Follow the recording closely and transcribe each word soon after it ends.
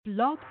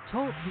Blog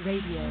Talk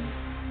Radio.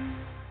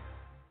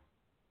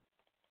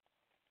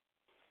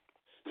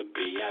 The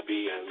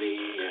B-I-B-L-E,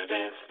 yeah,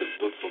 that's the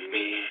book for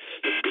me.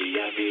 The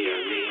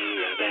B-I-B-L-E,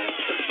 yeah, that's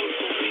the book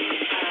for me.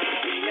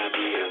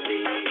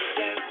 B-I-B-L-E,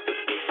 that's the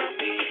book for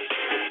me.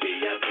 The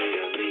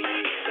B-I-B-L-E,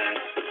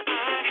 that's the book.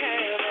 I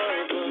have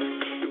a book.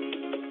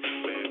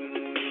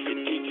 It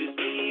teaches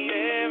me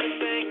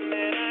everything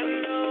that I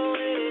know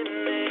in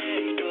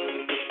that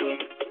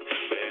book.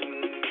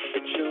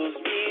 It shows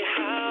me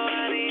how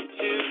I need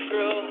to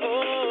grow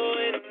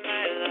in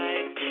my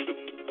life.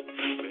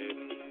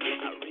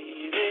 I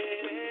read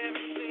it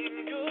every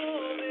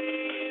single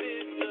day. It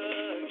is the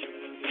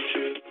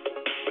truth.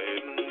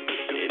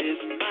 It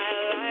is my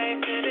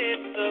life and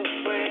it's the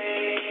way.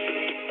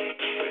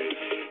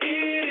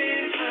 It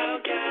is how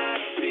God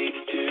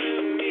speaks to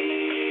me.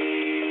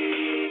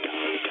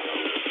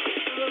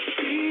 The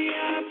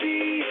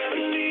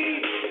B-I-B-L-E.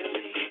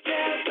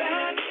 Yeah,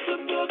 that's the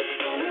book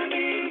for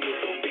me.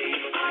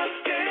 I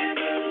stand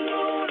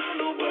alone on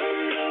the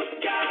word of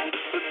God.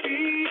 The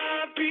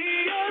B-I-B-L-E.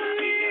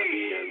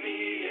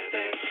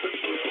 That's the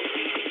book for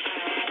me.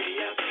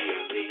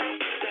 B-I-B-L-E.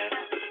 That's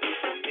the book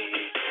for me.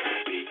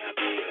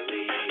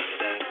 B-I-B-L-E.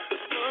 That's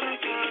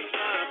sometimes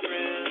my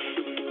friend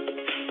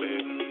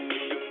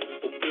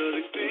will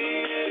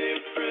explain a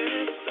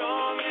different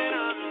song, and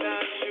I'm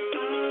not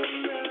sure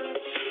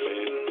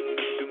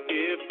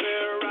if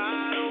they're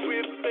right or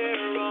if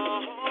they're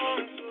wrong.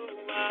 So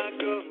I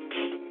go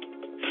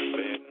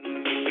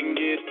and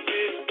get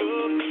this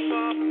book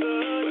off the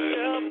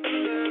shelf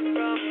and learn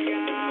from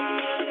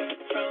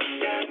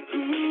God,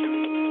 who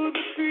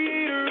the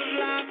creator of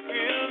life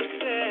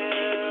himself.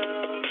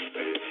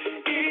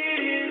 It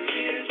is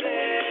his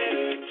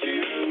letter to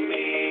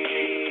me.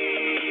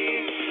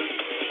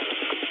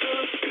 The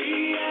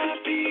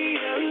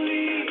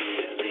B-I-B-L-E.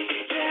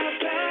 Yeah,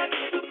 that's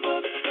the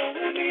book for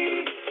me.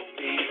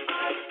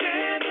 I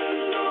stand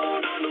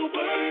alone on the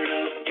word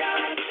of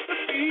God. The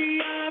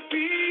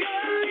B-I-B-L-E.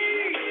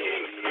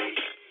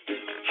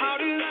 How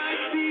did I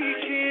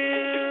seek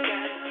him?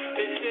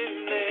 It's in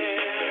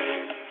there.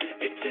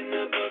 It's in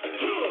the book.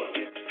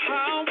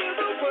 How will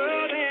the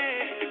world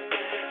end?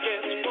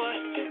 Guess what?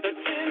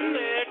 That's in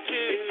there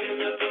too. It's in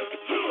the book.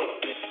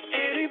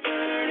 Any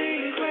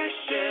burning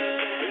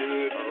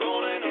question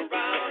rolling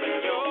around in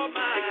your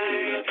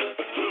mind,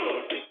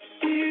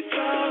 it's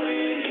all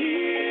in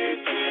here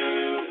to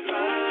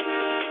find.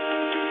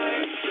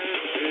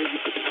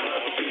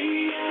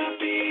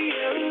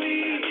 B-I-B-L-E.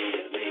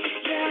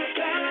 Yeah,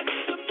 that's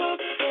the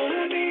book for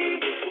me.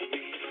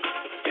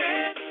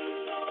 Stand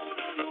alone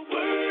on the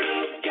word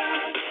of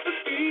God. The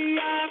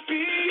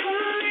B-I-B-L-E.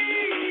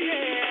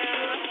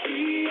 Yeah,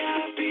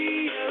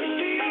 B-I-B-L-E.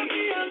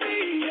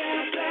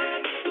 Yeah,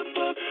 that's the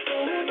book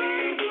for me.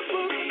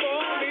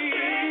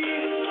 Stand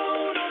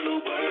alone on the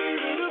word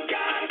of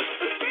God.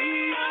 The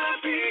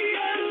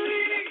B-I-B-L-E.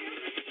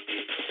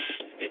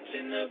 It's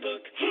in the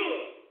book.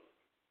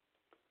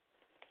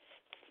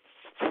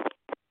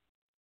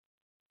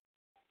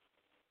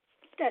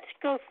 That's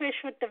Go Fish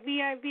with the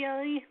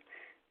V-I-B-L-E.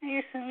 And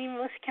here's some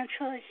email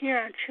control here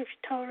on Truth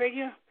Told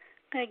Radio.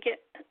 Gonna get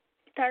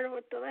started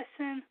with the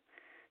lesson.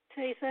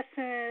 Today's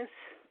lesson is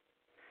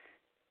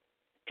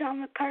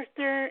John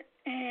MacArthur,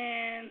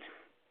 and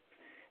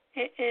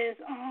it is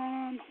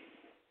on,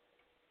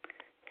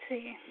 let's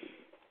see,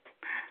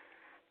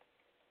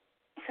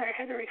 sorry, I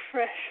had to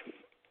refresh.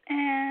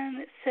 And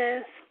it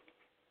says,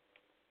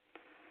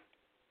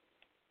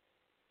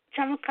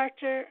 John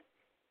MacArthur,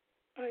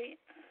 wait,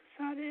 that's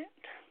not it.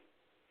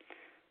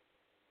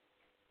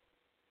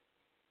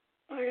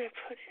 Where did I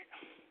put it?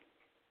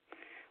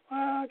 Well,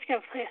 I just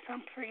gotta play a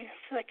song for you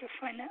so I can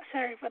find that.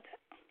 Sorry about that.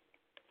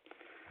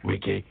 We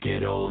kick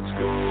it old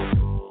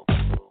school.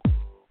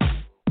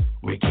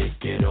 We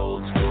kick it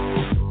old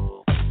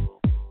school.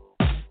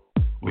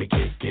 We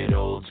kick it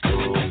old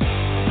school.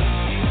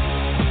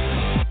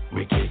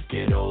 We kick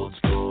it old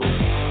school.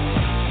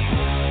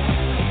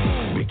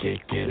 We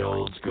kick it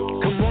old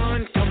school. Come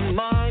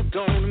on,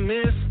 don't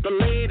miss the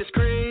latest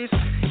craze.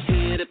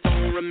 Hit it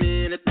for a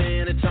minute,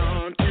 then it's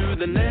on to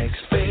the next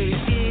phase.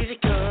 Easy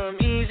come,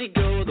 easy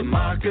go, the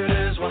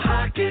marketers will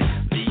hawk it.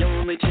 The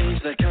only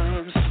change that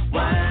comes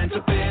winds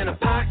up in a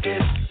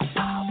pocket.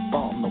 Hop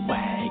on the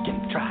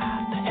wagon, try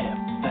the hip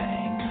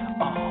thing.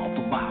 All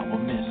the while we're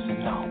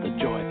missing all the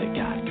joy that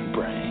God can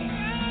bring.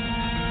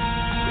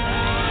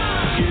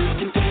 You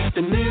can take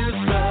the new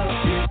stuff,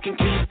 you can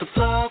keep the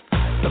fluff.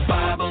 The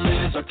Bible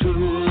is our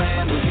tool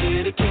and we're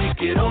here to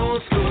kick it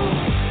old school.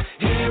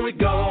 Here we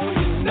go,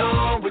 you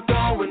know we're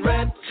going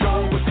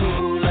retro. We're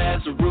cool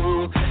as a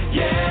rule,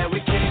 yeah, we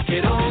kick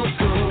it old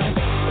school.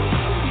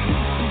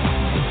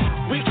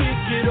 We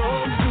kick it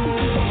old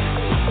school.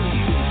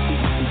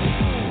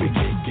 We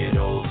kick it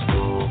old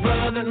school.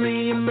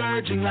 Brotherly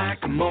emerging like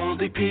a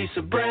moldy piece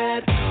of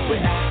bread. We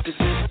act as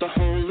if the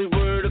holy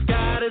word of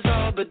God is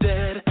all but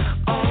dead.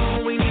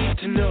 All we need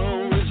to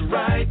know is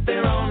right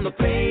there on the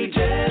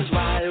pages.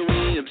 Why are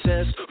we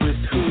obsessed with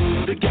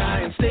who the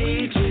guy on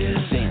stage is?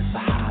 Dance the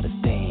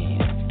hottest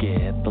dance,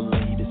 get the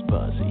latest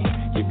buzzy.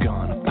 You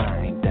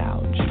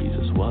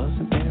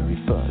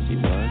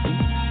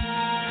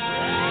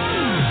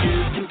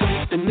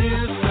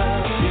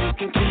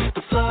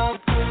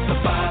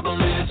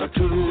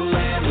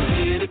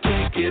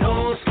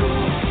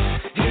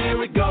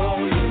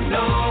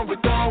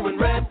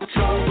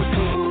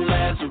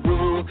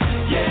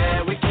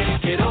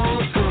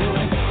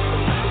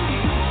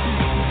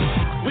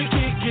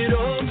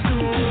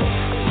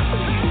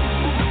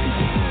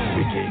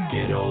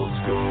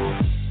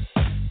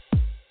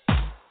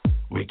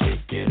We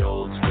kick it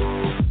old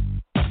school.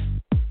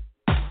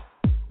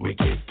 We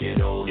kick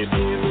it old school. If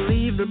you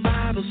believe the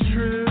Bible's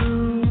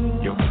true,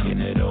 you're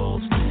kicking it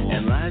old school.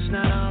 And life's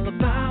not all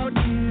about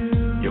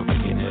you, you're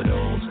kicking it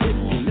old school. If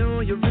you know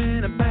you're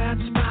in a bad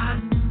spot,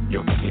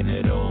 you're kicking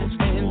it old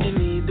school. And you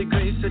need the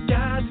grace of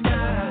God's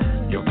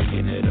God, you're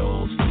kicking it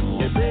old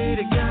school. You pray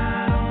to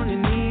God on your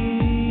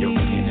knees, you're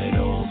kicking it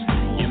old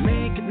school. You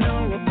make it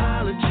no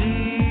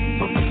apology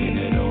for kicking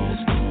it old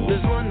school.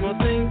 There's one more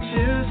thing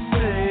to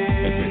say.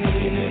 If you're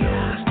kicking it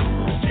old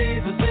school,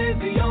 Jesus is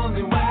the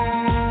only way.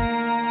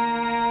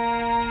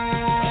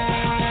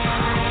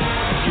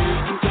 You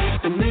can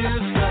take the new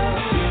stuff,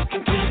 you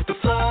can keep the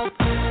fluff.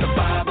 The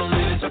Bible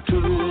is our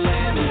tool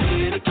and we're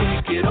here to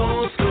kick it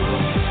old school.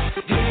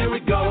 Here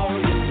we go,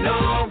 you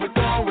know we're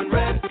going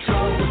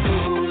retro. We're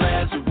cool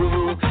as a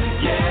rule,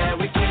 yeah,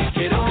 we kick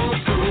it old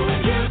school.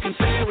 You can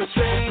say we're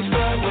strange,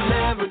 but we're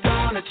never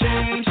gonna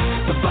change.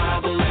 The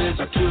Bible is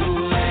our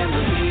tool and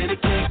we're here to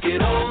kick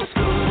it old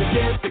school. To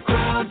get the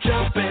crowd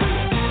jumping,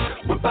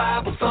 we're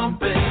Bible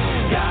thumping.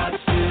 God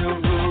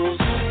still rules,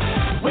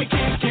 we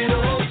kick it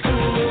old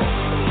school.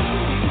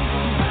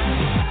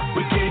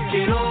 We kick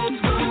it old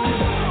school.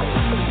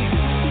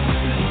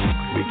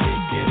 We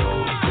kick it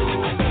old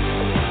school.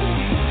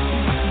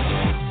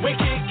 We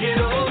kick it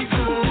old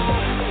school.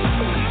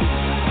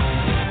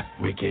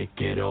 We kick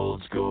it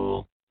old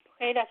school.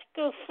 Hey, that's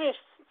Bill Fish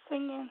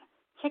singing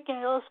Kicking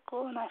It Old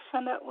School, and I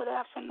found out what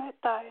happened. I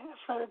thought I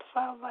uploaded the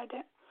file by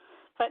that.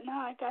 But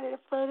now I got it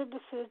uploaded.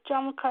 This is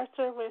John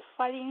MacArthur with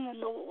Fighting in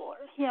the War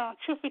here on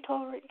Truth Be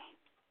Told Radio.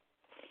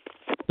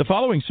 The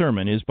following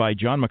sermon is by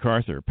John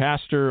MacArthur,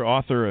 pastor,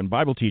 author, and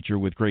Bible teacher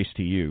with Grace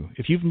to You.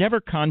 If you've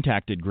never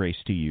contacted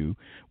Grace to You,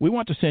 we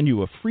want to send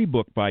you a free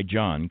book by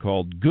John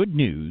called Good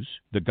News,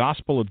 The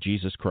Gospel of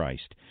Jesus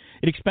Christ.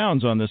 It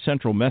expounds on the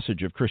central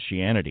message of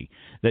Christianity,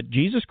 that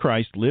Jesus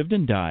Christ lived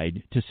and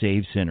died to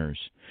save sinners.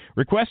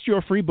 Request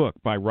your free book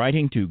by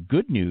writing to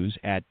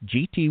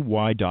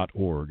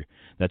goodnews@gty.org.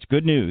 That's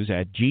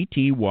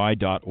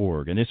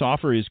goodnews@gty.org. And this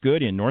offer is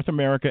good in North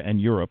America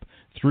and Europe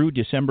through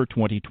December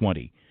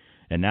 2020.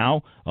 And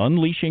now,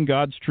 unleashing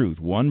God's truth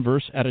one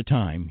verse at a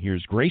time,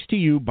 here's Grace to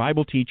You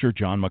Bible teacher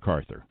John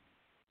MacArthur.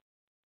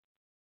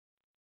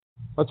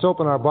 Let's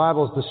open our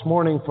Bibles this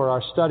morning for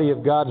our study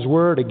of God's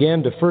Word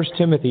again to 1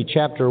 Timothy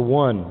chapter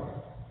 1.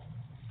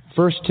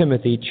 1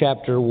 Timothy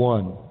chapter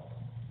 1.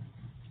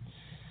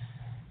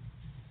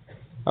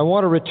 I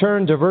want to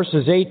return to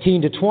verses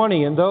 18 to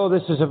 20, and though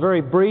this is a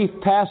very brief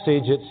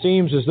passage, it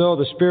seems as though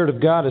the Spirit of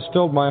God has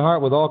filled my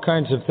heart with all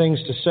kinds of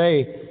things to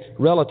say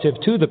relative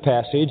to the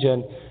passage,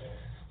 and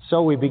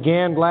so we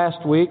began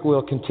last week,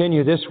 we'll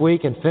continue this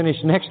week and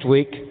finish next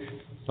week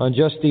on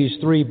just these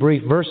three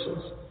brief verses.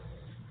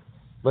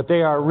 But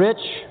they are rich,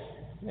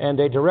 and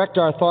they direct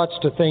our thoughts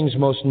to things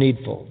most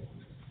needful.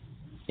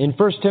 In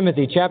 1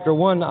 Timothy chapter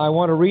 1, I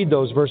want to read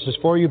those verses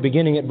for you,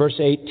 beginning at verse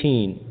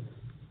 18.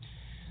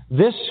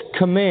 This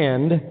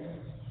command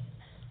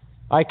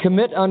I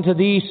commit unto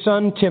thee,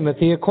 son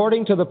Timothy,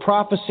 according to the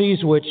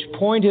prophecies which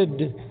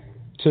pointed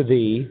to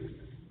thee,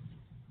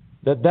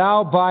 that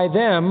thou by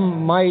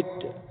them might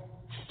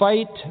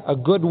fight a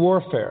good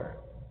warfare,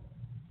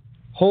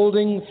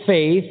 holding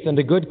faith and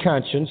a good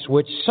conscience,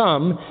 which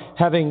some,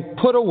 having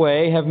put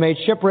away, have made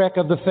shipwreck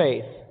of the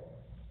faith,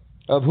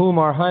 of whom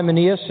are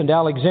Hymenaeus and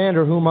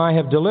Alexander, whom I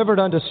have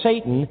delivered unto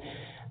Satan,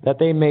 that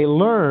they may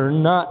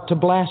learn not to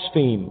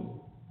blaspheme.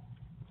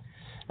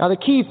 Now, the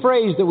key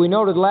phrase that we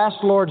noted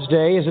last Lord's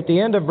Day is at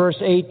the end of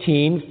verse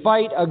 18,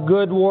 fight a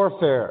good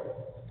warfare,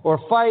 or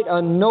fight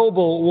a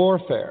noble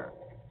warfare.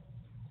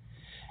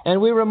 And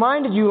we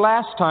reminded you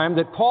last time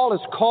that Paul is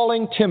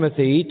calling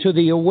Timothy to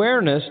the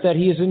awareness that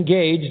he is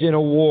engaged in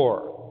a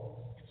war.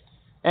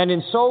 And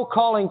in so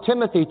calling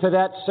Timothy to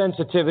that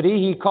sensitivity,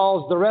 he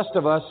calls the rest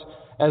of us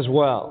as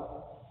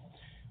well.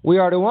 We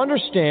are to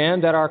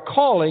understand that our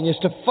calling is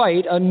to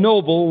fight a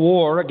noble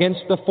war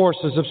against the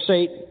forces of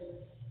Satan.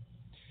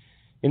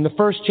 In the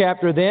first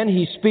chapter, then,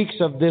 he speaks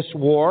of this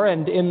war,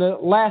 and in the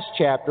last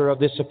chapter of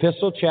this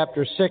epistle,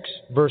 chapter 6,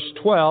 verse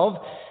 12,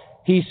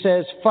 he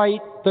says,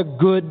 fight the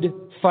good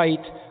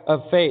fight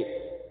of faith.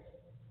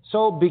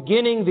 So,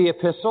 beginning the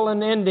epistle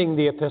and ending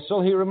the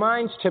epistle, he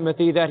reminds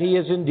Timothy that he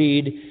is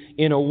indeed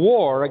in a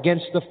war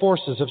against the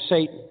forces of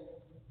Satan.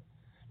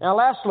 Now,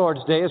 last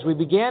Lord's Day, as we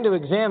began to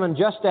examine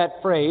just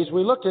that phrase,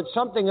 we looked at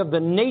something of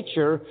the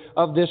nature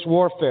of this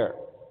warfare.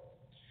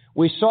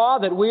 We saw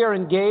that we are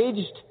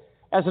engaged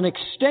as an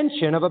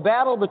extension of a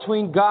battle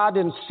between God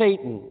and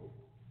Satan.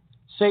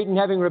 Satan,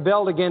 having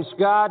rebelled against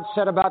God,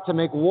 set about to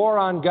make war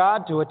on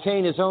God to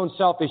attain his own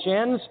selfish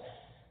ends.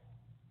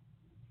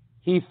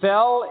 He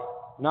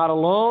fell, not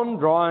alone,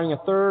 drawing a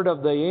third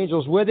of the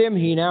angels with him.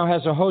 He now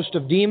has a host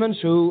of demons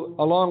who,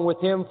 along with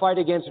him, fight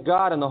against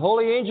God and the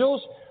holy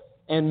angels,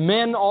 and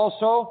men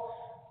also,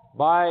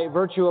 by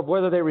virtue of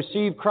whether they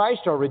receive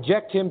Christ or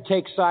reject him,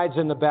 take sides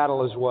in the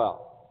battle as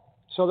well.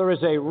 So there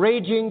is a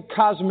raging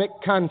cosmic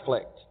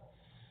conflict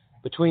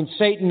between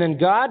Satan and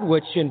God,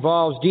 which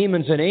involves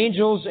demons and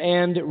angels,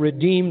 and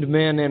redeemed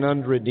men and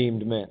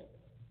unredeemed men.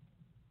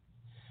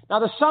 Now,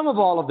 the sum of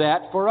all of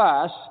that for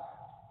us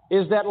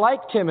is that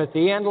like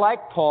Timothy and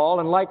like Paul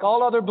and like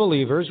all other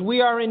believers, we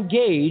are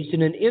engaged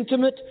in an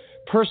intimate,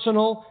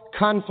 personal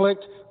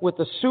conflict with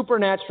the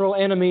supernatural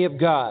enemy of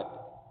God.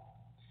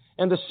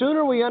 And the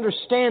sooner we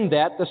understand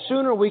that, the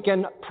sooner we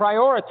can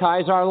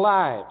prioritize our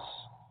lives.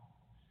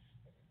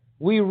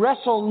 We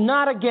wrestle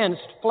not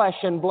against flesh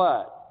and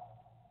blood,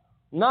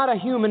 not a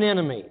human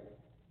enemy,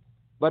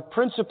 but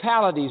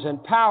principalities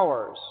and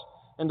powers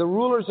and the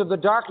rulers of the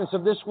darkness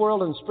of this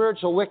world and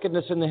spiritual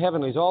wickedness in the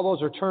heavenlies. All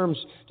those are terms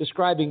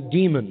describing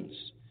demons.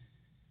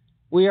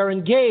 We are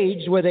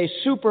engaged with a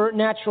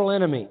supernatural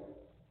enemy.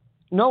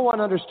 No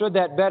one understood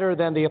that better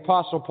than the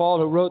Apostle Paul,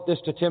 who wrote this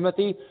to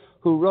Timothy,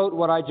 who wrote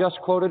what I just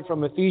quoted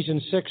from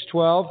Ephesians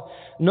 6:12.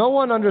 No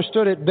one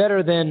understood it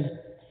better than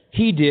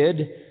he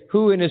did,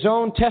 who in his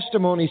own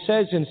testimony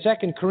says in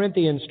 2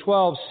 Corinthians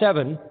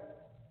 12:7,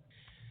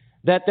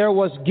 that there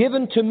was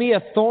given to me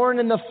a thorn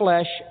in the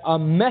flesh, a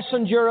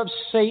messenger of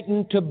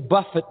Satan to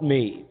buffet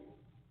me.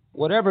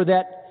 Whatever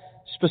that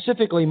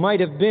specifically might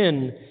have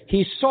been,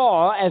 he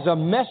saw as a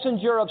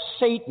messenger of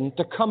Satan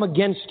to come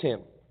against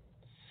him.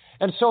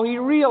 And so he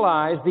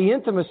realized the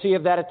intimacy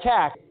of that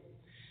attack.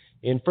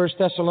 In 1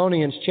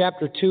 Thessalonians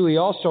chapter 2, he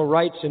also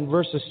writes in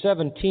verses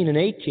 17 and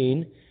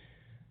 18,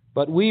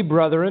 "But we,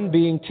 brethren,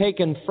 being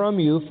taken from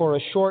you for a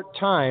short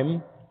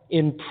time,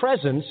 in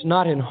presence,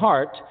 not in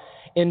heart,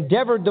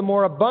 endeavored the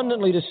more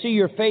abundantly to see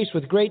your face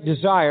with great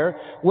desire.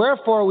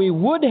 Wherefore we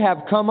would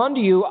have come unto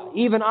you,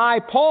 even I,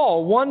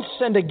 Paul, once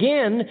and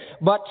again,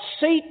 but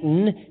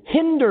Satan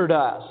hindered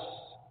us."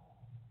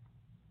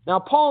 Now,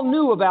 Paul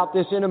knew about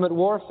this intimate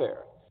warfare.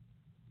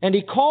 And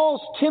he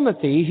calls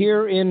Timothy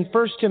here in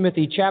 1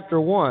 Timothy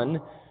chapter 1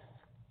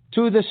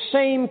 to the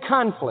same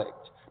conflict,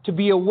 to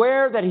be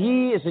aware that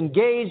he is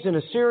engaged in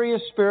a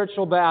serious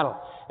spiritual battle.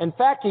 In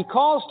fact, he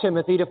calls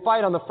Timothy to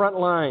fight on the front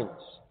lines.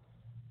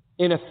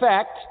 In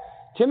effect,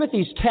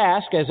 Timothy's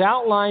task, as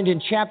outlined in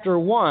chapter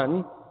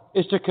 1,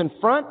 is to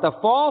confront the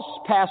false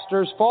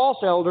pastors, false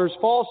elders,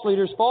 false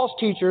leaders, false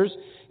teachers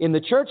in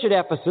the church at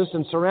Ephesus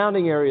and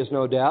surrounding areas,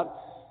 no doubt,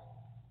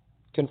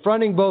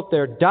 confronting both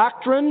their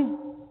doctrine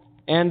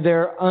and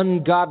their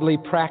ungodly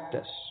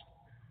practice.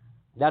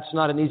 That's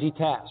not an easy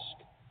task.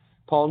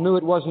 Paul knew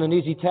it wasn't an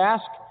easy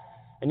task,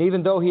 and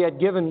even though he had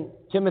given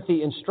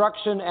Timothy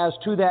instruction as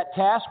to that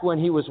task when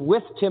he was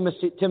with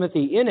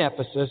Timothy in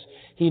Ephesus,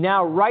 he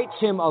now writes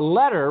him a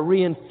letter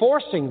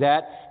reinforcing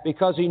that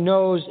because he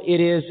knows it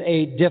is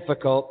a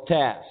difficult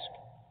task.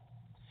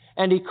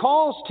 And he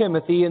calls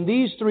Timothy in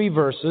these 3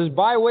 verses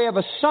by way of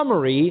a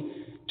summary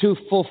to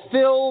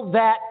fulfill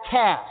that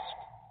task,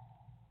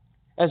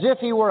 as if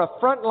he were a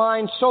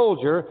frontline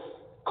soldier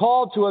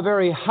called to a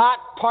very hot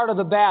part of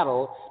the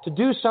battle to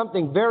do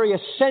something very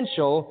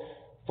essential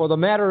for the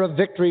matter of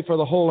victory for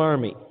the whole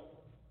army.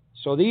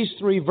 So these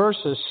 3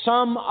 verses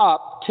sum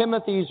up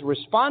Timothy's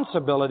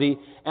responsibility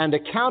and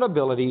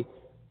accountability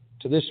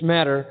to this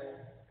matter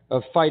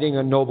of fighting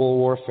a noble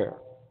warfare.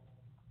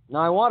 Now,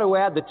 I want to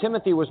add that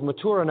Timothy was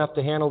mature enough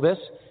to handle this.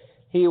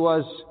 He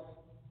was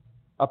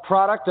a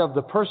product of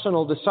the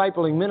personal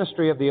discipling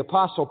ministry of the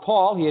Apostle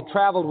Paul. He had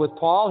traveled with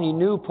Paul. He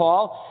knew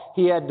Paul.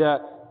 He had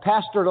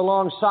pastored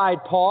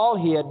alongside Paul.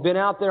 He had been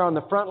out there on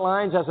the front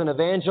lines as an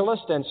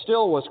evangelist and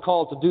still was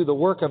called to do the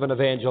work of an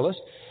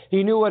evangelist.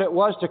 He knew what it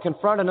was to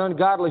confront an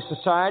ungodly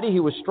society. He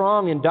was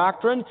strong in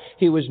doctrine.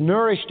 He was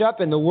nourished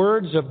up in the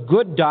words of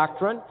good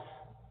doctrine.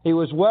 He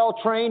was well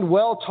trained,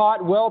 well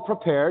taught, well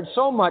prepared,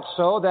 so much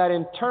so that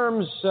in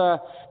terms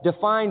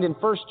defined in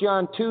 1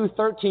 John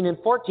 2:13 and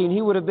 14,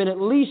 he would have been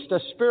at least a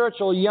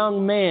spiritual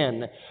young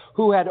man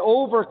who had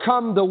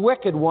overcome the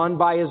wicked one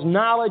by his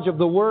knowledge of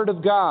the Word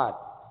of God.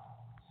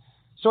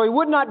 So he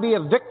would not be a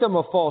victim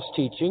of false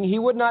teaching. He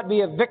would not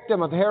be a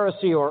victim of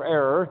heresy or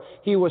error.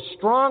 He was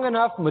strong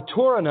enough,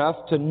 mature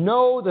enough to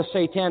know the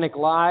satanic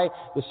lie,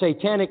 the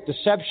satanic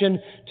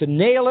deception, to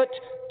nail it,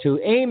 to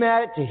aim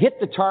at it, to hit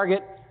the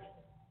target,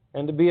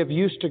 and to be of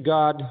use to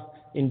God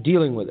in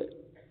dealing with it.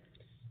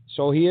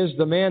 So he is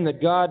the man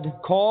that God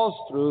calls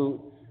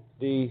through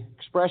the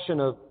expression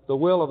of the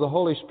will of the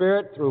Holy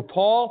Spirit through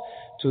Paul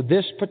to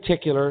this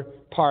particular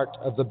part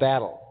of the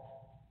battle.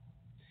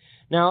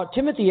 Now,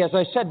 Timothy, as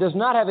I said, does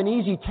not have an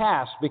easy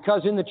task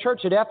because in the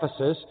church at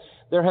Ephesus,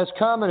 there has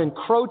come an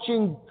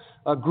encroaching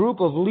group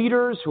of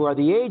leaders who are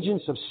the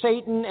agents of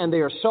Satan, and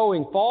they are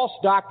sowing false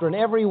doctrine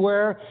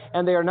everywhere,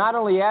 and they are not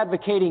only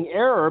advocating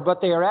error,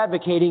 but they are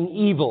advocating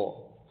evil.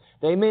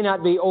 They may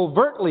not be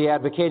overtly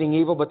advocating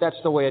evil, but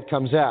that's the way it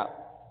comes out.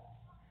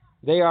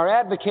 They are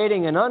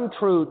advocating an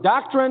untrue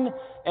doctrine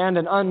and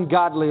an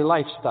ungodly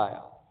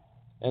lifestyle.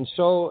 And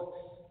so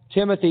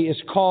Timothy is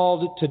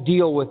called to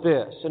deal with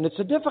this. And it's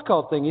a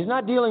difficult thing. He's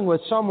not dealing with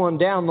someone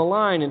down the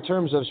line in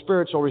terms of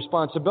spiritual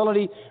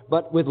responsibility,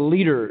 but with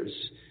leaders.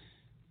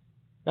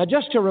 Now,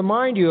 just to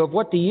remind you of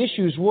what the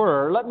issues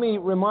were, let me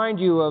remind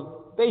you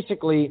of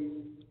basically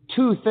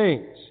 2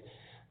 things.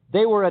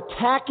 They were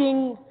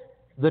attacking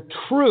the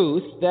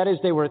truth, that is,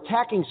 they were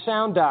attacking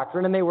sound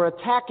doctrine, and they were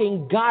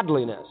attacking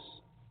godliness.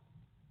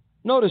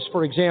 Notice,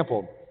 for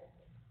example,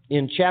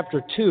 in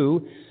chapter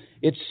 2,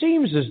 it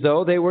seems as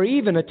though they were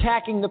even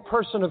attacking the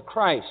person of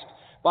Christ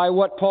by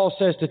what Paul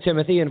says to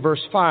Timothy in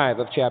verse 5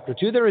 of chapter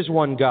 2. There is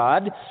one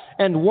God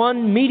and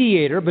one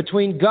mediator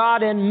between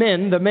God and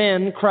men, the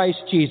man Christ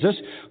Jesus,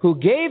 who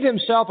gave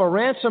himself a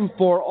ransom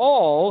for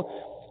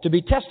all to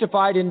be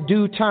testified in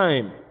due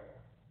time.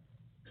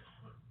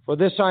 For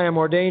this I am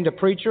ordained a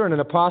preacher and an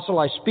apostle.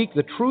 I speak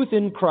the truth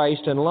in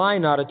Christ and lie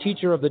not, a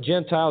teacher of the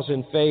Gentiles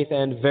in faith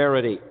and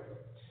verity.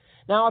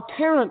 Now,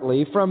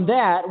 apparently, from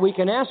that, we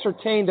can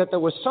ascertain that there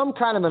was some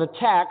kind of an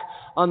attack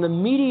on the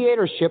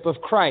mediatorship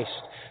of Christ,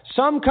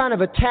 some kind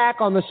of attack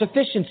on the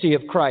sufficiency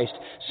of Christ,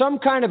 some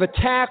kind of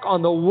attack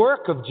on the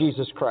work of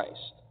Jesus Christ.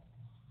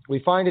 We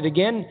find it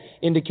again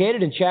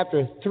indicated in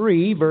chapter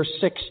 3, verse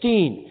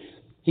 16.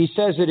 He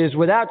says, "It is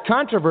without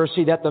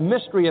controversy that the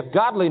mystery of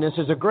godliness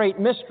is a great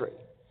mystery.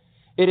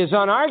 It is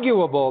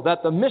unarguable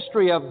that the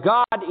mystery of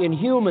God in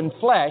human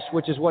flesh,"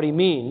 which is what he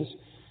means,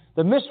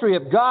 the mystery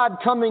of God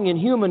coming in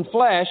human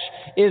flesh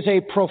is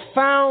a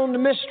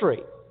profound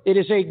mystery. It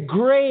is a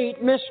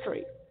great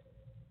mystery.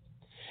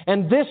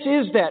 And this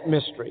is that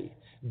mystery.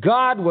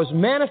 God was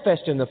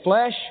manifest in the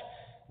flesh,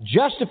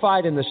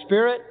 justified in the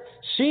Spirit,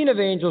 seen of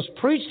angels,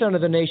 preached unto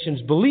the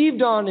nations,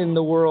 believed on in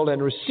the world,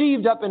 and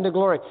received up into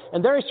glory.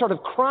 And there he sort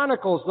of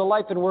chronicles the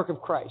life and work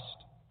of Christ.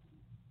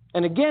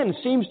 And again,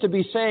 seems to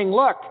be saying,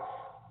 look,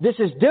 this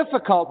is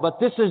difficult, but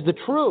this is the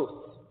truth.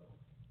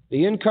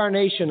 The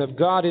incarnation of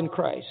God in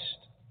Christ.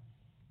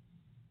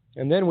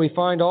 And then we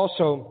find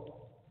also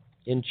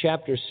in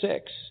chapter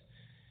 6,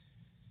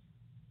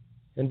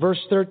 in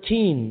verse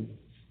 14,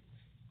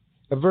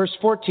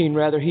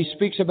 he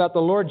speaks about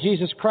the Lord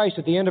Jesus Christ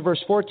at the end of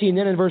verse 14.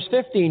 Then in verse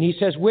 15, he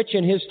says, "Which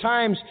in his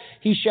times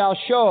he shall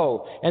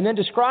show," and then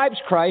describes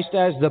Christ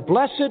as the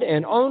blessed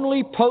and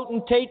only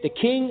potentate, the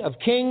King of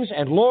kings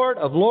and Lord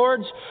of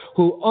lords,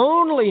 who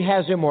only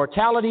has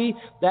immortality,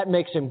 that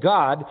makes him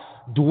God,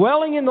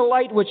 dwelling in the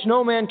light which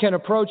no man can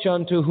approach,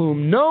 unto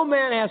whom no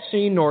man hath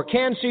seen nor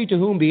can see, to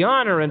whom be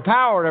honor and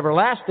power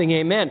everlasting.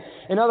 Amen.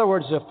 In other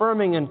words,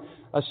 affirming and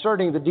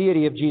asserting the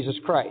deity of Jesus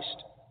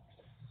Christ.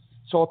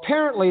 So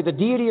apparently the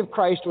deity of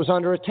Christ was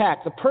under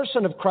attack. The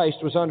person of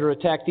Christ was under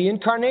attack. The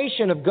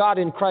incarnation of God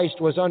in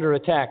Christ was under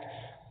attack.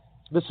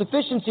 The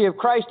sufficiency of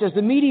Christ as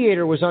the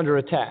mediator was under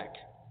attack.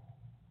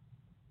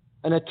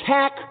 An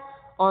attack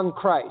on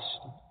Christ.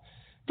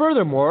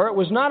 Furthermore, it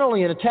was not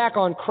only an attack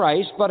on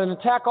Christ, but an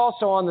attack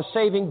also on the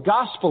saving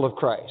gospel of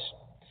Christ.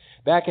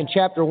 Back in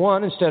chapter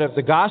 1, instead of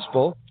the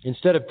gospel,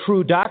 instead of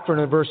true doctrine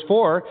in verse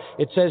 4,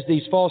 it says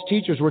these false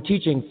teachers were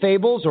teaching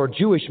fables or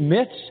Jewish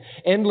myths,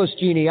 endless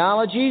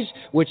genealogies,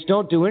 which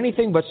don't do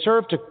anything but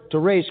serve to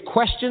raise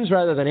questions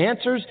rather than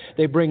answers.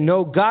 They bring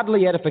no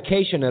godly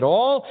edification at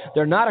all.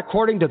 They're not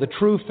according to the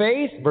true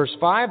faith. Verse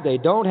 5, they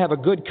don't have a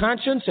good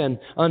conscience and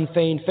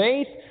unfeigned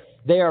faith.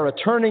 They are a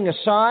turning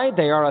aside.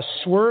 They are a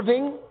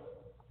swerving.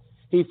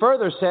 He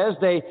further says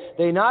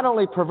they not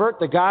only pervert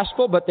the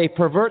gospel, but they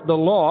pervert the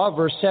law.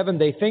 Verse 7,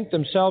 they think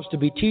themselves to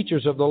be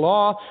teachers of the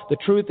law. The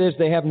truth is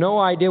they have no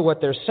idea what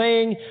they're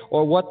saying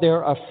or what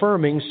they're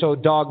affirming so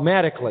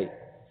dogmatically.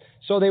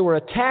 So they were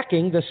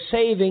attacking the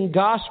saving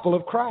gospel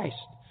of Christ.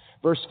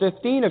 Verse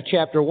 15 of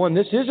chapter 1,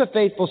 this is a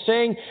faithful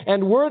saying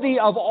and worthy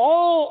of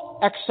all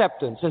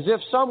acceptance, as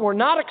if some were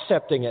not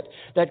accepting it,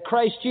 that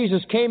Christ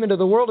Jesus came into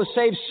the world to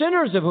save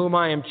sinners, of whom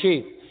I am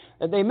chief.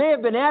 And they may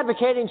have been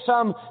advocating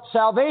some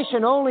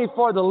salvation only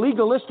for the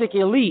legalistic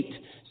elite,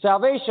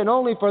 salvation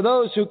only for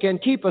those who can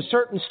keep a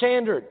certain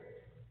standard.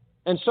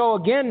 And so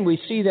again, we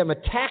see them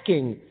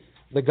attacking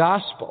the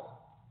gospel.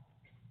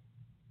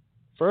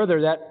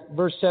 Further, that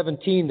verse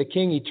 17, the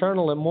King,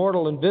 eternal,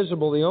 immortal,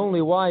 invisible, the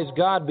only wise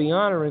God, be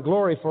honor and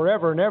glory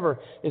forever and ever,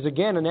 is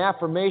again an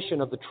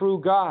affirmation of the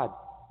true God.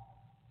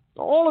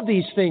 All of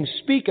these things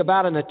speak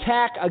about an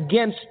attack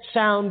against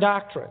sound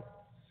doctrine.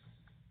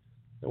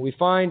 And we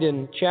find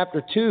in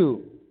chapter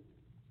 2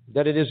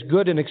 that it is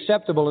good and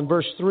acceptable in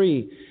verse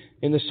 3,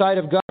 in the sight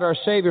of God our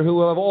Savior, who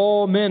will have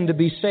all men to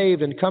be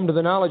saved and come to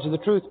the knowledge of the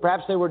truth.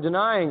 Perhaps they were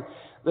denying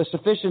the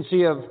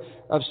sufficiency of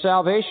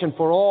salvation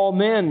for all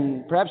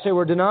men. Perhaps they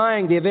were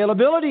denying the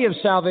availability of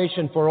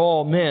salvation for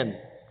all men.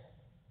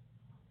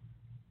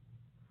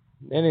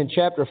 And in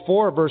chapter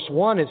 4, verse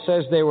 1, it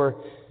says they were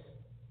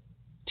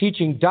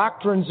teaching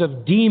doctrines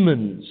of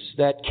demons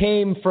that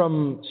came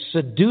from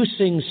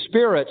seducing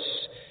spirits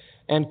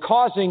and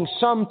causing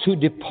some to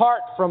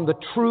depart from the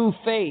true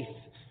faith,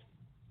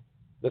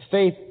 the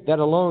faith that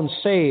alone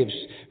saves.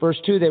 Verse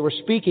 2, they were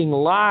speaking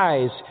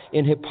lies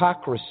in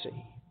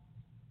hypocrisy.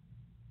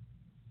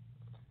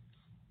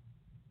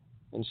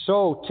 And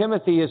so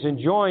Timothy is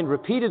enjoined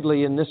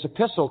repeatedly in this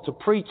epistle to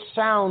preach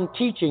sound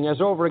teaching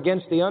as over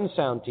against the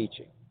unsound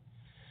teaching.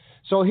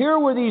 So here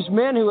were these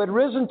men who had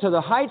risen to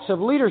the heights of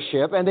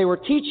leadership, and they were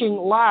teaching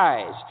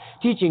lies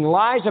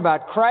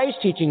about Christ,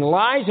 teaching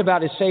lies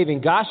about His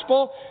saving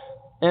gospel,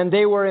 and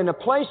they were in a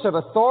place of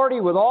authority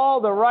with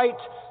all the right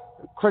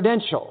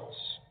credentials.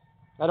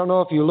 I don't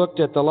know if you looked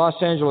at the Los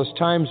Angeles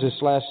Times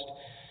this last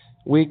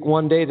week.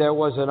 One day there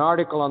was an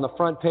article on the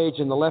front page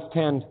in the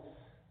left-hand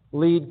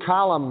lead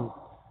column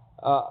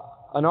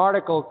an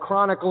article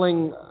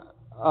chronicling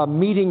a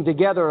meeting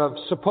together of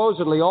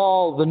supposedly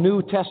all the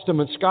New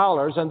Testament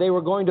scholars, and they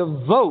were going to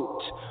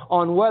vote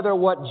on whether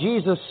what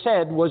Jesus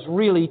said was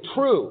really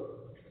true.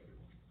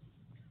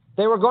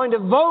 They were going to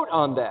vote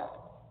on that,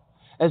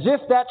 as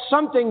if that's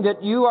something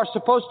that you are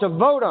supposed to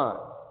vote on.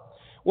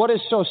 What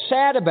is so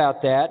sad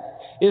about that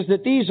is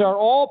that these are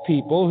all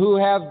people who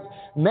have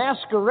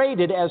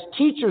masqueraded as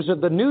teachers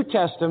of the New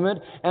Testament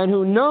and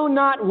who know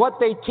not what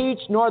they teach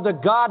nor the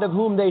God of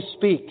whom they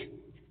speak.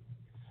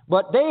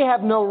 But they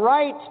have no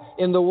right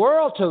in the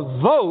world to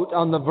vote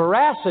on the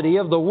veracity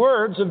of the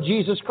words of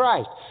Jesus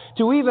Christ.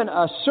 To even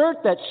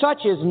assert that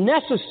such is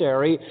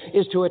necessary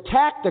is to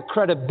attack the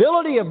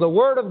credibility of the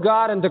Word of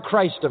God and the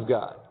Christ of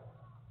God.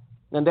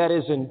 And that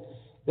is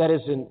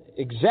in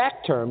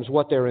exact terms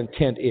what their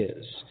intent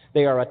is.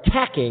 They are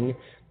attacking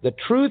the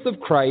truth of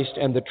Christ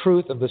and the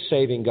truth of the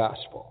saving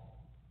gospel.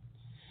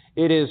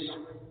 It is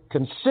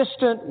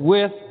consistent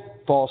with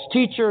false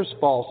teachers,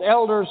 false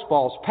elders,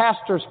 false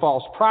pastors,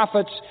 false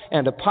prophets,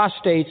 and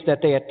apostates that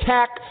they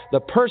attack the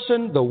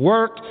person, the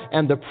work,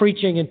 and the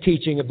preaching and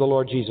teaching of the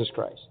Lord Jesus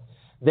Christ.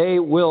 They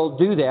will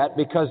do that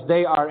because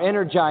they are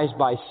energized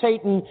by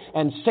Satan,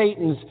 and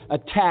Satan's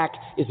attack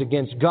is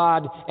against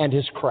God and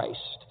His Christ.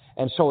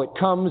 And so it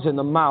comes in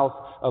the mouth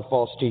of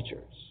false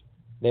teachers.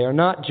 They are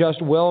not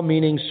just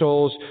well-meaning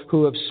souls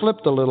who have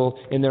slipped a little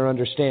in their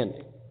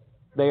understanding.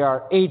 They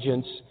are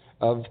agents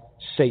of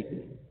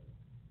Satan.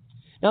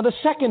 Now, the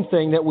second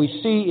thing that we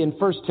see in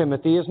 1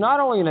 Timothy is not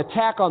only an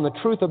attack on the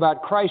truth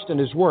about Christ and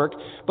His work,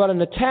 but an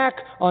attack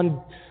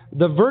on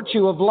the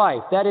virtue of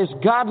life, that is,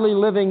 godly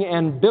living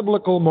and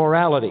biblical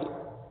morality.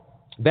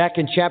 Back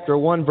in chapter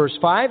 1, verse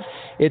 5,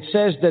 it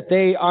says that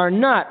they are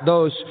not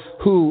those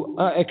who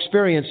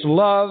experience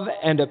love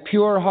and a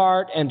pure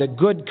heart and a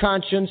good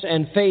conscience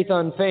and faith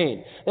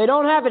unfeigned. They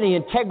don't have any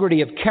integrity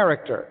of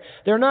character.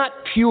 They're not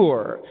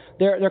pure.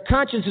 Their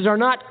consciences are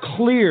not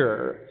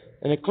clear.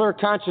 And a clear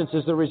conscience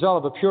is the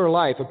result of a pure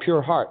life, a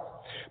pure heart.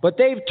 But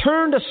they've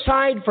turned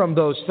aside from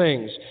those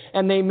things,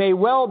 and they may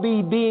well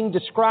be being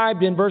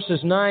described in verses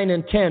 9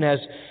 and 10 as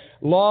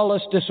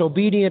lawless,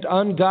 disobedient,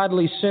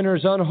 ungodly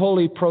sinners,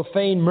 unholy,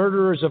 profane,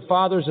 murderers of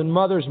fathers and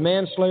mothers,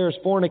 manslayers,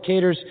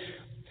 fornicators,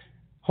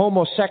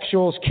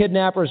 homosexuals,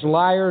 kidnappers,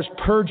 liars,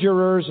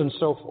 perjurers, and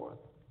so forth.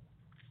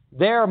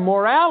 Their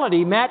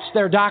morality matched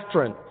their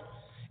doctrine.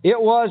 It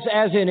was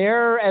as in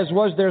error as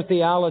was their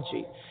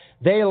theology.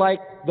 They, like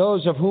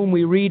those of whom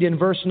we read in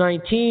verse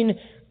 19,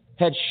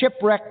 had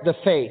shipwrecked the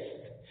faith.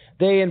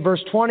 They, in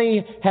verse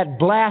 20, had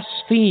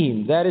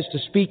blasphemed, that is to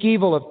speak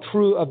evil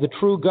of the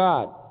true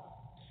God.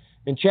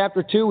 In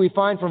chapter 2, we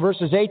find from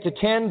verses 8 to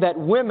 10 that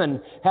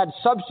women had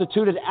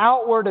substituted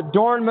outward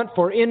adornment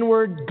for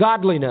inward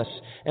godliness.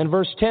 And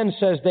verse 10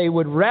 says they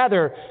would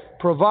rather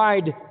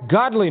provide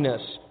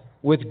godliness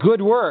with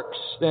good works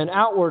than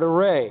outward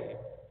array.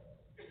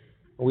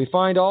 We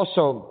find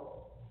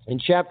also in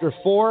chapter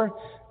 4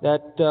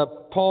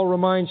 that Paul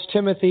reminds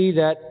Timothy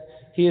that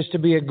he is to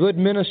be a good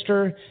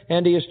minister,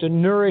 and he is to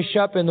nourish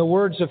up in the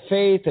words of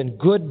faith and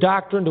good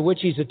doctrine to which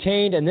he's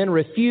attained, and then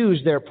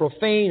refuse their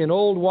profane and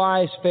old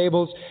wise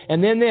fables.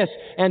 And then this,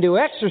 and to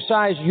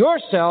exercise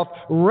yourself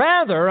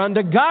rather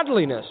unto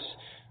godliness.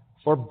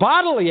 For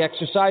bodily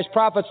exercise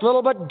profits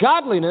little, but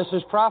godliness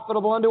is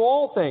profitable unto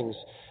all things.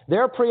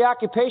 Their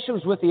preoccupation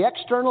was with the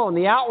external and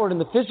the outward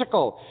and the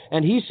physical.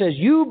 And he says,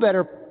 you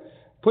better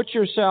put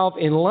yourself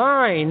in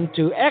line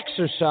to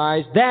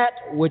exercise that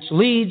which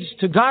leads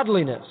to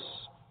godliness.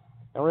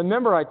 Now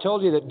remember, I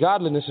told you that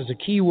godliness is a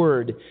key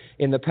word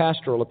in the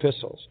pastoral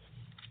epistles.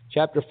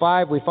 Chapter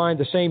 5, we find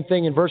the same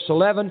thing in verse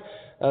 11.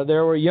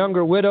 There were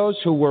younger widows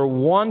who were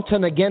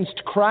wanton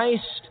against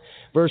Christ.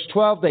 Verse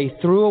 12, they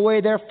threw away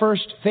their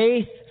first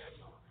faith.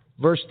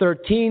 Verse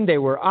 13, they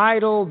were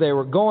idle. They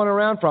were going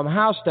around from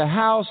house to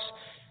house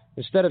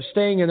instead of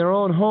staying in their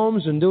own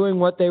homes and doing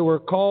what they were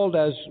called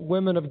as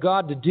women of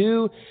God to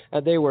do.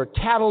 They were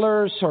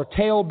tattlers or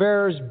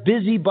talebearers,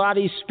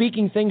 busybodies,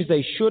 speaking things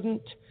they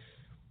shouldn't.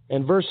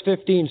 And verse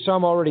 15,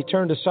 some already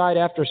turned aside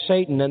after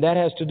Satan, and that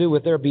has to do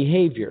with their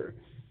behavior.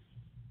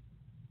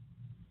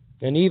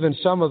 And even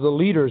some of the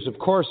leaders, of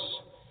course,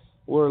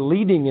 were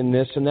leading in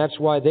this, and that's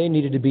why they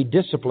needed to be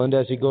disciplined,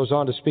 as he goes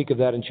on to speak of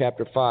that in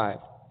chapter 5.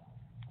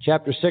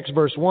 Chapter 6,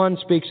 verse 1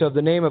 speaks of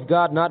the name of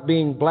God not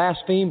being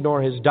blasphemed, nor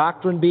His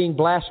doctrine being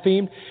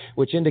blasphemed,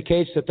 which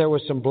indicates that there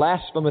was some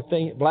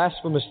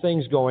blasphemous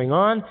things going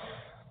on.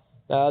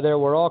 There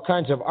were all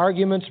kinds of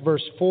arguments.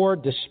 Verse 4,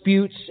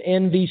 disputes,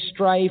 envy,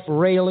 strife,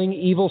 railing,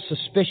 evil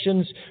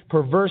suspicions,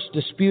 perverse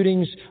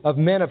disputings of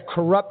men of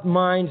corrupt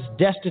minds,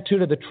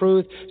 destitute of the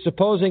truth,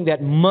 supposing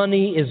that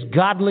money is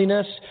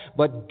godliness,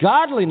 but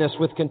godliness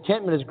with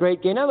contentment is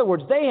great gain. In other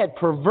words, they had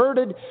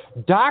perverted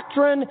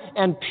doctrine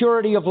and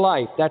purity of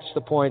life. That's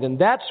the point, and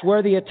that's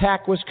where the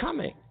attack was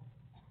coming.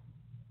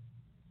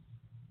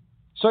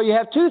 So you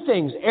have two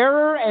things,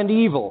 error and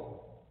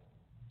evil.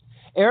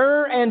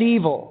 Error and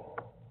evil.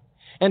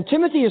 And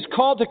Timothy is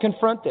called to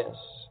confront this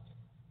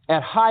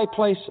at high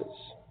places.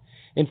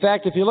 In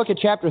fact, if you look at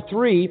chapter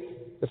 3,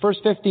 The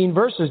first 15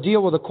 verses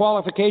deal with the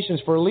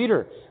qualifications for a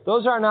leader.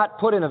 Those are not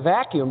put in a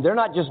vacuum. They're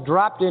not just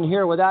dropped in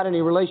here without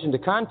any relation to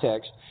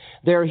context.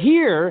 They're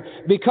here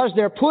because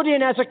they're put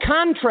in as a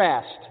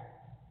contrast.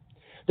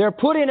 They're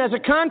put in as a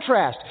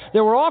contrast.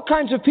 There were all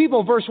kinds of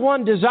people, verse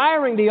 1,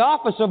 desiring the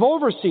office of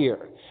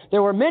overseer.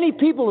 There were many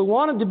people who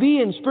wanted to be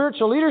in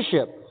spiritual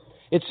leadership.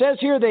 It says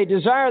here they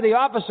desire the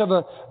office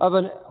of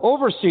an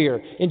overseer.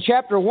 In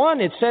chapter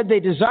 1, it said they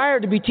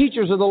desired to be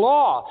teachers of the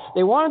law.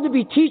 They wanted to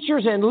be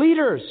teachers and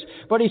leaders.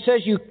 But he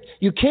says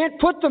you can't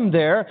put them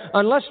there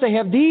unless they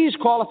have these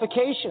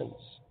qualifications.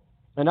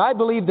 And I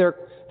believe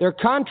they're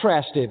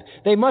contrasted.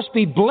 They must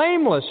be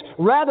blameless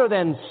rather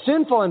than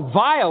sinful and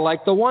vile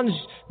like the ones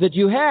that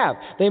you have.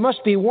 They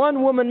must be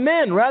one-woman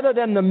men rather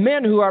than the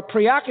men who are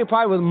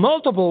preoccupied with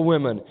multiple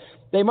women.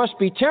 They must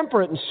be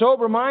temperate and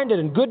sober-minded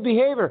and good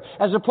behavior,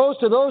 as opposed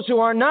to those who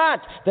are not,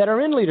 that are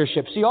in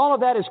leadership. See, all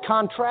of that is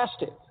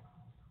contrastive.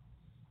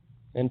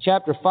 In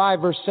chapter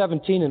 5, verse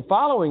 17 and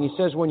following, he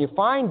says, when you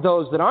find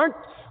those that aren't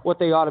what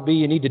they ought to be,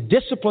 you need to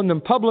discipline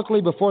them publicly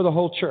before the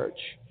whole church.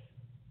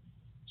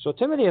 So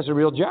Timothy has a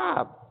real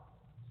job.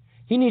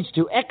 He needs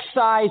to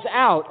excise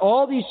out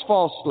all these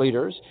false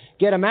leaders,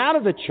 get them out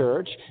of the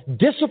church,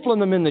 discipline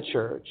them in the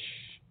church,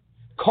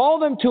 call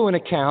them to an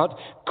account,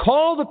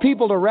 call the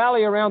people to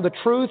rally around the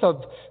truth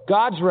of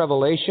God's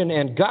revelation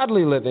and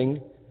godly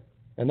living,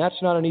 and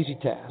that's not an easy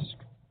task.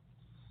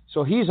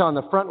 So he's on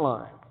the front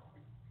line,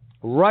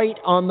 right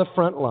on the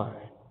front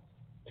line.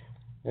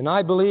 And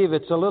I believe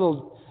it's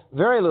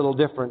very little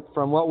different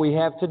from what we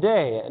have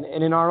today.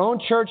 And in our own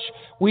church,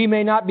 we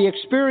may not be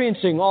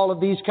experiencing all of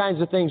these kinds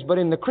of things, but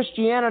in the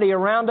Christianity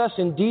around us,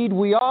 indeed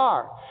we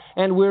are.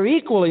 And we're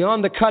equally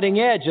on the cutting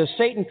edge as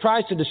Satan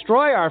tries to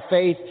destroy our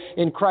faith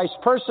in Christ's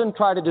person,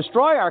 try to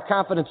destroy our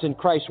confidence in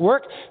Christ's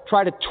work,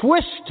 try to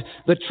twist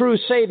the true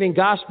saving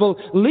gospel,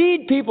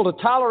 lead people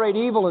to tolerate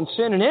evil and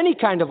sin and any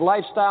kind of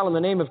lifestyle in the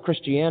name of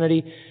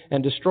Christianity,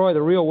 and destroy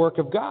the real work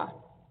of God.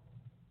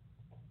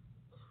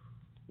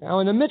 Now,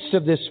 in the midst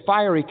of this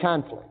fiery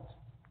conflict,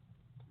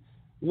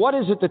 what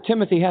is it that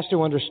Timothy has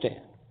to understand?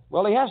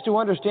 Well, he has to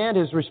understand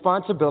his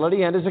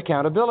responsibility and his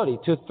accountability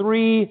to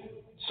three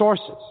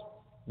sources: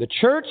 the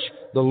church,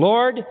 the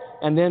Lord,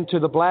 and then to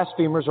the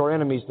blasphemers or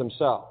enemies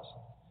themselves.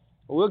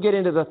 We'll get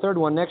into the third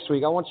one next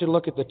week. I want you to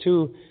look at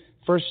the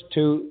first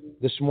two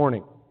this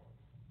morning.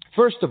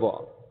 First of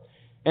all,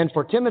 and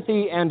for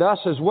Timothy and us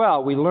as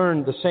well, we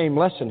learned the same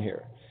lesson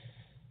here.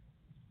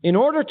 In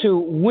order to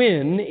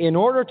win, in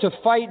order to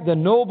fight the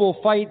noble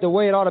fight the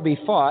way it ought to be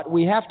fought,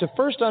 we have to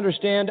first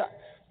understand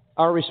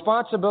our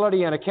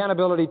responsibility and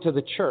accountability to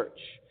the church.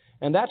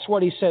 And that's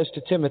what he says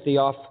to Timothy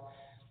off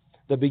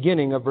the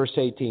beginning of verse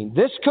 18.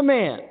 This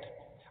command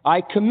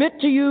I commit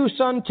to you,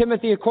 son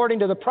Timothy, according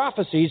to the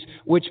prophecies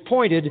which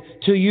pointed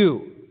to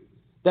you,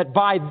 that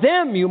by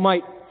them you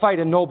might fight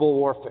a noble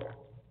warfare.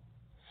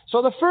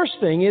 So the first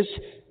thing is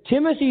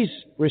Timothy's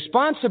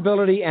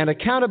responsibility and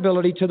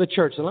accountability to the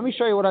church. And let me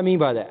show you what I mean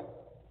by that.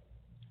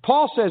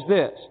 Paul says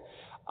this: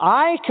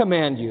 I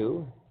command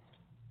you,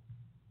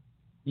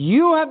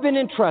 you have been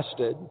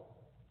entrusted,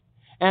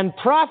 and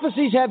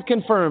prophecies have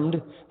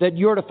confirmed that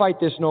you're to fight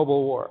this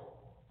noble war.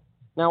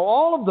 Now,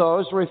 all of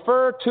those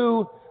refer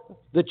to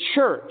the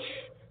church.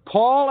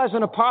 Paul, as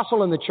an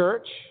apostle in the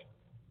church,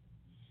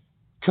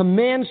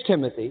 commands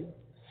Timothy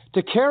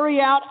to carry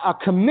out a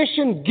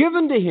commission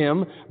given to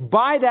him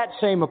by that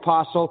same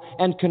apostle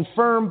and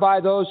confirmed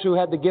by those who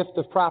had the gift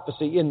of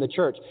prophecy in the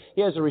church.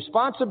 He has a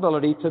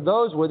responsibility to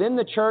those within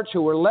the church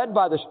who were led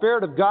by the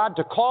Spirit of God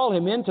to call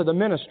him into the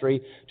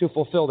ministry to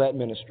fulfill that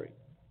ministry.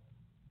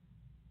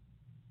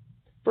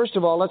 First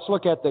of all, let's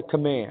look at the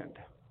command.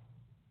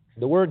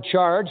 The word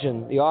charge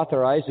and the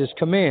authorized is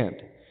command.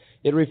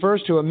 It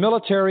refers to a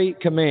military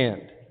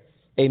command.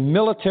 A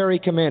military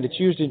command. It's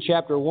used in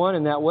chapter 1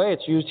 in that way.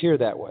 It's used here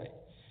that way.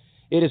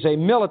 It is a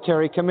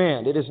military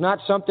command. It is not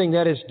something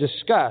that is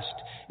discussed.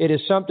 It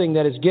is something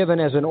that is given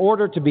as an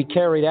order to be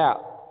carried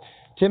out.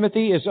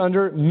 Timothy is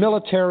under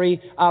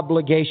military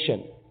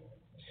obligation.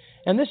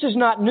 And this is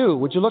not new.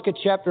 Would you look at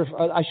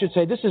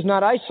this is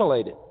not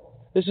isolated.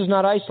 This is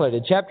not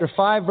isolated. Chapter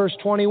 5, verse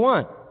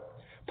 21.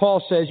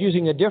 Paul says,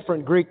 using a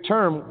different Greek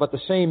term, but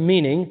the same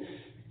meaning,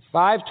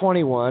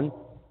 5:21,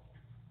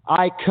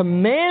 I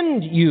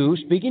command you,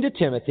 speaking to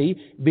Timothy,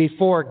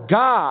 before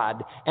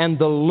God and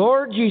the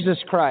Lord Jesus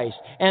Christ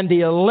and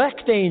the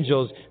elect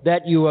angels,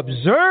 that you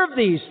observe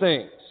these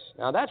things.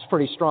 Now that's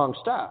pretty strong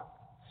stuff.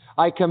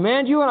 I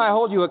command you and I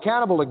hold you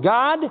accountable to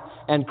God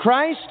and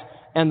Christ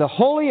and the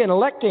holy and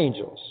elect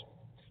angels.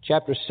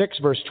 Chapter 6,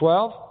 verse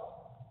 12.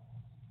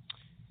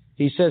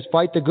 He says,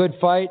 fight the good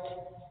fight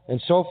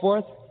and so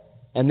forth.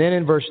 And then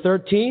in verse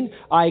 13,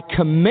 I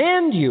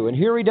command you, and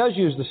here he does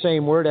use the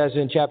same word as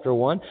in chapter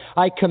 1,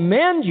 I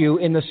command you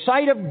in the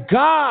sight of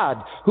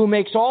God, who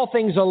makes all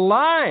things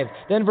alive.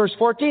 Then verse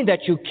 14,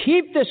 that you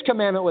keep this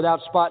commandment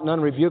without spot and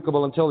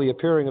unrebukable until the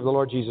appearing of the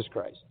Lord Jesus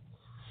Christ.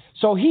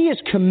 So he is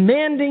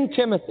commanding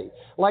Timothy,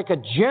 like a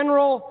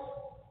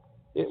general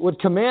would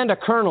command a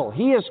colonel.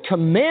 He is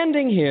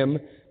commanding him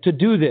to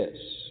do this.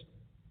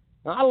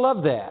 Now, I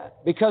love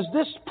that because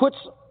this puts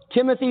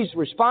Timothy's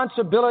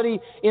responsibility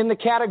in the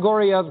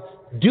category of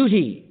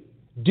duty.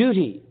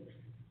 Duty.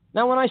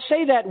 Now, when I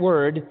say that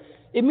word,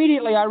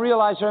 immediately I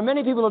realize there are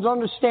many people who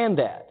don't understand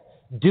that.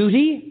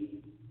 Duty?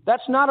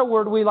 That's not a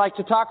word we like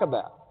to talk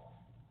about.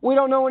 We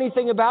don't know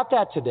anything about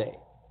that today.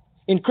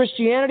 In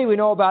Christianity, we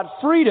know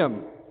about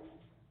freedom.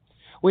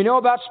 We know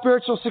about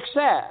spiritual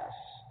success.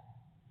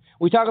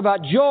 We talk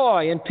about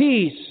joy and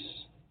peace.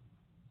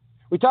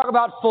 We talk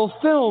about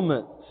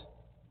fulfillment.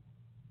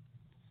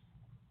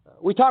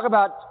 We talk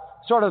about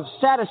sort of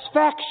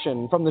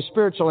satisfaction from the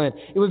spiritual end.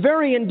 It was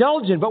very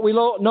indulgent, but we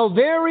know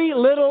very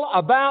little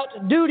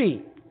about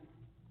duty.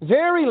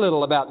 Very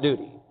little about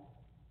duty.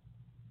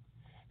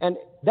 And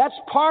that's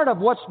part of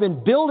what's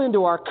been built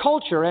into our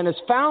culture and has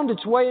found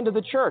its way into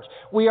the church.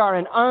 We are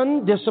an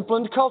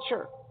undisciplined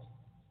culture.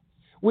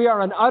 We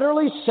are an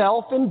utterly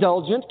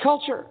self-indulgent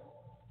culture.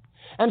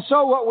 And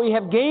so what we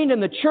have gained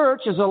in the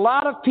church is a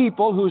lot of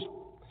people whose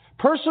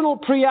personal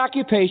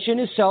preoccupation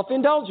is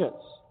self-indulgence.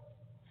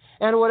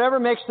 And whatever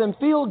makes them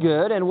feel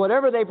good and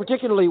whatever they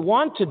particularly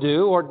want to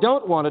do or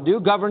don't want to do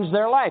governs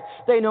their life.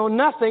 They know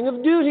nothing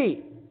of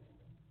duty.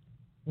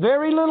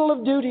 Very little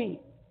of duty.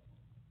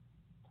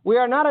 We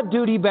are not a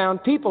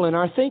duty-bound people in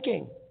our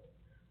thinking.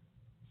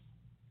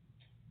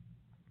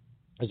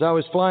 As I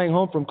was flying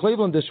home from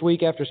Cleveland this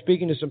week after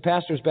speaking to some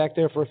pastors back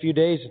there for a few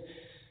days,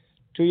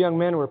 two young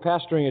men who were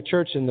pastoring a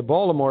church in the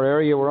Baltimore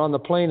area were on the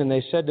plane, and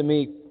they said to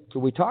me,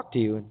 "Could we talk to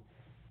you?" And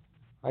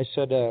I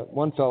said,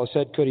 one fellow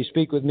said, "Could he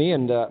speak with me?"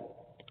 And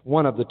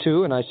one of the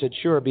two, and I said,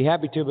 "Sure, I'd be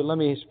happy to, but let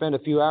me spend a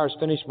few hours,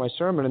 finish my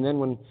sermon, and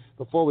then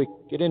before we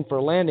get in for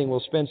a landing, we'll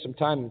spend some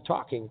time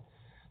talking."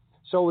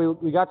 So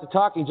we got to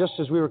talking just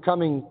as we were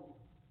coming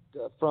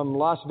from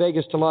Las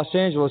Vegas to Los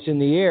Angeles in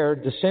the air,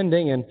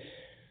 descending, and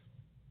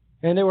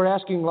they were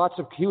asking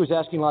he was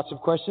asking lots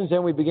of questions.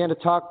 Then we began to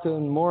talk to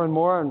him more and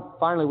more, and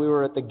finally we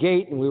were at the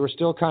gate, and we were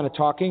still kind of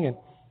talking, and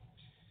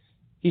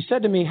he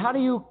said to me, how do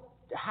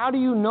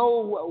you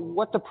know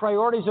what the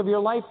priorities of your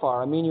life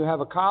are? I mean, you have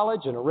a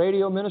college and a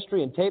radio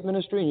ministry and tape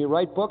ministry, and you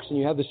write books, and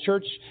you have this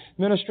church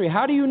ministry.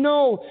 How do you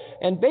know?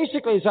 And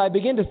basically, as I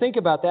begin to think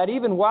about that,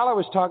 even while I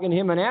was talking to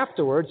him and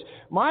afterwards,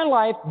 my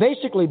life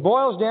basically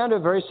boils down to a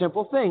very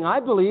simple thing.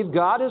 I believe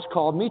God has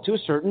called me to a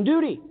certain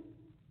duty.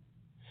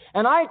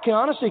 And I can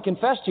honestly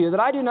confess to you that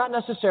I do not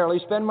necessarily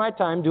spend my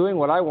time doing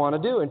what I want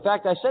to do. In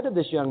fact, I said to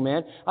this young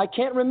man, I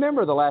can't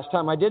remember the last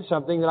time I did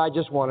something that I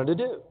just wanted to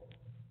do,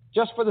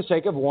 just for the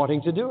sake of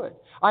wanting to do it.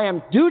 I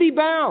am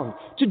duty-bound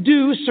to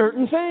do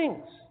certain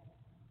things.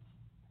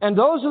 And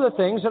those are the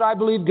things that I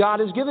believe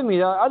God has given me.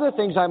 There are other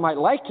things I might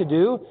like to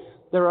do.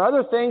 There are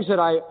other things that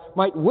I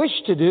might wish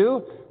to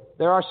do.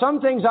 There are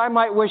some things I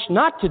might wish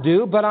not to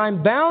do, but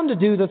I'm bound to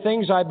do the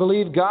things I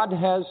believe God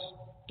has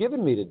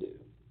given me to do.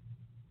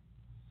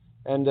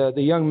 And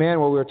the young man,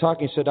 while we were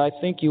talking, said, "I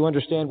think you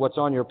understand what's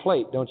on your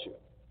plate, don't you?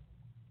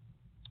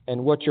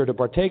 And what you're to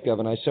partake of."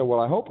 And I said, "Well,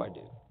 I hope I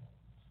do.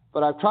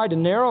 But I've tried to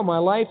narrow my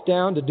life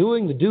down to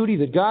doing the duty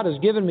that God has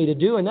given me to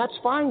do, and that's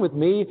fine with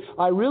me.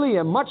 I really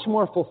am much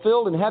more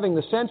fulfilled in having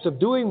the sense of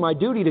doing my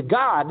duty to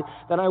God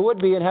than I would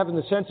be in having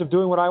the sense of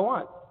doing what I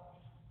want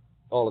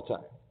all the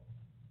time."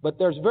 But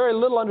there's very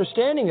little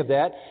understanding of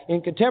that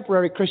in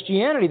contemporary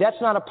Christianity.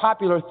 That's not a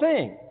popular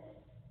thing,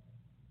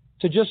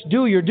 to just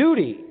do your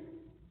duty.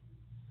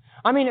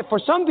 I mean, for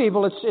some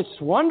people,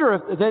 it's wonder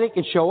if they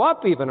can show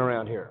up even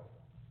around here.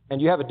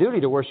 And you have a duty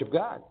to worship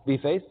God. Be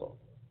faithful.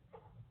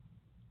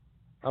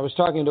 I was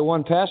talking to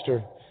one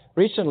pastor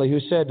recently who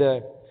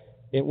said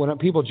when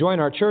people join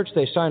our church,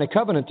 they sign a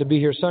covenant to be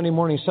here Sunday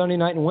morning, Sunday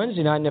night, and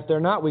Wednesday night. And if they're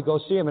not, we go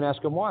see them and ask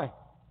them why.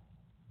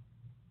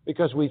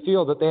 Because we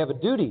feel that they have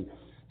a duty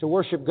to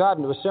worship God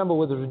and to assemble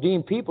with the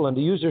redeemed people and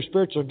to use their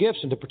spiritual gifts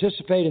and to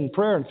participate in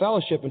prayer and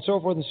fellowship and so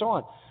forth and so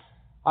on.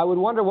 I would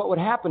wonder what would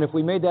happen if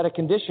we made that a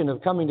condition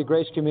of coming to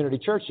Grace Community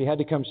Church. You had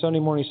to come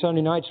Sunday morning,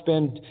 Sunday night,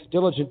 spend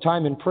diligent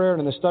time in prayer and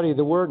in the study of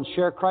the Word and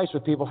share Christ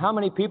with people. How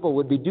many people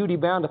would be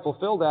duty-bound to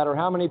fulfill that, or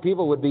how many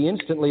people would be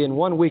instantly in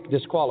 1 week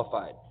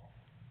disqualified?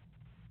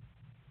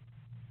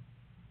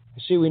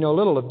 You see, we know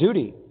little of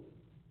duty.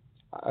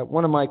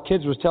 One of my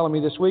kids was telling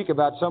me this week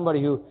about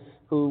somebody who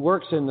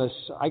works in this,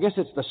 I guess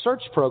it's the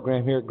search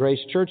program here at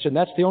Grace Church, and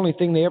that's the only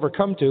thing they ever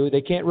come to.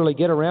 They can't really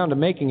get around to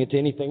making it to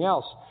anything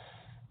else.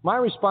 My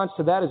response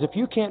to that is if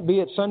you can't be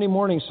at Sunday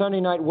morning,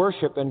 Sunday night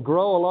worship and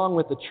grow along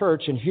with the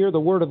church and hear the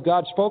Word of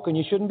God spoken,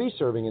 you shouldn't be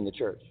serving in the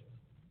church.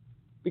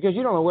 Because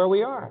you don't know where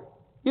we are.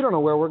 You don't know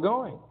where we're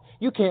going.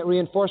 You can't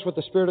reinforce what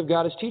the Spirit of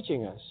God is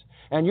teaching us.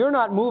 And you're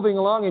not moving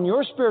along in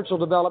your spiritual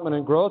development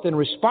and growth in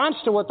response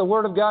to what the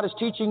Word of God is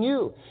teaching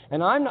you.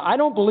 And I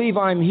don't believe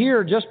I'm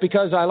here just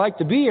because I like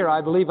to be here.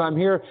 I believe I'm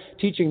here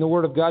teaching the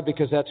Word of God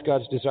because that's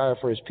God's desire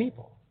for His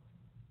people.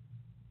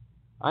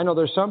 I know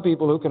there's some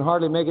people who can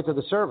hardly make it to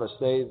the service.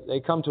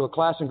 They come to a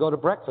class and go to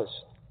breakfast.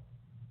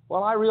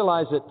 Well, I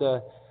realize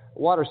that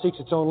water seeks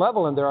its own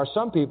level, and there are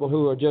some people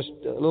who are just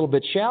a little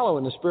bit shallow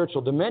in the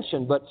spiritual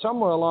dimension, but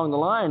somewhere along the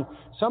line,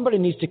 somebody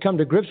needs to come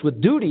to grips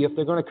with duty if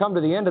they're going to come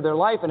to the end of their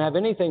life and have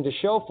anything to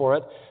show for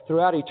it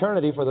throughout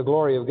eternity for the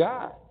glory of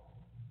God.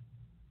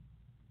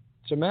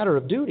 It's a matter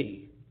of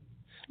duty.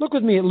 Look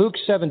with me at Luke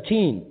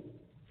 17.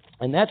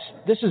 And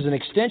this is an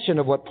extension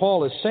of what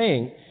Paul is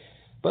saying.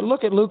 But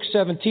look at Luke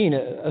 17,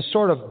 a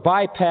sort of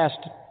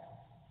bypassed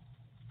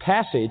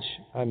passage,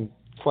 I'm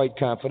quite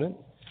confident.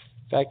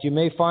 In fact, you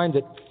may find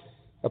that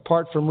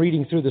apart from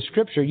reading through the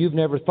Scripture, you've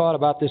never thought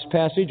about this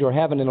passage or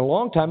haven't in a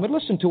long time. But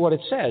listen to what it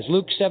says.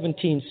 Luke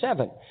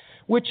 17:7.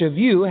 Which of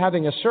you,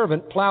 having a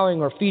servant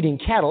plowing or feeding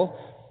cattle,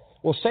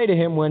 will say to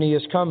him when he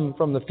has come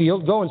from the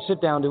field, go and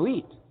sit down to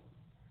eat?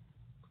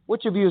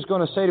 Which of you is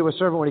going to say to a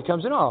servant when he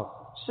comes in, oh,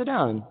 sit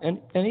down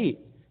and eat?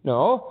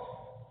 No.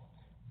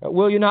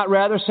 Will you not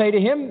rather say to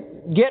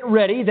him, get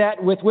ready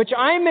that with which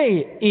I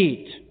may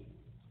eat?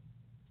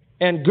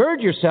 And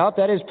gird yourself,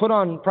 that is, put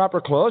on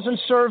proper clothes, and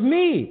serve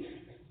me,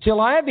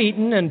 till I have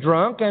eaten and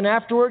drunk, and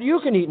afterward you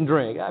can eat and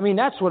drink. I mean,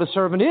 that's what a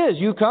servant is.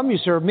 You come, you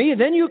serve me,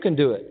 then you can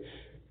do it.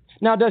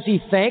 Now, does he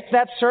thank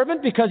that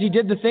servant because he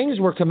did the things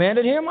were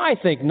commanded him? I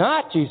think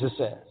not, Jesus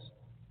says.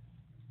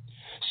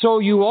 So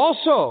you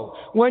also,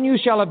 when you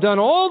shall have done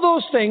all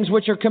those things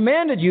which are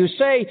commanded you,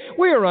 say,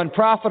 we are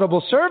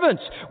unprofitable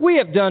servants. We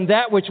have done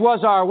that which was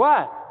our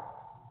what?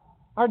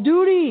 Our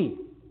duty.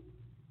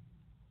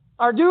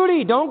 Our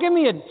duty. Don't give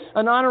me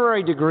an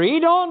honorary degree.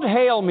 Don't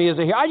hail me as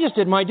a hero. I just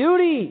did my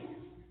duty.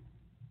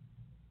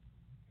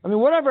 I mean,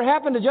 whatever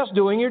happened to just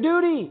doing your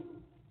duty?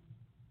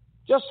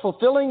 Just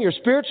fulfilling your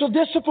spiritual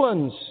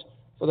disciplines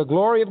for the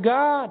glory of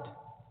God.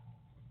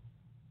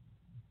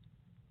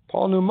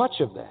 Paul knew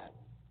much of that.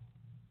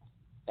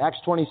 Acts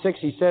 26,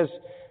 he says,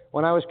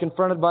 when I was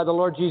confronted by the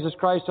Lord Jesus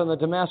Christ on the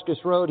Damascus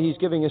road, he's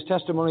giving his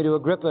testimony to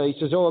Agrippa. He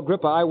says, oh,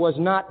 Agrippa, I was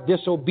not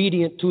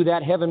disobedient to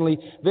that heavenly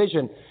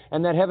vision.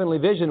 And that heavenly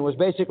vision was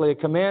basically a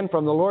command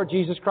from the Lord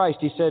Jesus Christ.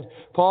 He said,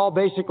 Paul,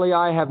 basically,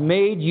 I have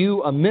made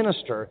you a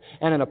minister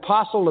and an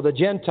apostle of the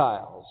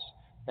Gentiles.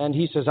 And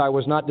he says, I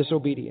was not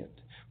disobedient.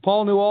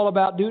 Paul knew all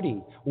about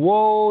duty.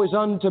 Woe is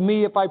unto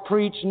me if I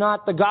preach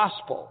not the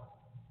gospel.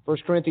 1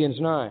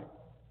 Corinthians 9.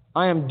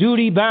 I am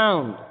duty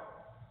bound.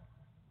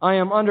 I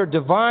am under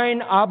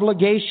divine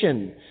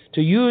obligation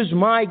to use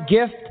my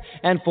gift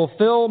and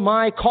fulfill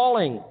my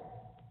calling.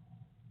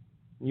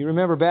 You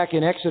remember back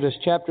in Exodus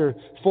chapter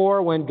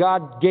 4 when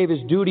God gave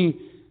his duty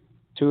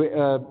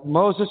to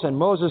Moses, and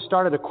Moses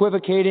started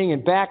equivocating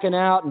and backing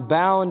out and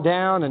bowing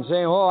down and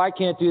saying, oh, I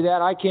can't do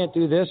that, I can't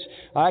do this,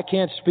 I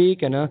can't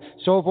speak, and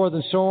so forth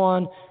and so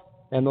on.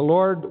 And the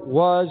Lord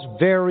was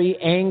very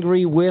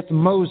angry with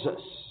Moses,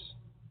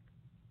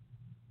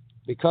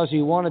 because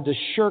he wanted to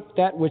shirk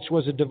that which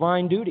was a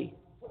divine duty.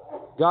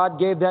 God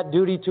gave that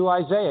duty to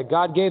Isaiah.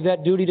 God gave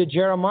that duty to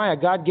Jeremiah.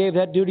 God gave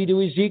that duty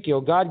to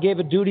Ezekiel. God gave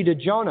a duty to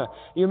Jonah.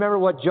 You remember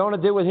what Jonah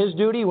did with his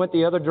duty? He went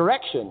the other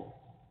direction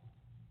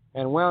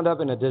and wound up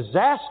in a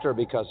disaster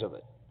because of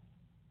it.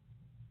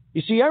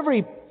 You see,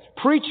 every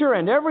preacher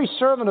and every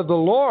servant of the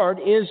Lord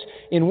is,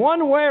 in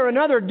one way or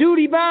another,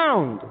 duty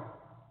bound.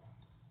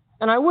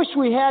 And I wish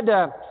we had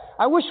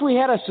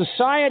a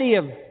society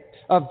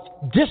of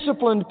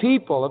disciplined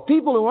people, of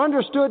people who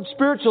understood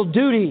spiritual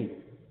duty,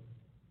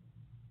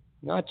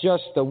 not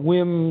just the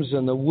whims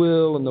and the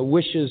will and the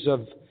wishes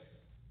of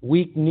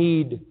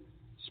weak-kneed,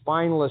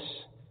 spineless,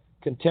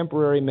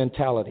 contemporary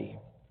mentality.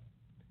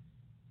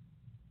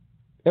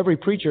 Every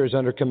preacher is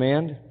under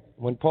command.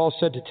 When Paul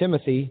said to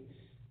Timothy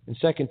in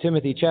 2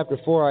 Timothy chapter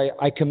 4,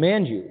 I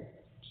command you,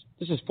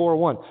 this is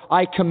 4:1,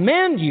 I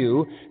command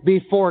you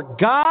before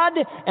God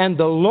and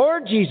the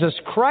Lord Jesus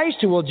Christ,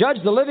 who will judge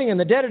the living and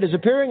the dead at his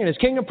appearing in his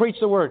kingdom, preach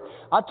the word.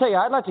 I'll tell you,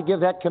 I'd like to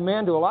give that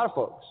command to a lot of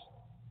folks.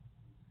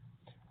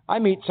 I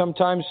meet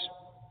sometimes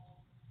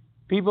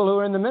people who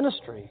are in the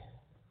ministry,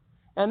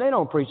 and they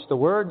don't preach the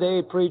word.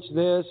 They preach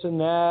this and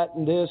that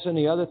and this and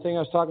the other thing. I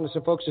was talking to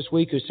some folks this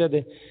week who said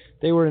that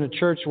they were in a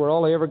church where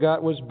all they ever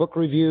got was book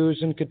reviews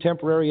and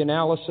contemporary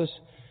analysis.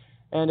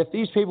 And if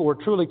these people were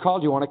truly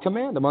called, you want to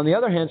command them. On the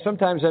other hand,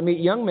 sometimes I meet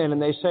young men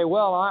and they say,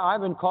 well,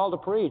 I've been called to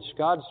preach.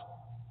 God's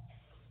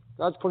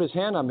put his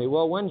hand on me.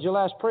 Well, when did you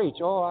last preach?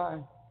 Oh,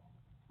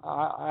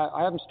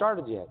 I haven't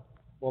started yet.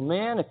 Well,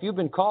 man, if you've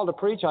been called to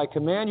preach, I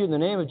command you in the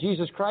name of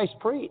Jesus Christ,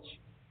 preach.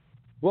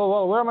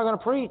 Well, where am I going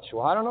to preach?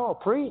 Well, I don't know.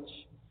 Preach.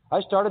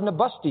 I started in a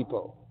bus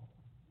depot.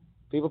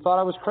 People thought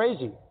I was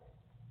crazy.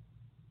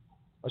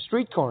 A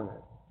street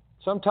corner.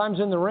 Sometimes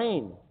in the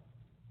rain.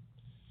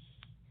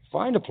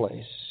 Find a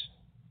place.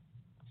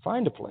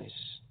 Find a place.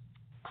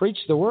 Preach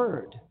the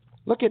word.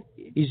 Look at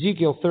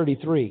Ezekiel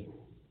 33.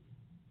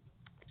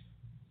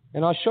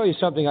 And I'll show you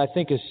something I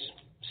think is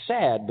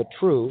sad but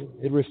true.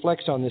 It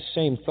reflects on this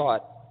same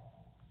thought.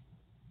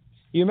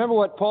 You remember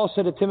what Paul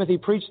said to Timothy?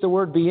 Preach the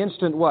word, be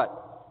instant what?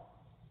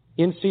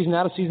 In season,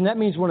 out of season. That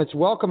means when it's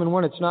welcome and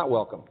when it's not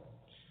welcome.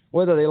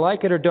 Whether they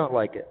like it or don't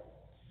like it.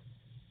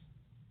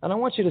 And I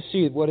want you to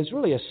see what is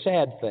really a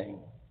sad thing.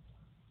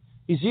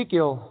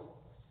 Ezekiel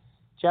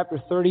chapter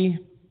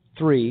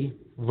 33,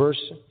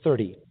 verse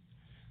 30.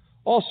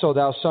 Also,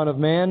 thou son of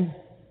man,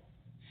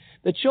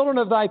 the children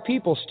of thy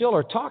people still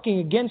are talking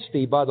against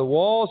thee by the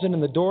walls and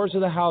in the doors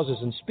of the houses,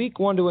 and speak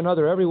one to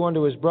another, every one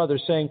to his brother,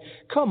 saying,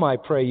 Come, I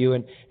pray you,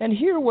 and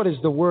hear what is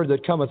the word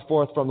that cometh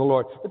forth from the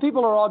Lord. The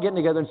people are all getting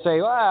together and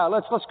say,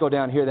 let's go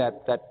down here,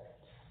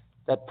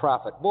 that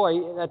prophet.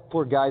 Boy, that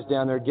poor guy's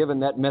down there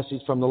giving that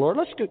message from the Lord.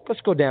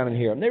 Let's go down and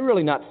hear him. They're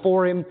really not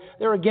for him.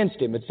 They're against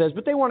him, it says,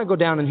 but they want to go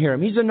down and hear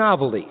him. He's a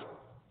novelty.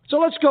 So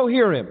let's go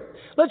hear him.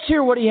 Let's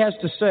hear what he has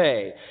to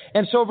say.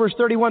 And so verse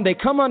 31, they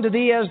come unto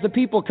thee as the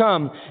people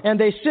come, and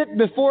they sit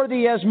before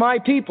thee as my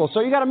people. So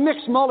you got a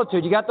mixed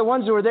multitude. You got the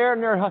ones who are there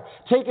and they're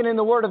taking in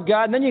the word of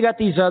God, and then you got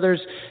these others,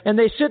 and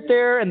they sit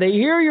there and they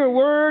hear your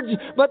words,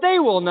 but they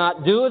will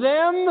not do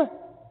them.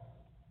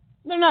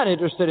 They're not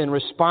interested in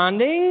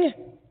responding.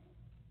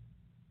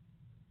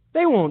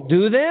 They won't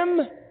do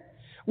them.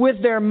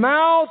 With their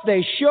mouth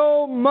they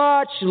show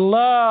much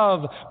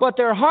love, but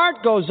their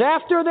heart goes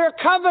after their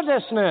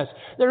covetousness.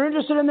 They're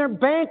interested in their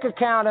bank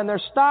account and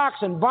their stocks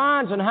and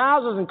bonds and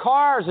houses and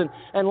cars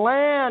and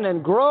land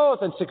and growth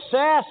and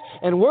success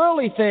and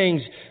worldly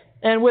things.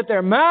 And with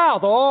their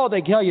mouth,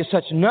 they tell you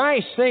such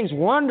nice things.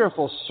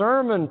 Wonderful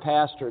sermon,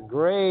 Pastor,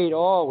 great.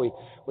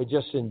 We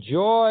just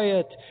enjoy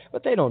it.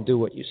 But they don't do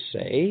what you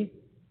say.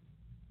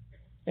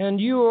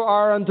 And you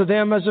are unto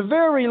them as a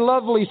very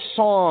lovely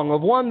song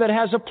of one that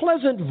has a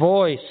pleasant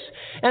voice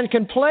and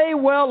can play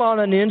well on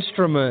an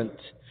instrument.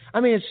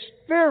 I mean, it's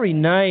very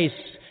nice,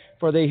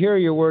 for they hear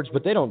your words,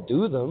 but they don't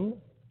do them.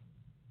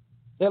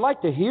 They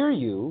like to hear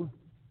you.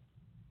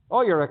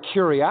 Oh, you're a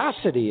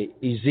curiosity,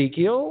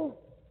 Ezekiel,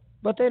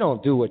 but they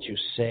don't do what you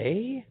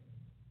say.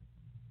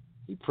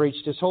 He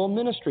preached his whole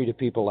ministry to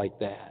people like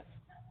that.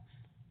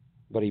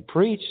 But he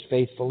preached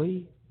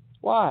faithfully.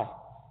 Why?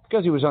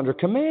 Because he was under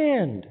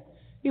command.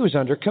 He was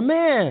under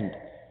command.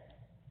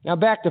 Now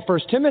back to 1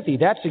 Timothy.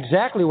 That's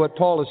exactly what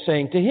Paul is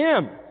saying to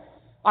him.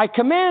 I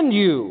command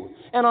you.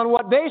 And on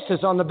what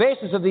basis? On the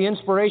basis of the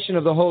inspiration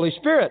of the Holy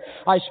Spirit.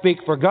 I speak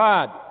for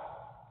God.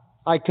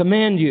 I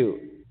command you.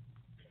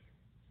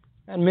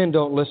 And men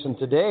don't listen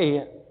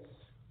today.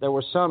 There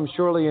were some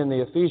surely in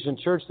the Ephesian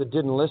church that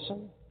didn't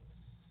listen.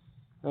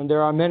 And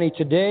there are many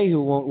today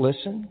who won't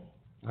listen.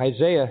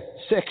 Isaiah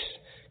 6,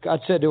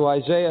 God said to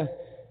Isaiah,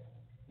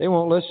 they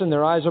won't listen.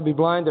 Their eyes will be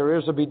blind. Their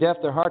ears will be deaf.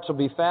 Their hearts will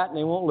be fat, and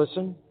they won't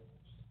listen.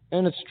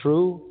 And it's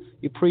true.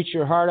 You preach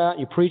your heart out,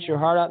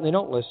 and they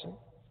don't listen.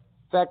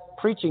 In fact,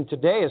 preaching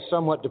today is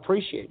somewhat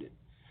depreciated,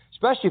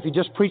 especially if you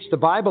just preach the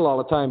Bible all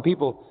the time.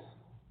 People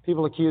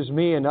accuse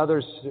me and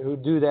others who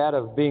do that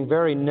of being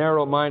very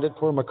narrow-minded.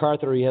 Poor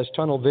MacArthur, he has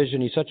tunnel vision.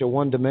 He's such a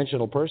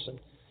one-dimensional person.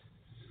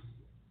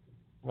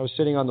 I was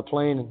sitting on the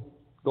plane and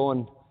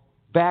going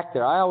back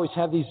there. I always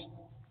have these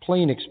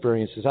plane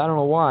experiences. I don't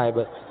know why,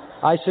 but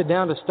I sit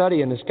down to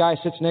study, and this guy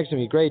sits next to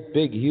me, great,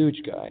 big,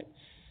 huge guy.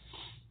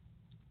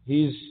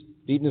 He's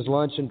eating his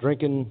lunch and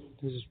drinking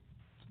his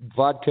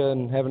vodka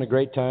and having a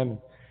great time.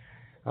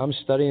 I'm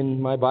studying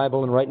my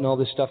Bible and writing all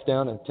this stuff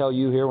down and tell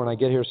you here when I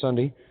get here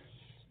Sunday.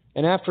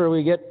 And after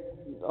we get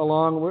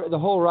along, the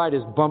whole ride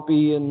is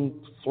bumpy and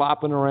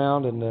flopping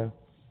around. And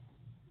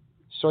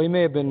so he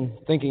may have been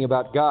thinking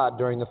about God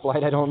during the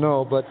flight, I don't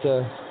know. But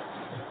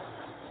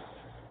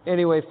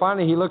anyway,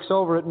 finally he looks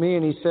over at me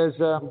and he says,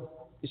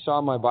 he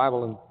saw my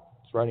Bible and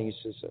it's writing. He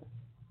says,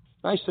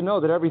 nice to know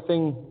that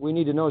everything we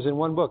need to know is in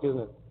one book, isn't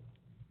it?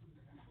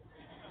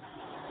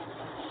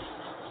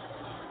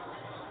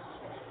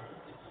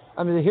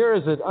 I mean, here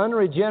is an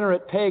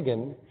unregenerate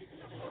pagan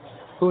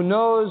who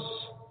knows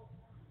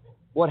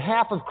what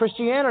half of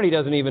Christianity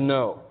doesn't even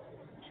know.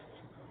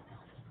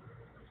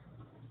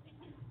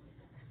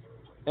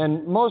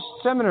 And most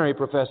seminary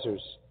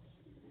professors.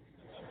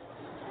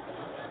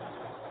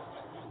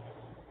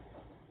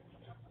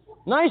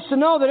 Nice to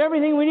know that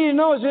everything we need to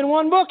know is in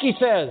one book, he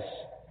says.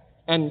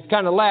 And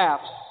kind of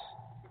laughs,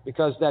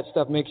 because that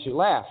stuff makes you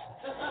laugh.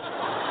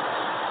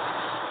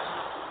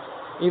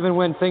 Even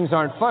when things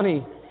aren't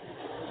funny.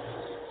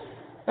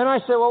 And I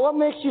said, well, what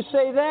makes you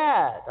say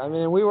that? I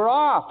mean, we were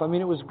off. I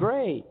mean, it was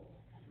great.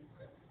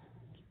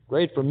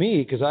 Great for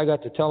me, because I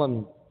got to tell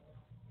him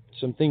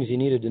some things he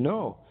needed to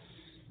know.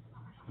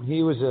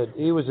 He was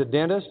a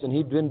dentist, and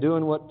he'd been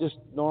doing what just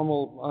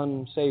normal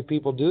unsaved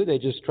people do. They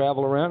just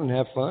travel around and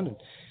have fun. And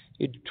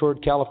he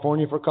toured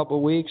California for a couple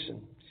of weeks,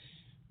 and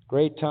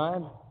great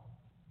time.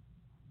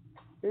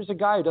 Here's a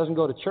guy who doesn't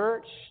go to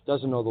church,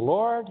 doesn't know the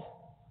Lord,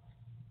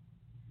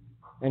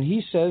 and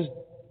he says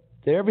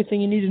that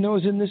everything you need to know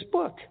is in this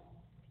book.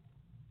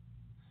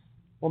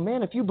 Well,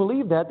 man, if you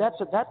believe that,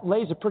 that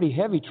lays a pretty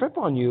heavy trip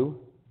on you.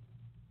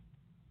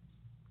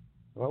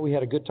 Well, we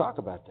had a good talk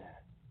about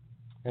that,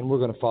 and we're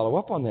going to follow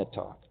up on that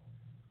talk.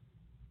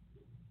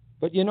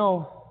 But you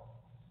know,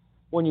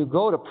 when you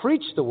go to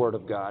preach the Word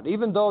of God,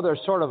 even though there's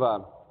sort of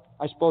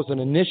an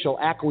initial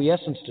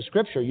acquiescence to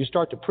Scripture, you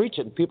start to preach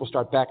it and people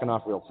start backing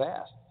off real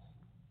fast.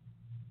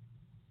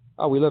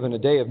 Oh, we live in a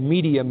day of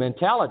media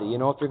mentality. You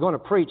know, if you're going to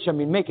preach, I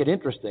mean, make it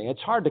interesting.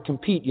 It's hard to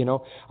compete, you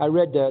know. I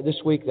read this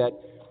week that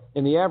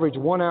in the average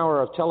 1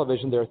 hour of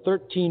television, there are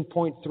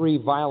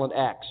 13.3 violent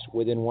acts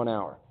within 1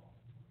 hour.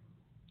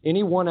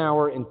 Any 1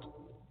 hour in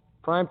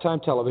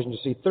primetime television to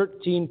see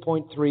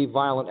 13.3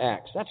 violent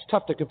acts. That's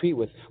tough to compete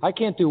with. I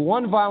can't do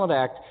one violent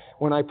act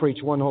when I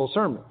preach one whole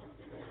sermon.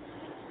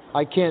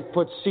 I can't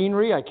put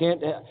scenery. I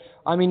can't.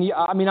 I mean,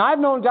 I've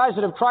known guys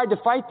that have tried to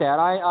fight that.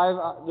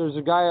 There's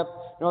a guy up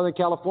in Northern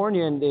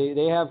California, and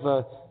they have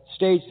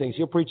stage things.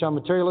 He'll preach on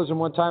materialism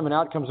one time, and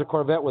out comes a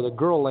Corvette with a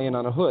girl laying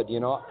on a hood, you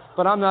know.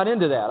 But I'm not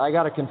into that. I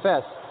got to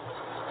confess,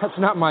 that's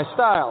not my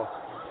style.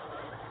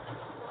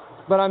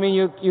 But I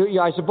mean,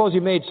 I suppose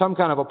you made some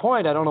kind of a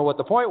point. I don't know what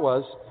the point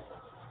was,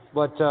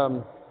 but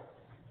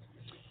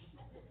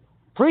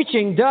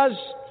preaching does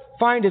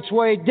find it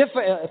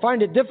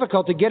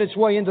difficult to get its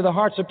way into the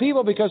hearts of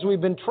people because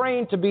we've been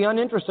trained to be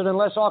uninterested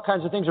unless all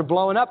kinds of things are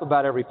blowing up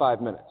about every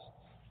 5 minutes.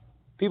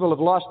 People have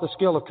lost the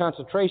skill of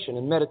concentration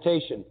and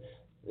meditation.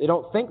 They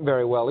don't think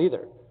very well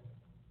either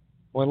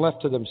when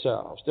left to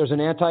themselves. There's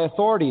an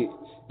anti-authority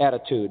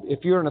attitude.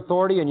 If you're an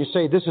authority and you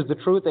say this is the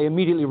truth, they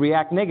immediately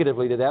react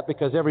negatively to that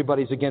because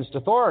everybody's against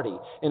authority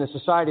in a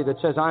society that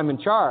says I'm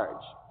in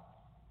charge.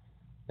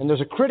 And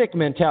there's a critic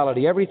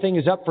mentality. Everything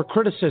is up for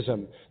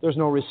criticism. There's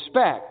no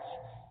respect.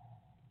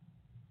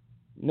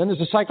 And then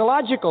there's a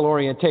psychological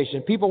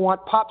orientation. People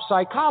want pop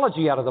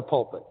psychology out of the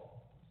pulpit,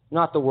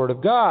 not the Word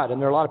of God. And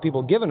there are a lot of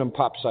people giving them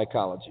pop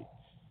psychology.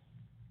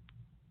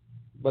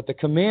 But the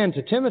command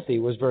to Timothy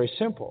was very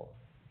simple.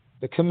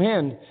 The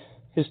command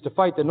is to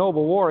fight the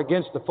noble war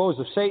against the foes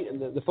of Satan,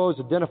 the foes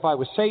identified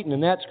with Satan,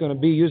 and that's going to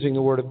be using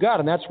the Word of God.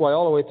 And that's why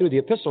all the way through the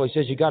epistle he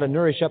says you got to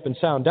nourish up in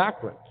sound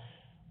doctrine.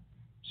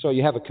 So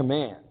you have a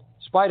command.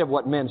 In spite of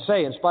what men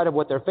say, in spite of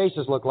what their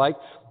faces look like,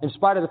 in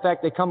spite of the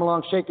fact they come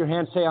along, shake your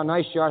hand, say how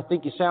nice you are,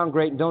 think you sound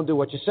great, and don't do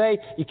what you say,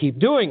 you keep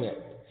doing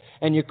it.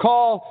 And you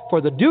call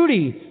for the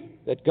duty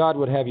that God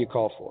would have you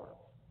call for.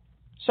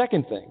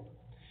 Second thing.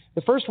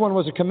 The first one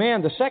was a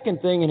command. The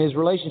second thing in his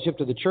relationship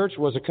to the church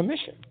was a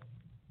commission.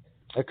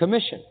 A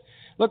commission.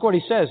 Look what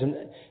he says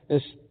in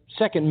this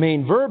second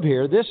main verb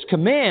here. This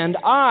command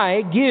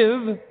I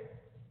give,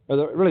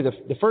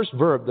 the first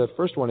verb, the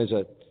first one is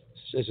a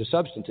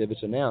substantive,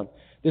 it's a noun.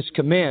 This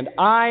command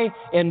I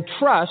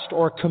entrust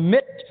or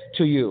commit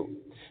to you.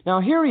 Now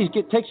here he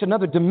takes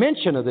another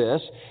dimension of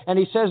this, and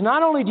he says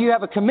not only do you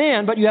have a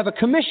command, but you have a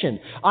commission.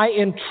 I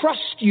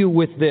entrust you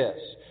with this.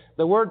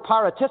 The word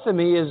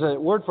paratithemi is a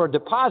word for a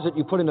deposit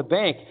you put in a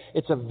bank.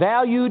 It's a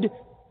valued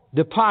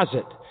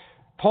deposit.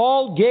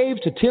 Paul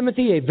gave to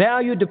Timothy a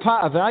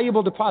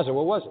valuable deposit.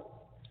 What was it?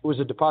 It was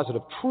a deposit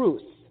of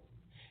truth.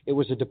 It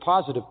was a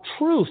deposit of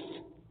truth,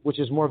 which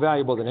is more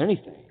valuable than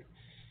anything.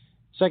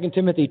 2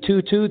 Timothy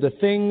 2:2, the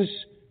things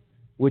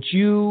which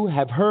you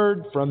have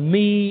heard from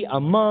me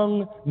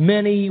among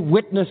many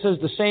witnesses,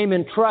 the same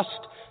entrust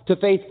to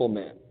faithful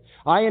men.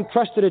 I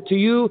entrusted it to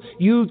you,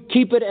 you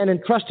keep it and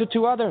entrust it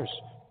to others.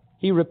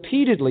 He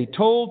repeatedly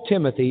told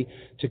Timothy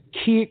to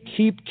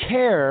keep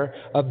care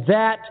of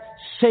that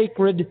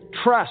sacred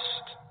trust.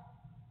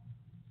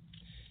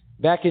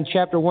 Back in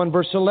chapter 1,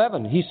 verse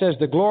 11, he says,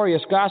 the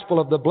glorious gospel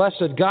of the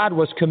blessed God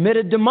was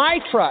committed to my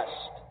trust.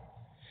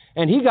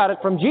 And he got it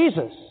from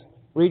Jesus.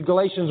 Read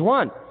Galatians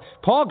 1.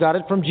 Paul got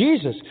it from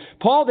Jesus.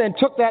 Paul then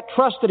took that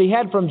trust that he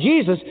had from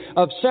Jesus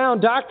of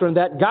sound doctrine,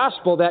 that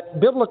gospel, that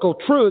biblical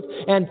truth,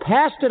 and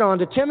passed it on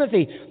to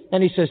Timothy.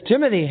 And he says,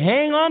 Timothy,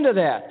 hang on to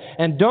that,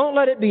 and don't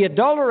let it be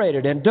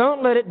adulterated, and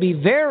don't let it be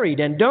varied,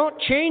 and don't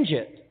change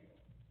it.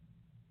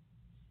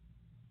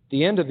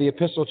 The end of the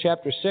epistle,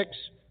 chapter 6,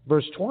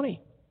 verse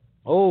 20.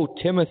 Oh,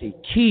 Timothy,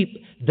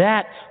 keep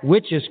that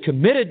which is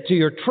committed to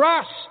your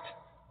trust.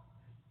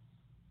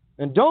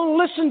 And don't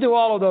listen to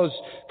all of those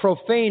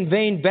profane,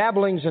 vain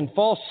babblings and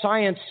false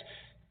science.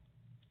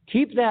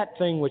 Keep that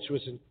thing which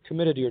was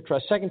committed to your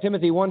trust. 2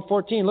 Timothy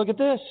 1:14, look at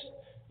this.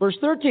 Verse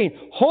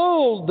 13,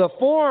 hold the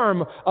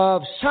form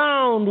of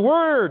sound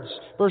words.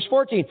 Verse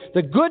 14,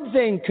 the good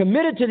thing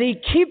committed to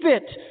thee, keep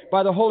it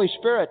by the Holy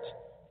Spirit.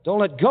 Don't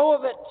let go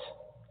of it.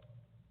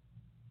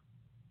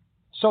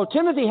 So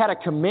Timothy had a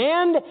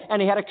command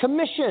and he had a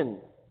commission.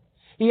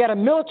 He had a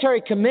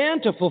military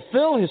command to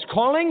fulfill his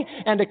calling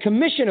and a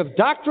commission of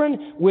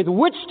doctrine with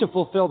which to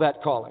fulfill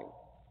that calling.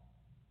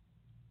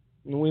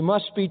 And we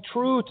must be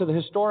true to the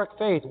historic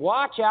faith.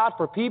 Watch out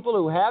for people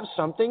who have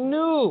something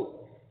new.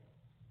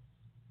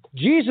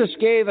 Jesus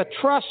gave a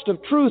trust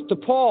of truth to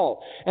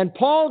Paul, and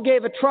Paul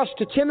gave a trust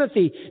to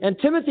Timothy, and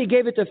Timothy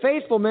gave it to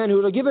faithful men who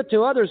will give it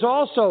to others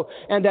also.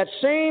 And that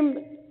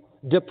same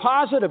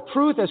deposit of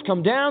truth has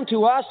come down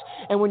to us.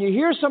 And when you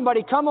hear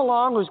somebody come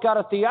along who's got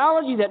a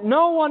theology that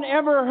no one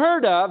ever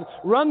heard of,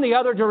 run the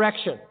other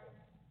direction.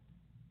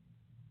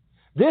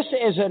 This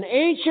is an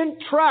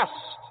ancient trust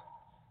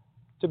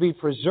to be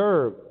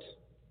preserved.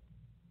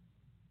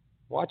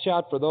 Watch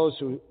out for those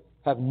who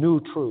have new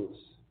truths.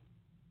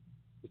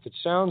 If it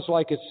sounds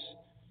like it's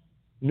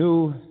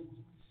new,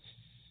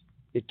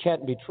 it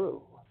can't be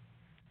true.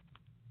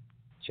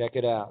 Check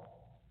it out.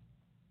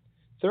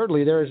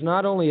 Thirdly, there is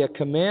not only a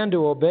command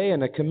to obey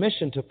and a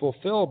commission to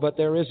fulfill, but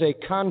there is a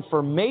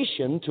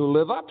confirmation to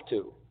live up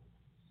to.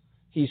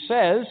 He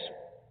says,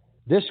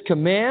 this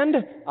command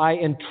I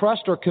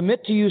entrust or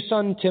commit to you,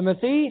 son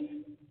Timothy,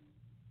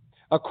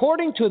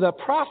 according to the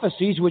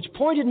prophecies which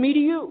pointed me to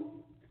you.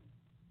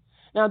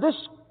 Now, this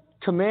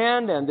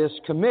command and this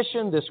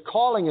commission, this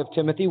calling of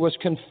Timothy was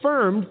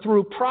confirmed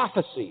through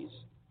prophecies.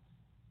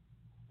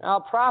 Now,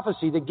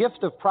 prophecy, the gift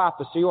of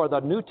prophecy, or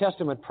the New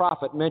Testament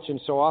prophet mentioned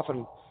so often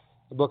in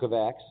the book of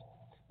Acts,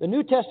 the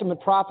New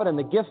Testament prophet and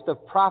the gift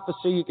of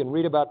prophecy, you can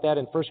read about that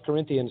in 1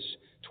 Corinthians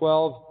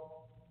 12.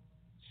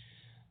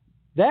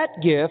 That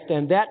gift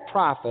and that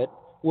prophet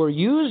were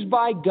used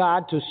by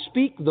God to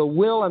speak the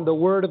will and the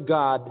word of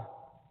God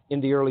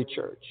in the early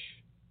church.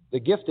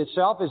 The gift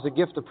itself is the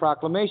gift of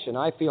proclamation.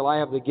 I feel I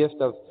have the gift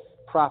of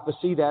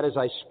prophecy, that is,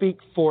 I speak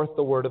forth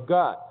the word of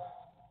God.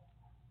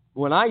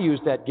 When I use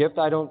that gift,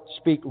 I don't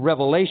speak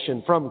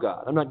revelation from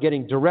God. I'm not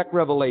getting direct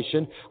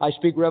revelation. I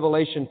speak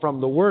revelation from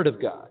the word of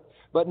God,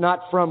 but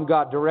not from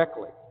God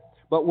directly.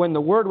 But when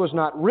the word was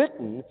not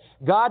written,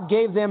 God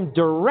gave them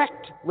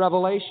direct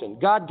revelation.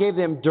 God gave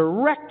them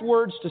direct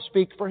words to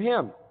speak for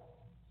Him.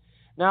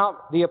 Now,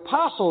 the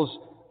apostles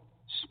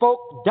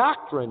spoke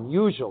doctrine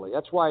usually.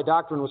 That's why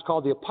doctrine was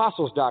called the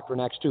apostles'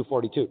 doctrine, Acts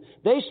 2:42.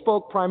 They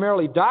spoke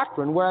primarily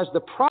doctrine, whereas the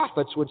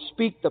prophets would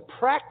speak the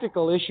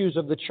practical issues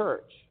of the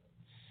church.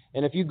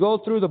 And if you go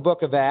through the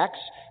book of Acts,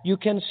 you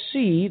can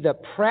see the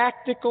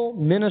practical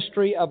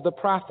ministry of the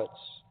prophets.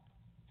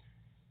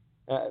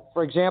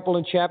 For example,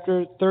 in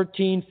chapter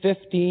 13,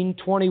 15,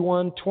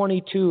 21,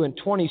 22, and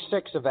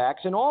 26 of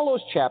Acts, in all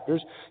those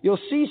chapters, you'll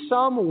see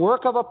some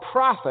work of a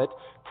prophet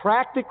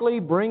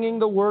practically bringing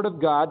the Word of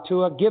God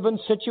to a given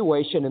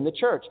situation in the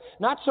church.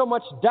 Not so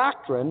much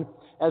doctrine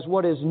as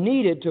what is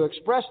needed to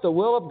express the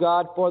will of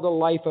God for the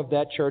life of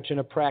that church in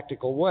a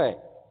practical way.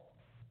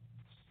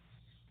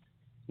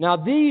 Now,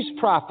 these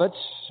prophets,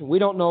 we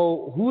don't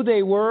know who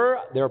they were.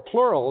 They're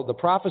plural. The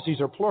prophecies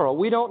are plural.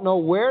 We don't know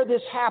where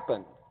this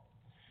happened.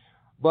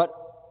 But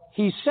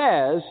he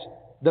says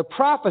the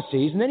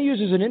prophecies, and then he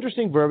uses an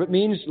interesting verb. It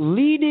means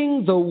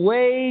leading the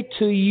way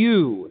to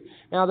you.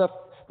 Now,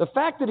 the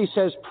fact that he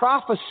says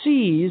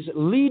prophecies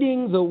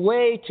leading the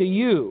way to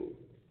you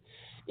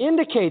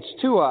indicates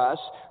to us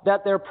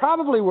that there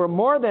probably were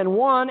more than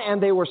one,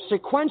 and they were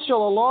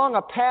sequential along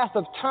a path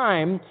of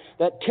time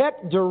that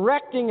kept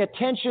directing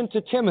attention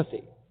to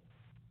Timothy.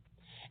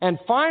 And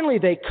finally,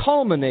 they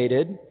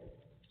culminated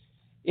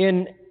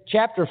in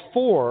chapter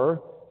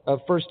 4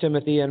 of 1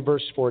 Timothy and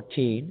verse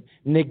 14.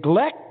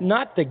 Neglect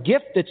not the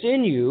gift that's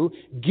in you,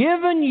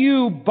 given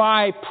you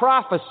by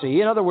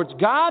prophecy. In other words,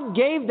 God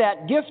gave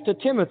that gift to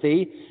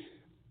Timothy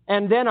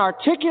and then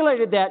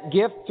articulated that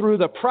gift through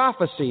the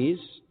prophecies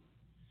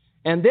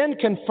and then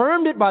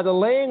confirmed it by the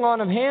laying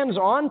on of hands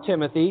on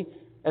Timothy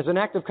as an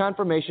act of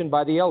confirmation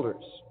by the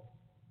elders.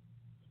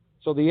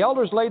 So the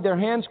elders laid their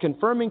hands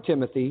confirming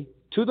Timothy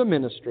to the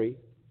ministry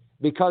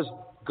because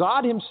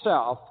God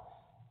Himself,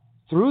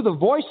 through the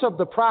voice of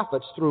the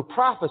prophets, through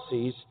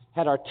prophecies,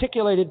 had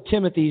articulated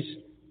Timothy's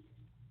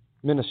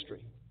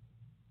ministry.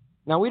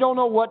 Now, we don't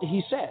know what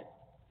he said,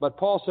 but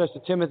Paul says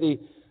to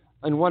Timothy,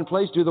 in one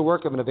place, do the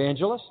work of an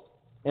evangelist,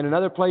 in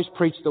another place,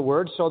 preach the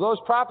word. So those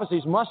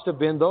prophecies must have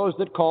been those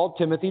that called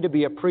Timothy to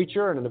be a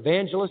preacher and an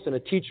evangelist and a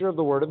teacher of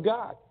the word of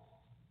God.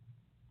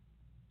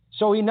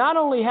 So he not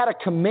only had a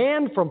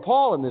command from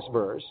Paul in this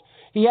verse,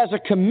 he has a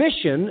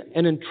commission,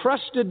 an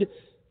entrusted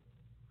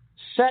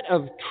set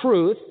of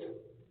truth,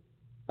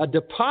 a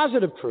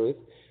deposit of truth,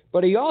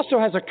 but he also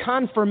has a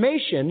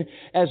confirmation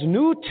as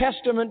New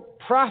Testament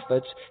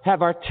prophets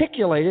have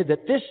articulated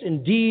that this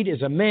indeed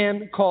is a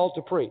man called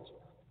to preach.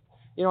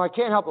 You know, I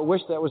can't help but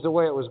wish that was the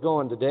way it was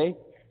going today.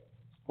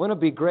 Wouldn't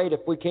it be great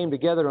if we came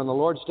together on the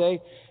Lord's Day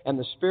and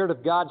the Spirit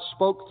of God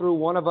spoke through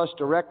one of us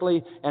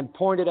directly and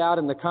pointed out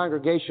in the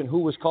congregation who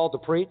was called to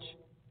preach?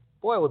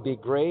 Boy, it would be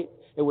great.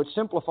 It would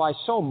simplify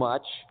so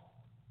much.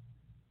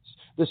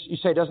 You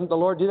say, doesn't the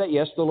Lord do that?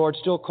 Yes, the Lord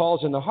still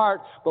calls in the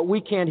heart, but we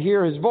can't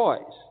hear His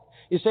voice.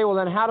 You say, well,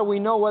 then how do we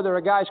know whether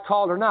a guy's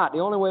called or not? The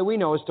only way we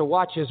know is to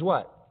watch his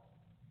what?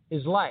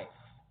 His life.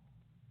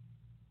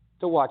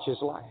 To watch his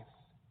life.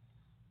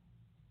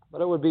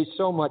 But it would be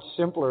so much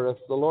simpler if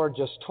the Lord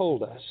just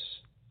told us,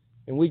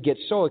 and we'd get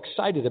so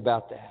excited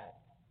about that.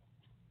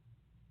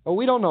 But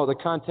we don't know the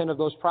content of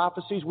those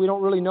prophecies. We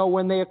don't really know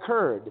when they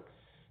occurred.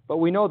 But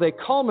we know they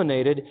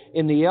culminated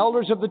in the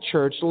elders of the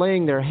church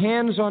laying their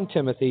hands on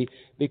Timothy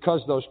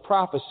because those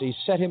prophecies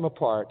set him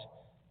apart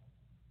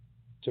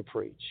to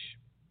preach.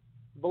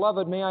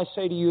 Beloved, may I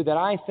say to you that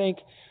I think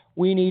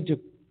we need to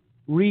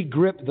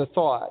re-grip the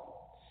thought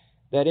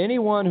that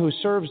anyone who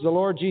serves the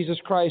Lord Jesus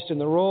Christ in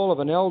the role of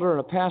an elder and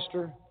a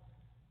pastor,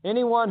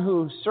 anyone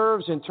who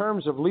serves in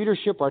terms of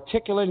leadership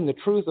articulating the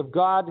truth of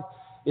God,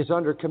 is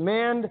under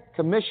command,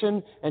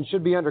 commission, and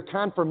should be under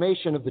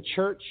confirmation of the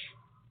church.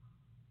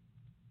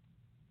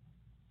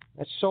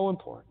 That's so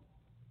important.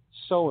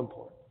 So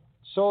important.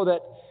 So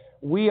that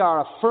we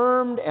are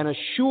affirmed and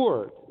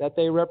assured that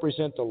they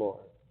represent the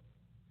Lord.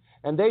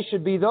 And they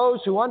should be those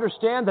who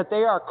understand that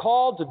they are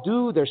called to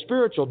do their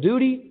spiritual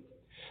duty,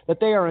 that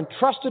they are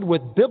entrusted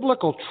with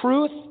biblical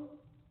truth,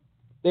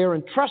 they are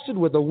entrusted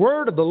with the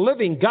Word of the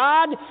living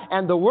God,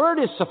 and the Word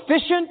is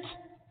sufficient.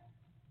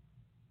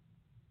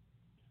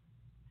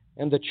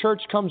 And the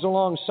church comes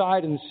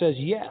alongside and says,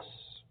 yes,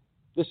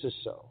 this is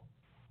so.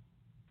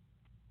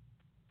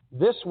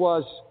 This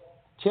was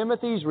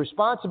Timothy's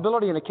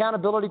responsibility and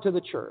accountability to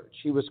the church.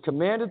 He was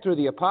commanded through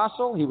the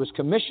apostle, he was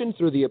commissioned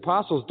through the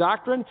apostles'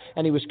 doctrine,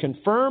 and he was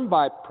confirmed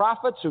by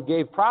prophets who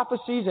gave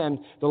prophecies and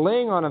the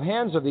laying on of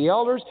hands of the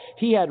elders.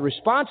 He had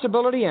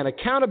responsibility and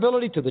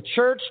accountability to the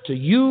church to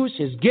use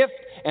his gift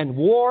and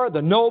war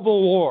the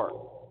noble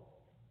war.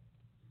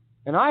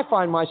 And I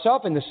find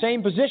myself in the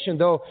same position,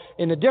 though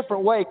in a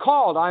different way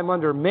called. I'm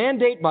under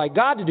mandate by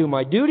God to do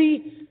my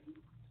duty.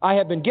 I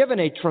have been given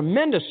a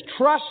tremendous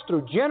trust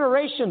through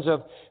generations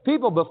of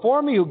people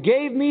before me who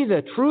gave me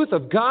the truth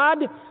of God,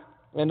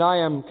 and I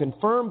am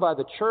confirmed by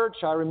the church.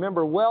 I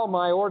remember well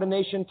my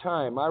ordination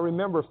time. I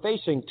remember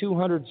facing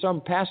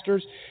 200-some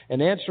pastors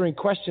and answering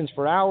questions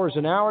for hours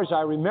and hours.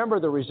 I remember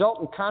the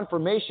resultant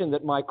confirmation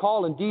that my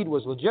call indeed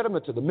was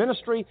legitimate to the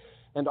ministry,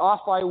 and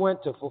off I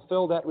went to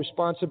fulfill that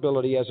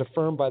responsibility as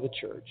affirmed by the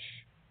church.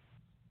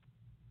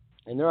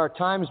 And there are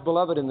times,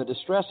 beloved, in the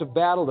distress of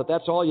battle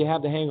that's all you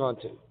have to hang on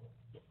to.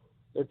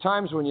 There are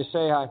times when you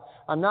say,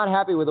 I'm not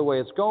happy with the way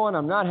it's going.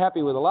 I'm not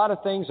happy with a lot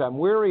of things. I'm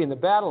weary in the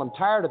battle. I'm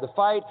tired of the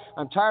fight.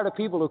 I'm tired of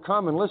people who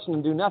come and listen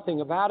and do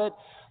nothing about it.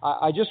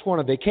 I just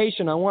want a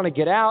vacation. I want to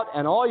get out.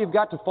 And all you've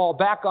got to fall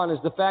back on is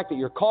the fact that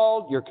you're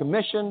called, you're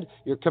commissioned,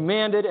 you're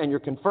commanded, and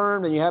you're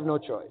confirmed, and you have no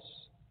choice.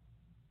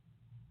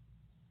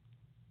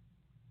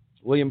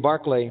 William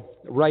Barclay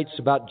writes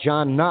about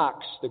John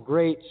Knox, the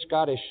great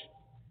Scottish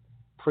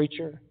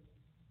preacher.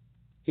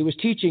 He was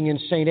teaching in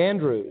St.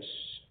 Andrews.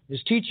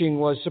 His teaching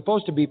was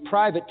supposed to be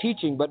private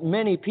teaching, but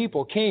many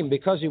people came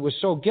because he was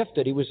so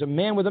gifted. He was a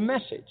man with a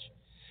message.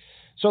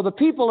 So the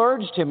people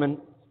urged him,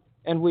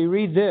 and we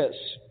read this.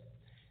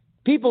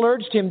 People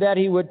urged him that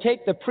he would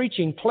take the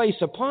preaching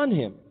place upon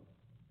him,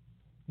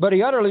 but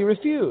he utterly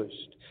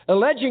refused,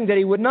 alleging that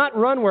he would not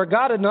run where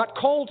God had not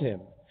called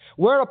him.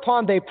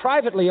 Whereupon they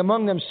privately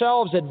among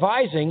themselves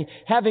advising,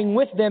 having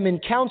with them in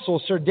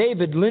council Sir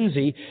David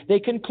Lindsay, they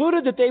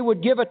concluded that they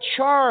would give a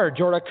charge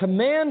or a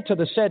command to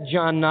the said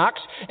John Knox,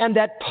 and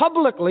that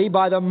publicly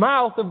by the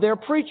mouth of their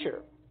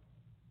preacher.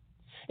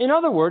 In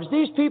other words,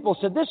 these people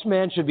said this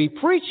man should be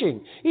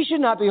preaching. He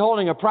should not be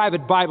holding a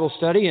private Bible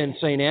study in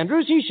St.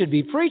 Andrews. He should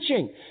be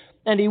preaching.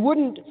 And he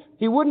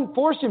wouldn't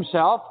force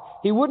himself.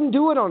 He wouldn't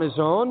do it on his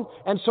own,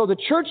 and so the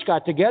church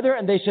got together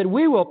and they said,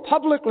 we will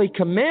publicly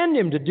command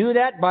him to do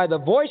that by the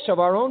voice of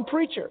our own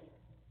preacher.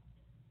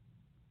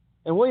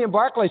 And William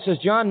Barclay says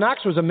John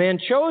Knox was a man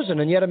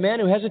chosen, and yet a man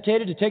who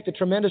hesitated to take the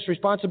tremendous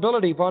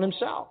responsibility upon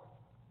himself.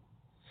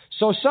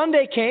 So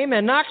Sunday came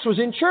and Knox was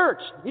in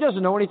church. He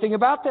doesn't know anything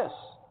about this.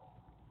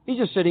 He's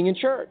just sitting in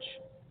church.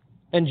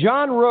 And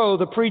John Rowe,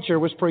 the preacher,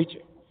 was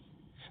preaching.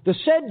 The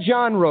said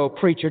John Rowe,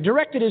 preacher,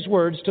 directed his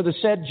words to the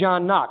said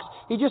John Knox.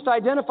 He just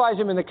identifies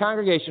him in the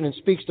congregation and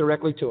speaks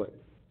directly to him.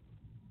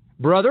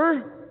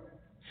 Brother,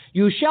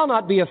 you shall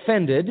not be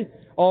offended,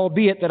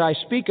 albeit that I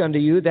speak unto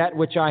you that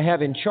which I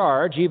have in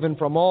charge, even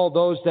from all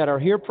those that are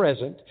here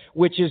present,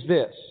 which is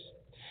this.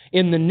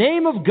 In the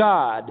name of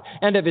God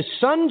and of His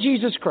Son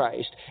Jesus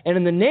Christ, and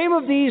in the name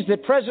of these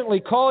that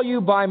presently call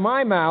you by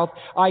my mouth,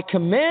 I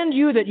command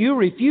you that you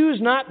refuse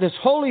not this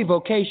holy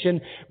vocation,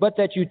 but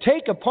that you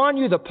take upon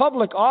you the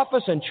public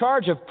office and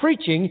charge of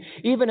preaching,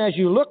 even as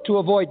you look to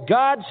avoid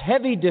God's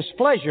heavy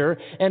displeasure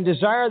and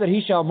desire that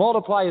He shall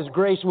multiply His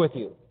grace with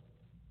you.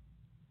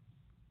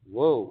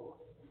 Whoa.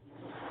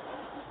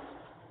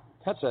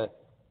 That's a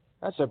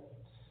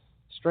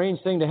strange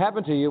thing to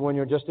happen to you when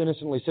you're just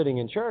innocently sitting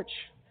in church.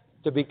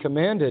 To be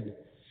commanded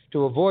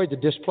to avoid the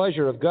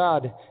displeasure of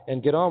God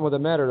and get on with the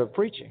matter of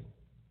preaching.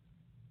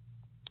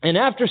 And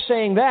after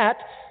saying that,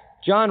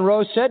 John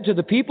Rowe said to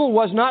the people,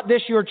 was not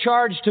this your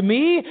charge to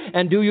me?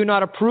 And do you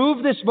not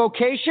approve this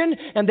vocation?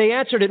 And they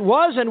answered, it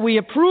was, and we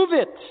approve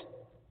it.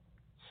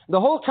 The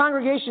whole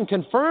congregation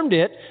confirmed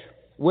it,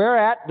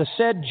 whereat the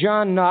said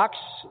John Knox,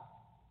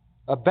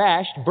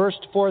 abashed,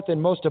 burst forth in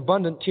most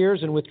abundant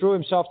tears and withdrew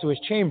himself to his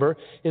chamber.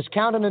 His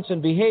countenance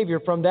and behavior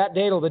from that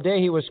day till the day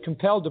he was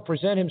compelled to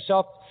present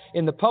himself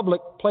in the public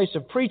place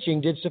of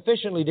preaching did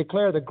sufficiently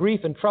declare the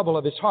grief and trouble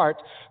of his heart,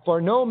 for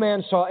no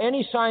man saw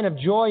any sign of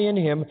joy in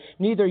him,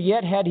 neither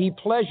yet had he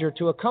pleasure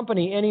to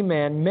accompany any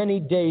man many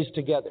days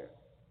together.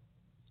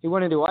 He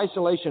went into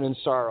isolation and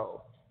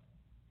sorrow.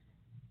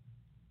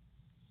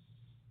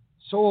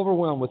 So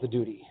overwhelmed with the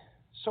duty,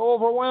 so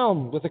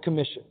overwhelmed with the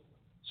commission,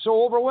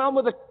 so overwhelmed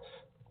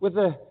with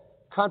the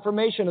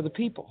confirmation of the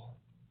people.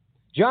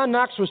 John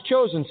Knox was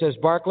chosen, says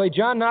Barclay.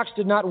 John Knox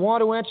did not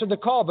want to answer the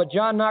call, but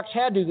John Knox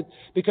had to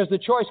because the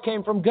choice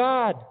came from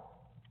God.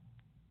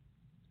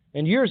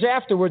 And years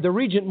afterward, the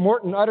Regent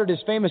Morton uttered his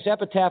famous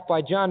epitaph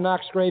by John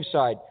Knox's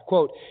graveside.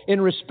 Quote, in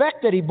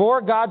respect that he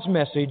bore God's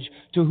message,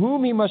 to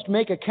whom he must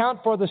make account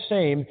for the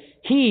same,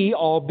 he,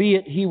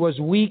 albeit he was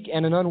weak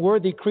and an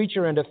unworthy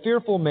creature and a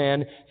fearful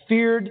man,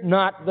 feared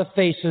not the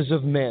faces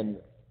of men.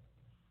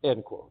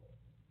 End quote.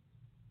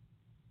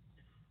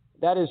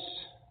 That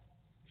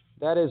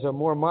is a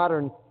more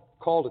modern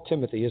call to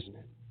Timothy, isn't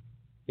it?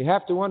 You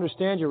have to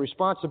understand your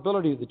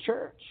responsibility to the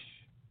church.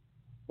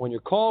 when you're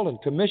called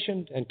and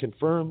commissioned and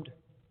confirmed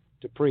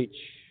to preach.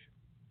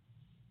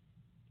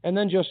 And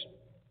then just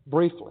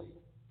briefly,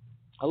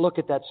 a look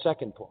at that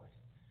second point.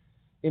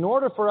 In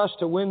order for us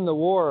to win the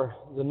war,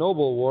 the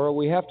noble war,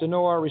 we have to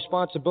know our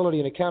responsibility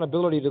and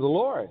accountability to the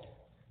Lord.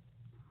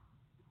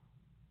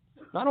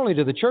 Not only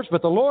to the church,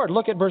 but the Lord.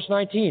 Look at verse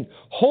 19.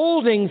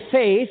 Holding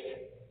faith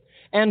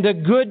and a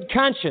good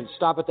conscience.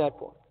 Stop at that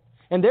point.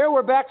 And there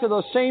we're back to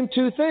those same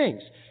two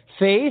things.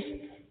 Faith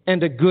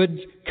and a good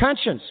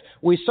conscience.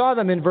 We saw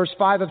them in verse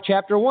 5 of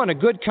chapter 1. A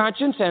good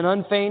conscience and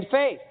unfeigned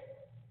faith.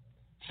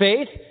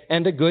 Faith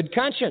and a good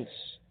conscience.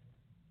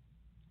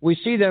 We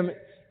see them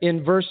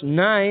in verse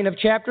 9 of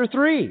chapter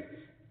 3.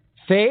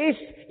 Faith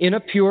in a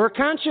pure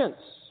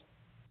conscience.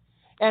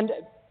 And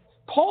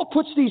Paul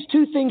puts these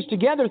two things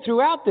together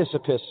throughout this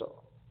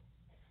epistle.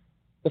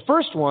 The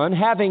first one,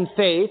 having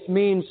faith,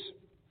 means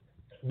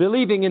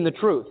believing in the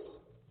truth.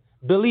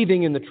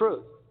 Believing in the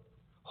truth.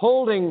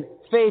 Holding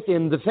faith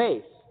in the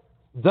faith.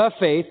 The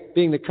faith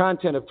being the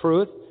content of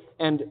truth,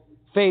 and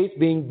faith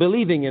being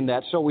believing in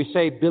that. So we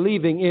say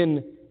believing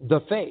in the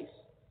faith.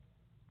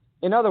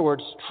 In other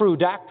words, true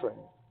doctrine.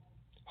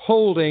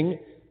 Holding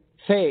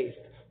faith.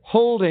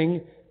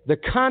 Holding the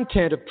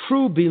content of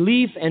true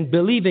belief and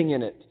believing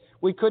in it.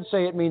 We could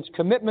say it means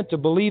commitment to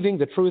believing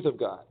the truth of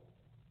God.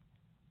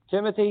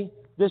 Timothy,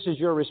 this is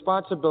your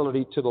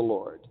responsibility to the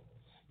Lord.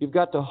 You've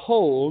got to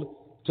hold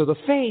to the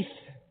faith.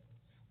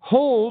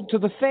 Hold to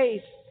the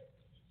faith.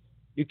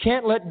 You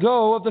can't let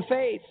go of the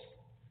faith.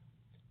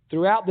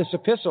 Throughout this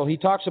epistle, he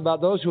talks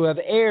about those who have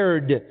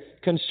erred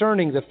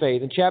concerning the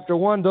faith. In chapter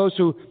 1, those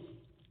who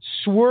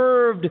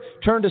swerved,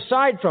 turned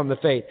aside from the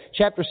faith.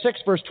 Chapter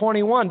 6, verse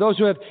 21, those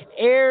who have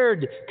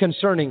erred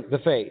concerning the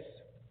faith.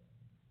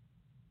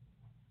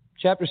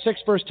 Chapter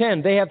 6, verse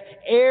 10, they have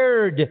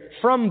erred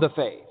from the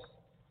faith.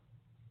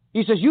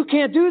 He says, you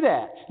can't do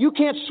that. You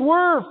can't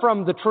swerve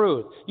from the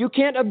truth. You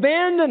can't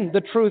abandon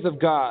the truth of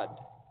God.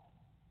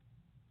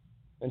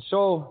 And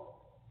so,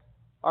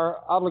 our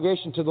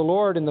obligation to the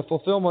Lord in the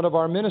fulfillment of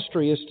our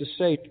ministry is to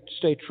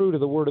stay true to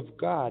the Word of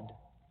God.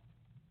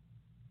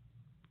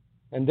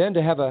 And then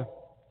to have a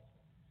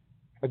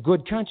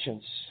good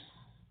conscience.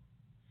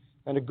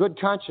 And a good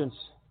conscience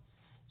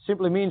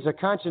simply means a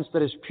conscience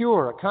that is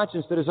pure, a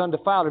conscience that is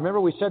undefiled.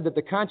 Remember we said that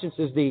the conscience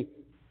is the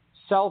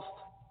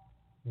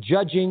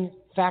self-judging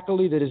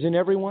faculty that is in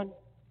everyone,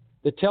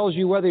 that tells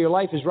you whether your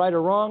life is right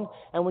or wrong.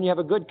 And when you have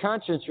a good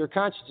conscience, your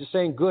conscience is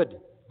saying, good,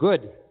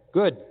 good,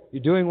 good,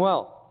 you're doing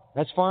well.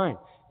 That's fine.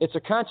 It's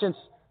a conscience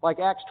like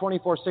Acts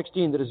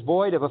 24:16 that is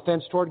void of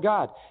offense toward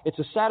God. It's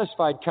a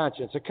satisfied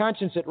conscience, a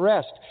conscience at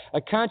rest,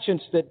 a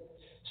conscience that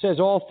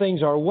says all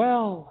things are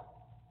well,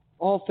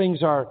 all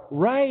things are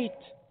right.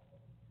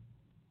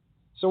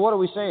 So what are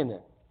we saying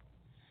then?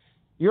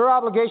 Your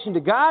obligation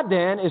to God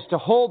then is to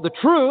hold the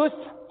truth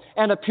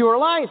and a pure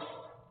life.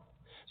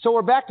 So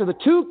we're back to the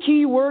two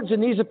key words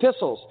in these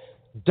epistles,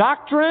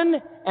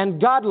 doctrine and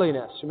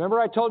godliness. Remember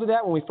I told you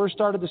that when we first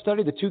started the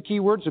study, the two key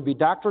words would be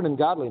doctrine and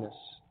godliness.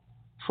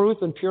 Truth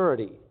and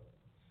purity.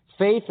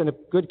 Faith and a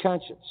good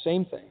conscience.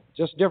 Same thing.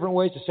 Just different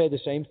ways to say the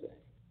same thing.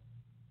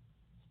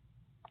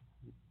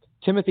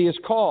 Timothy is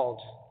called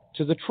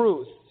to the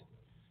truth.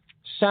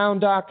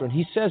 Sound doctrine.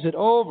 He says it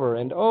over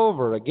and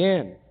over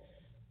again.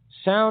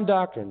 Sound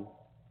doctrine.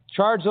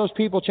 Charge those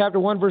people, chapter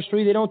 1, verse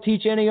 3, they don't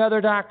teach any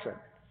other doctrine.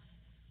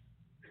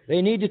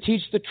 They need to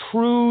teach the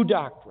true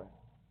doctrine.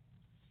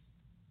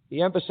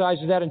 He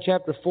emphasizes that in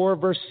chapter 4,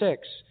 verse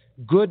 6.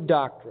 Good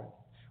doctrine.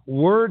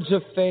 Words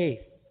of faith.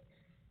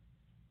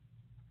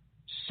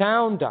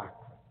 Sound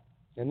doctrine.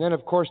 And then,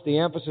 of course, the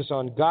emphasis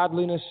on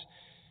godliness.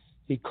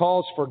 He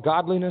calls for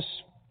godliness.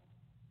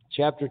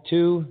 Chapter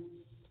 2,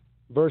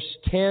 verse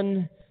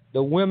 10,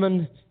 the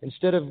women,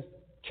 instead of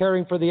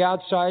caring for the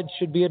outside,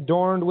 should be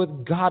adorned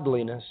with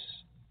godliness.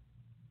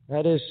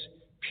 That is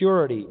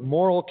purity,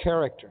 moral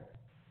character,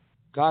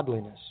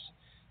 godliness.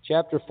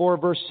 Chapter 4,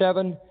 verse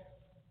 7,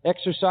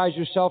 exercise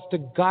yourself to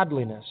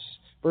godliness.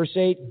 Verse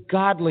 8,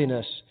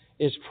 godliness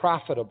is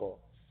profitable.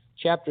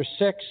 Chapter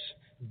 6,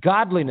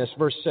 godliness,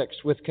 verse 6,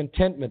 with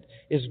contentment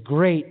is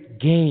great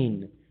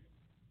gain.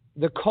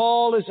 The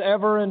call is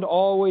ever and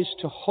always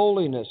to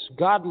holiness,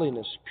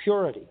 godliness,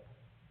 purity,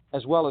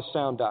 as well as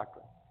sound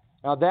doctrine.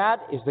 Now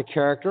that is the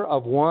character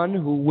of one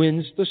who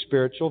wins the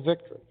spiritual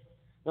victory.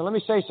 Now let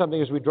me say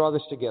something as we draw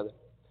this together.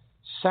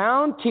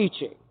 Sound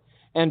teaching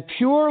and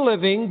pure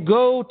living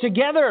go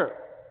together.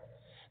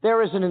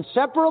 There is an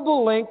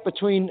inseparable link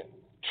between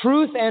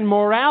truth and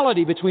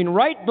morality, between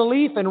right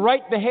belief and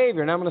right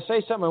behavior. Now I'm going to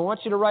say something. I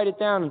want you to write it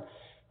down and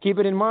keep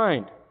it in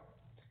mind.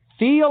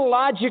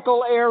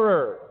 Theological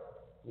error.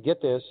 You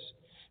get this?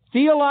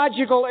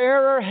 Theological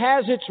error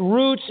has its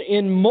roots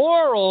in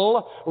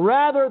moral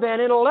rather than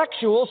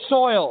intellectual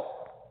soil.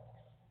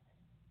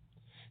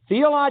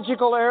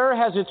 Theological error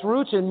has its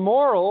roots in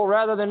moral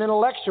rather than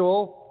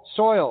intellectual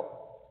soil.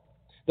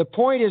 The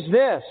point is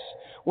this.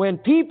 When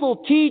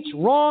people teach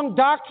wrong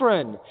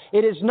doctrine,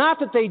 it is not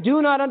that they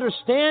do not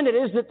understand, it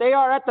is that they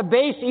are at the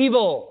base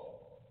evil.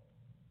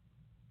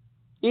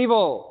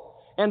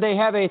 Evil. and they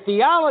have a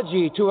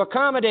theology to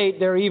accommodate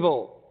their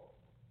evil.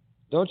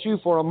 Don't you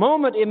for a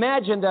moment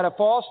imagine that a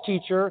false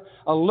teacher,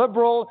 a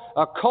liberal,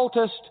 a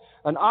cultist,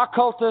 an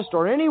occultist,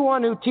 or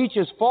anyone who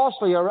teaches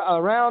falsely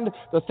around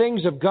the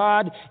things of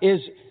God is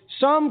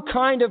some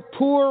kind of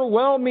poor,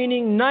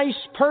 well-meaning, nice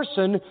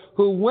person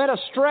who went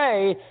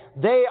astray.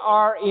 They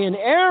are in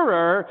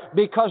error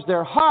because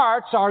their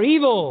hearts are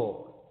evil.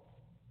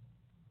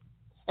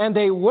 And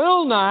they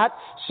will not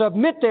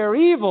submit their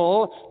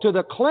evil to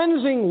the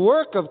cleansing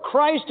work of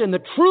Christ in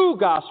the true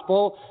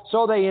gospel,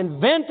 so they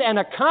invent an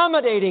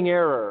accommodating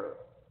error.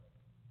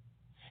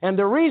 And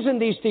the reason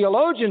these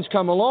theologians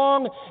come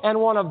along and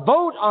want to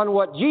vote on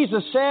what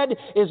Jesus said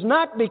is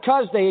not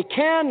because they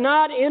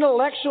cannot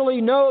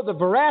intellectually know the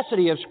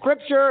veracity of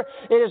Scripture.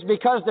 It is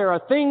because there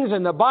are things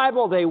in the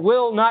Bible they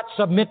will not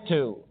submit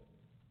to.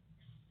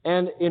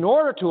 And in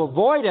order to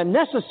avoid a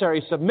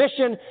necessary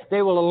submission,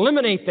 they will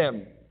eliminate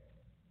them.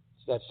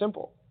 It's that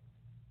simple.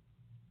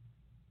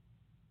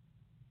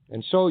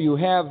 And so you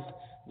have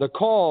the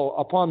call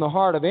upon the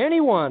heart of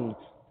anyone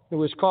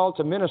who is called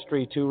to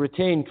ministry to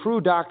retain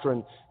true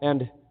doctrine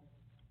and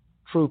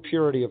true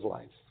purity of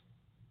life.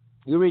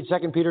 You read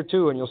 2 Peter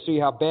 2 and you'll see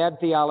how bad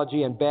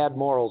theology and bad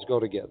morals go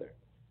together.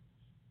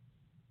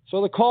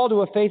 So the call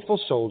to a faithful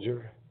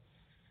soldier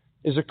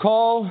is a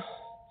call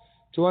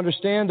to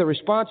understand the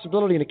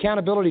responsibility and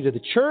accountability to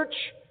the church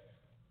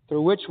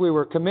through which we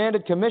were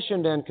commanded,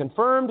 commissioned, and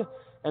confirmed,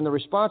 and the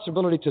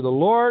responsibility to the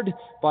Lord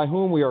by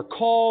whom we are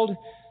called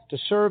to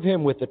serve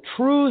Him with the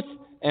truth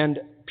and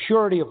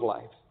purity of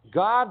life.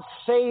 God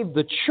saved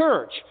the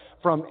church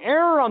from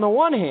error on the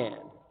one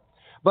hand,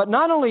 but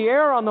not only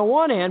error on the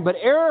one hand, but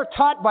error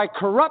taught by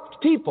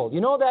corrupt people. You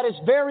know, that is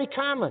very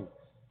common.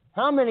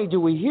 How many do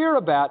we hear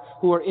about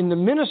who are in the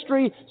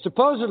ministry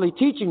supposedly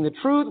teaching the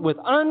truth with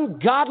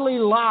ungodly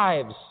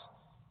lives?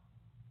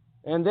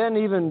 And then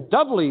even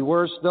doubly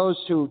worse, those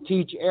who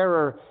teach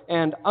error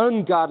and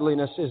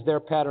ungodliness is their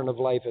pattern of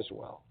life as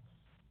well.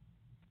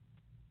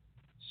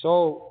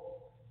 So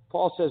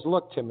Paul says,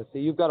 look,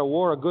 Timothy, you've got to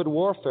war a good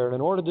warfare. And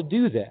in order to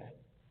do that,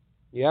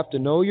 you have to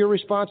know your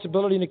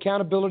responsibility and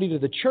accountability to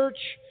the church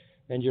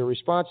and your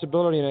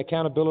responsibility and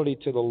accountability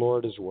to the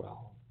Lord as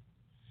well.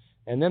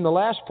 And then the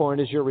last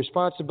point is your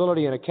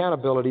responsibility and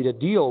accountability to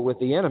deal with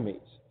the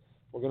enemies.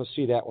 We're going to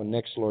see that one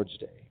next Lord's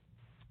Day.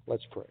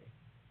 Let's pray.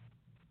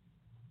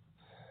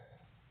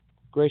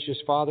 Gracious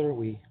Father,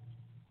 we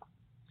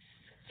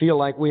feel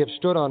like we have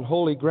stood on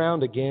holy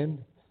ground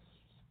again.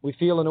 We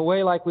feel in a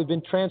way like we've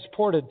been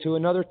transported to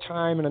another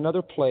time and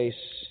another place.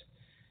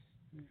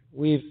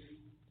 We've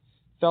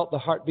felt the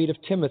heartbeat of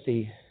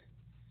Timothy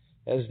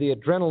as the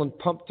adrenaline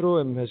pumped through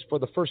him as for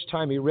the first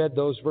time he read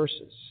those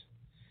verses.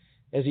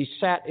 As he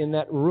sat in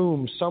that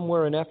room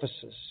somewhere in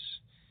Ephesus,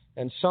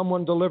 and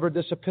someone delivered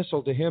this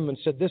epistle to him and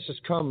said, this has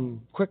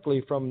come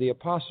quickly from the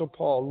Apostle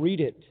Paul, read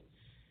it.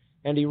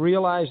 And he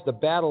realized the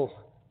battle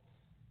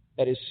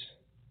at his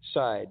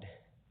side.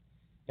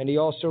 And he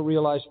also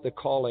realized the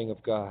calling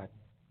of God.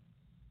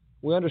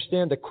 We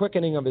understand the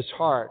quickening of his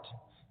heart,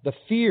 the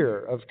fear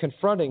of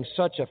confronting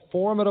such a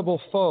formidable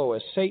foe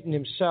as Satan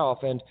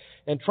himself, and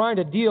trying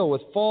to deal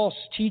with false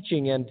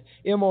teaching and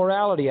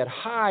immorality at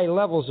high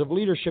levels of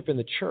leadership in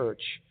the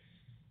church.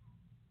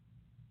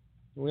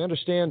 We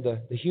understand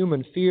the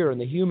human fear and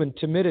the human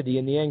timidity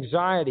and the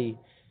anxiety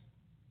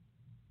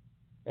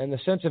and the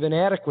sense of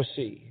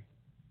inadequacy.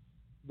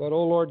 But,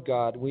 oh Lord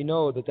God, we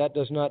know that that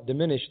does not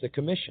diminish the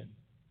commission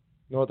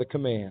nor the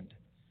command.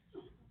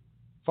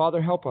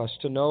 Father, help us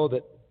to know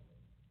that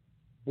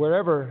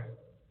wherever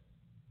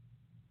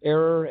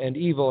error and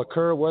evil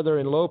occur, whether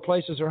in low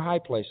places or high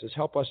places,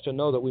 help us to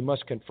know that we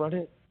must confront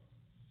it.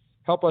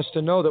 Help us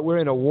to know that we're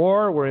in a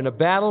war, we're in a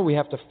battle, we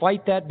have to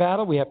fight that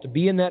battle, we have to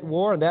be in that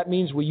war, and that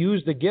means we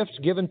use the gifts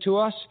given to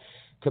us,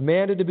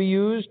 commanded to be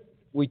used.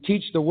 We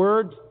teach the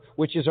Word,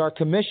 which is our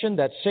commission,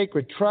 that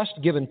sacred trust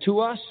given to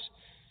us.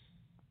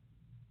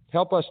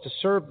 Help us to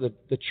serve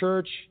the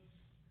church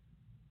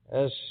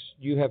as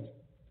you have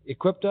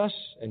equipped us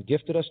and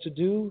gifted us to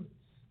do,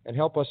 and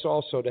help us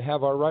also to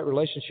have our right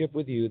relationship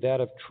with you,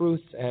 that of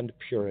truth and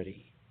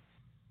purity.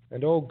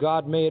 And, oh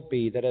God, may it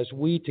be that as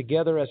we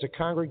together as a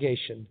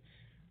congregation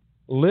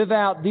live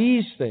out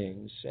these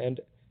things and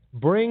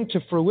bring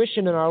to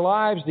fruition in our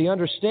lives the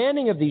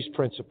understanding of these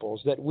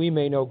principles, that we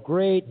may know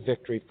great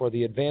victory for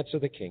the advance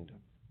of the kingdom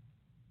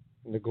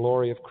and the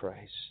glory of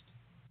Christ.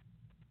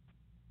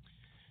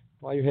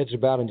 While your heads are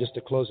bowed in just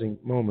a closing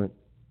moment,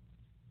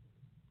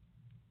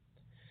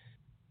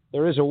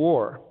 there is a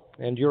war,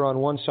 and you're on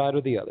one side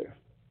or the other.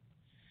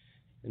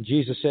 And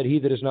Jesus said, he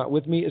that is not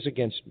with me is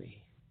against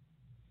me.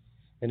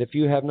 And if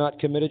you have not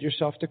committed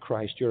yourself to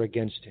Christ, you're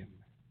against Him.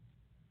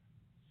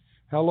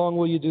 How long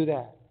will you do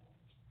that?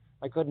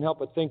 I couldn't help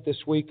but think this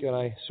week, and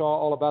I saw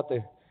all about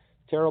the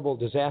terrible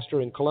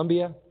disaster in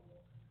Colombia.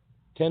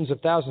 Tens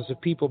of thousands of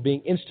people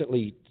being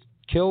instantly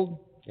killed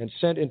and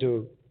sent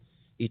into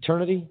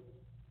eternity.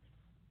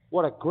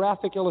 What a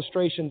graphic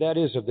illustration that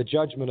is of the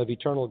judgment of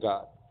eternal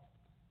God.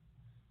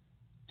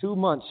 2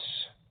 months,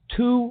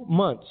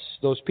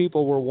 those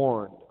people were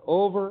warned.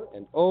 over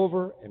and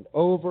over and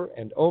over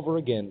and over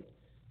again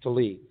to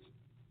leave.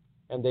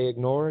 And they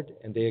ignored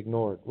and they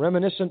ignored.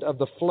 Reminiscent of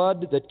the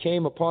flood that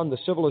came upon the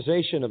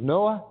civilization of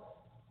Noah,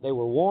 they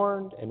were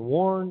warned and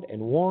warned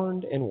and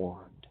warned and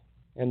warned,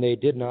 and they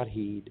did not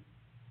heed.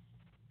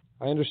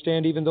 I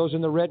understand even those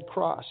in the Red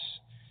Cross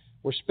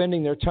were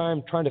spending their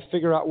time trying to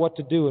figure out what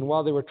to do, and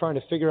while they were trying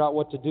to figure out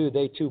what to do,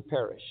 they too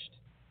perished.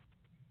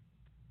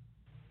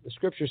 The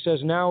Scripture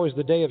says now is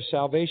the day of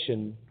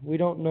salvation. We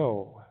don't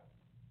know.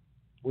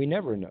 We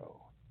never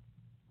know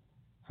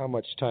how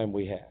much time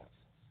we have.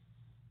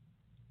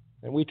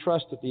 And we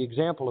trust that the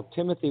example of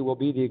Timothy will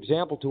be the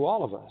example to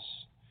all of us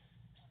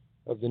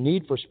of the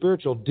need for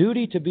spiritual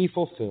duty to be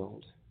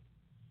fulfilled,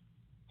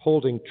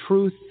 holding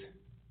truth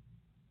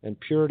and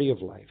purity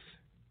of life,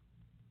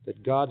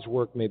 that God's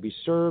work may be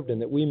served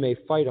and that we may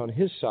fight on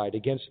His side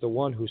against the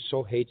one who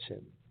so hates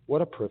Him.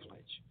 What a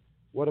privilege.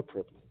 What a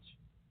privilege.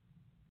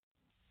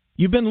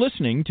 You've been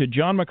listening to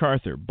John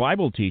MacArthur,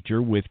 Bible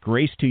teacher with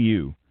Grace to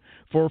You.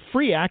 For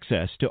free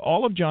access to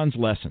all of John's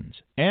lessons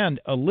and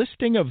a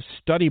listing of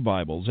study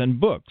Bibles and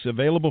books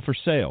available for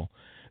sale,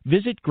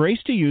 visit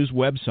Grace to You's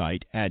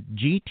website at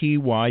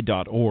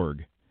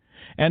gty.org.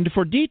 And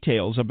for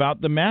details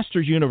about the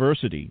Masters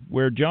University,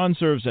 where John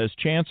serves as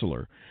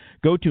chancellor,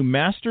 go to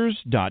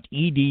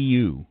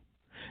masters.edu.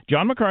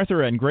 John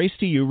MacArthur and Grace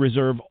to You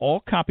reserve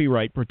all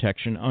copyright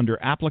protection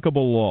under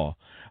applicable law.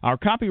 Our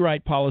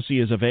copyright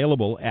policy is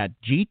available at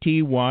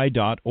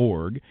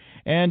gty.org,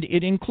 and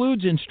it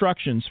includes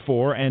instructions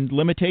for and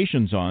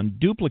limitations on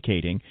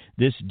duplicating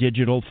this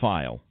digital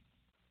file.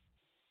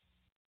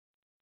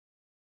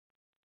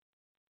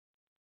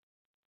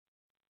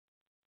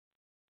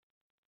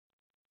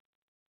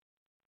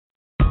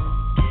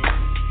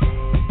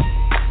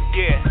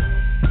 Yeah,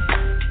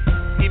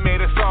 He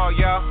made us all,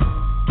 y'all.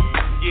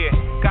 Yeah,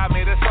 God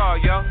made us all,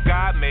 yo.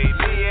 God made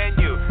me and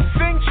you.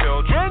 Sing,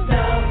 children.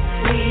 So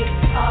we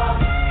all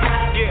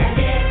have a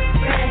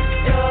different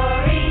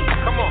story.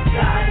 Come on.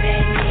 God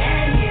made me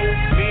and you.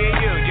 Me and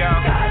you,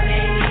 y'all. God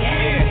made me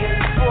and you.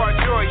 For our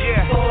joy,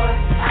 yeah. For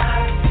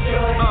our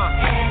joy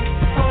and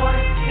for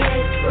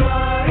His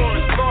glory. For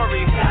His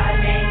glory. God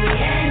made me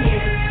and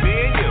you. Me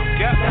and you,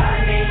 yep. God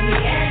made me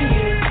and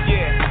you.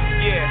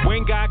 Yeah.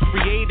 When God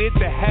created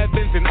the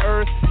heavens and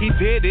earth, He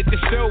did it to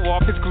show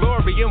off His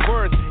glory and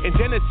worth. In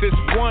Genesis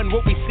 1,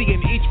 what we see in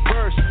each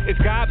verse is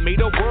God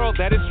made a world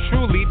that is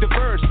truly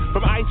diverse.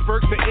 From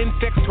icebergs to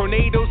insects,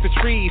 tornadoes to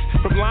trees,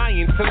 from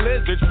lions to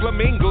lizards,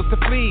 flamingos to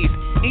fleas.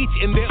 Each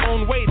in their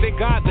own way, their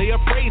God they are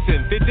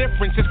praising. Their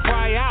differences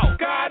cry out,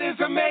 God is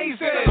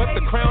amazing. But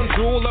the crown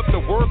jewel of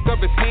the work of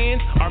His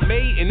hands are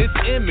made in His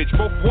image,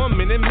 both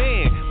woman and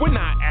man. We're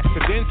not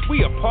accidents,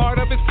 we are part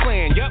of His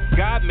plan. Yup,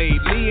 God made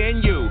me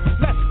and you.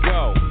 Let's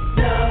go.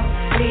 So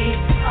we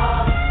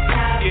all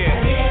have a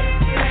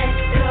different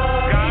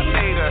story. God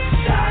made us.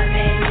 God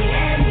made me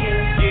and you.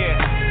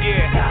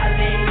 Yeah. God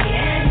made me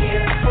and you.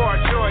 For our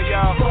joy,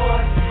 y'all. For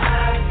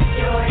our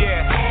joy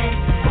and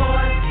for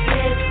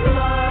His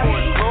glory. For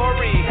His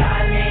glory.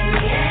 God made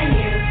me and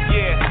you.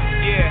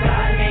 Yeah.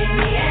 God made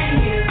me and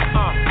you.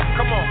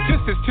 Come on.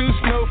 Just as two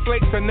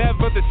snowflakes are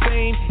never the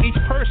same, each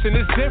person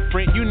is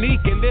different,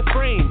 unique in their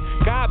frame.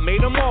 God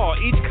made them all,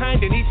 each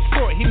kind and each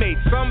sort. He made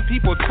some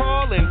people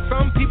tall and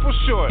some people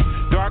short.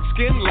 Dark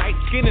skin, light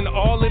skin, and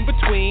all in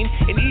between.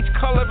 In each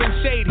color and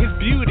shade, His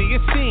beauty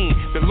is seen.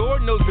 The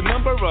Lord knows the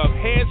number of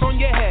hairs on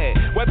your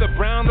head, whether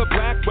brown or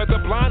black, whether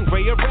blonde,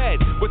 gray, or red.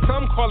 What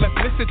some call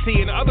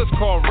ethnicity and others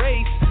call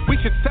race, we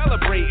should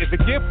celebrate as a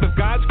gift of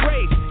God's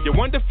grace. You're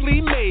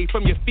wonderfully made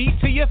from your feet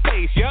to your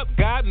face. Yup,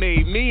 God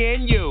made me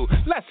and you.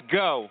 Let's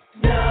go.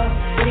 So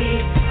we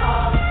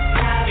all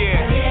have a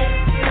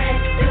different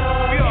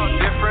story. We all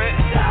different.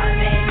 God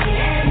made me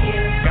and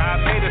you. God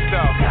made us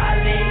so. God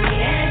made me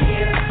and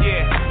you.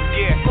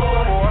 Yeah. For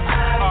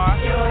our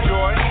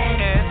joy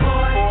and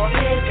for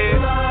His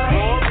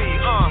glory.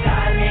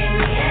 God made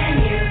me and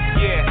you.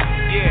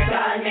 Yeah.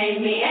 God made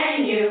me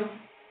and you.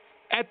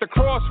 At the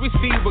cross, we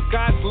see what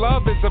God's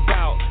love is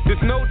about.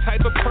 There's no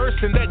type of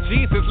person that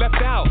Jesus left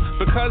out.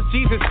 Because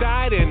Jesus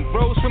died and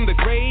rose from the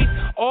grave,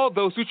 all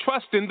those who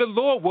trust in the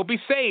Lord will be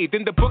saved.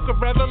 In the book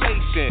of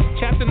Revelation,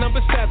 chapter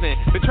number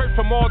 7, the church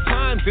from all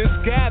times is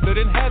gathered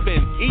in heaven.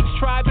 Each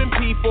tribe and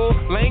people,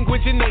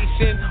 language and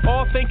nation,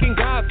 all thanking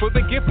God for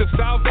the gift of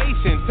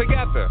salvation.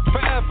 Together,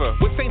 forever,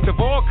 with saints of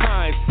all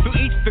kinds. Through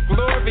each the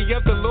glory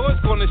of the Lord's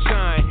gonna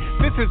shine.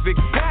 This is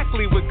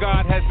exactly what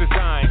God has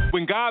designed.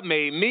 When God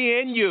made me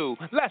and you.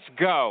 Let's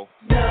go.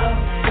 So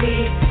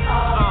we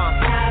all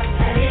have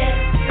a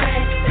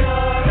different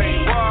story.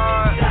 Say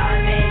what? God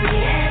made me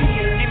and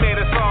you. He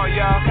made us all,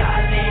 y'all.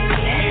 God made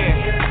me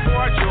and you.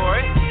 For our joy.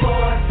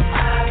 For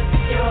our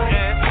joy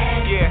and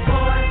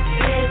for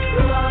His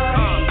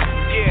glory.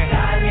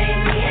 God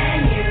made me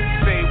and you.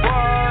 Say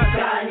what?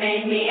 God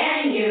made me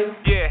and you.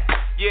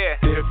 Yeah.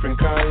 Different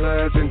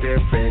colors and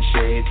different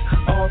shades,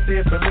 all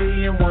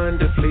fearfully and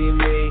wonderfully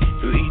made.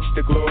 Through each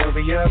the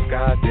glory of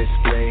God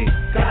displayed.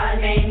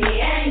 God made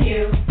me and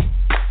you.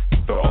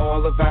 For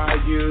all of our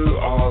you,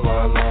 all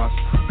are lost.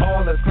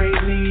 All of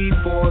great need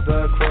for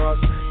the cross.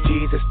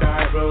 Jesus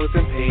died, rose,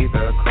 and paid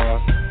the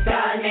cost.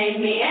 God made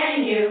me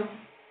and you.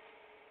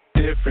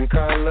 Different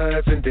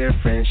colors and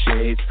different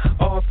shades,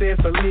 all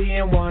fearfully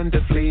and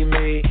wonderfully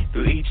made.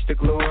 Through each the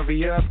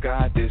glory of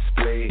God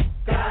displayed.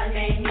 God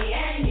made me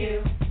and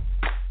you.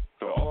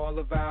 For all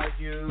of our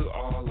you,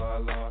 all are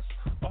lost.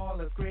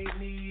 All of great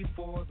need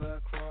for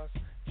the cross.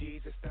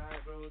 Jesus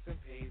died, rose, and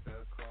paid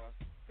the cost.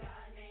 God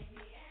made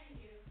me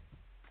and you.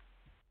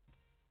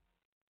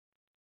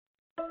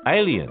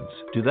 Aliens,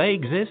 do they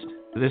exist?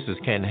 This is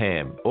Ken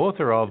Ham,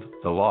 author of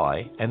The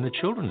Lie and the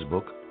children's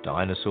book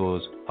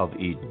Dinosaurs of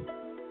Eden.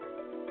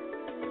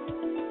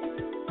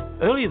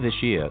 Earlier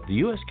this year, the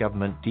US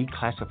government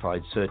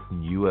declassified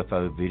certain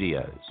UFO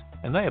videos,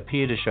 and they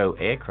appear to show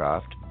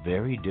aircraft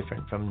very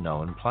different from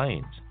known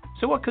planes.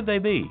 So what could they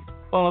be?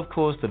 Well, of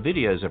course, the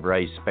videos have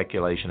raised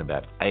speculation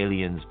about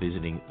aliens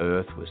visiting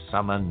Earth with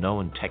some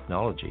unknown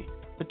technology.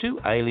 But do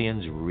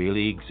aliens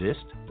really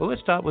exist? Well,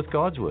 let's start with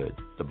God's Word.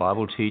 The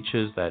Bible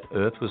teaches that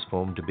Earth was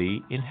formed to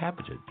be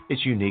inhabited.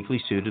 It's uniquely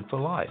suited for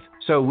life.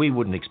 So we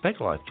wouldn't expect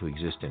life to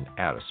exist in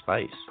outer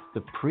space.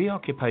 The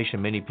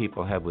preoccupation many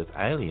people have with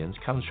aliens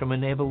comes from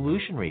an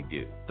evolutionary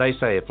view. They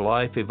say if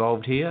life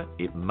evolved here,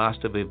 it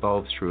must have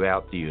evolved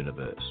throughout the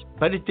universe.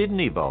 But it didn't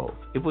evolve.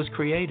 It was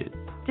created.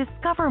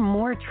 Discover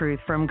more truth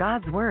from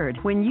God's Word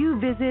when you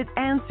visit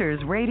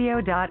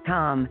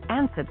AnswersRadio.com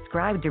and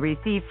subscribe to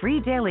receive free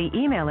daily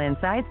email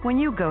insights when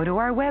you go to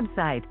our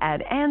website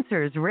at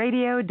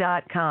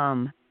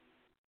AnswersRadio.com.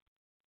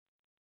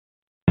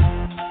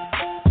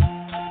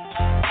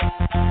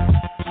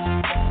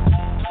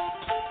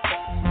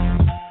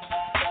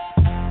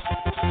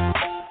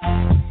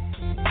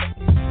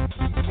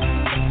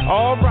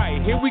 All right,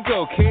 here we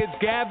go, kids.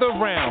 Gather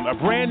round. A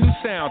brand new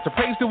sound to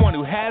praise the one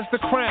who has the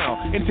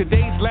crown. In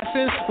today's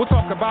lesson, we'll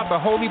talk about the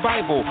Holy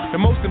Bible, the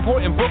most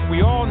important book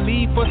we all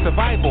need for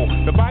survival.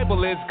 The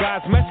Bible is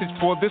God's message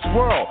for this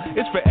world.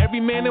 It's for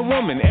every man and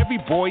woman, every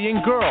boy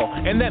and girl.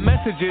 And that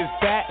message is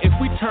that if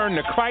we turn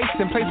to Christ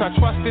and place our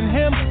trust in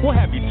Him, we'll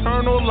have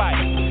eternal life.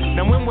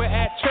 Now, when we're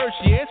at church,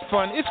 yeah, it's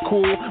fun, it's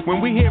cool.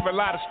 When we hear a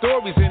lot of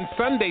stories in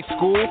Sunday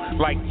school,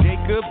 like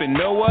Jacob and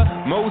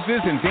Noah, Moses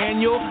and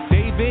Daniel,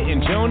 David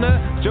and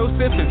Jonah,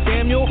 Joseph and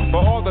Samuel,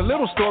 but all the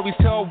little stories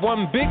tell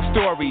one big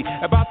story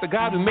about the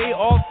God who made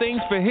all things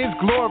for His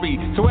glory.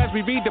 So as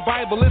we read the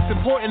Bible, it's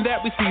important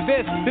that we see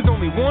this. There's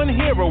only one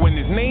hero and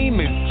His name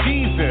is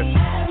Jesus.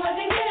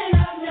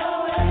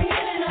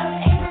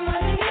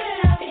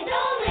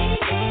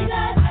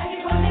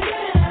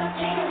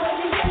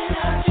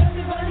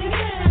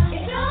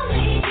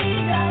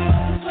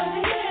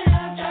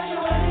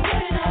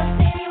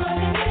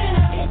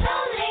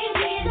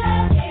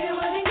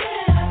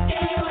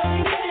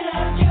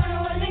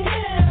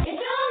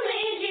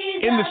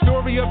 In the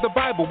story of the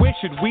Bible, where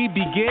should we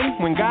begin?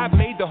 When God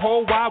made the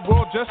whole wide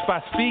world just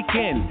by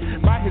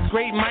speaking. By His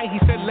great might, He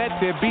said, let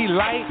there be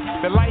light.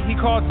 The light He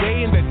called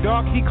day and the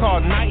dark He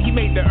called night. He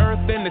made the earth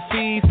and the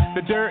seas,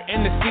 the dirt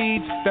and the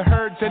seeds, the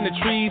herds and the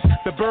trees,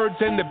 the birds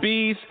and the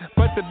bees.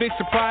 But the big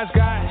surprise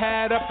God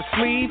had up His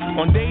sleeve.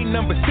 On day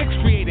number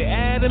 6, created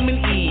Adam and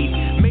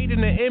Eve, made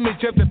in the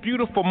image of the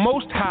beautiful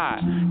Most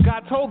High.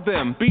 God told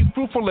them, be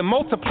fruitful and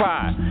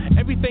multiply.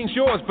 Everything's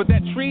yours, but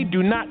that tree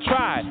do not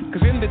try.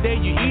 Cause in the day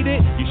you eat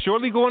it, you're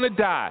surely going to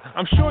die.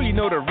 I'm sure you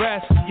know the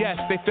rest. Yes,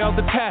 they failed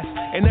the test.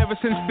 And ever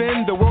since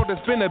then, the world has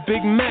been a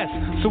big mess.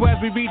 So as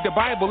we read the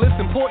Bible,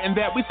 it's important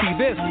that we see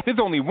this. There's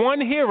only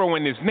one hero,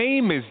 and His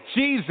name is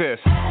Jesus.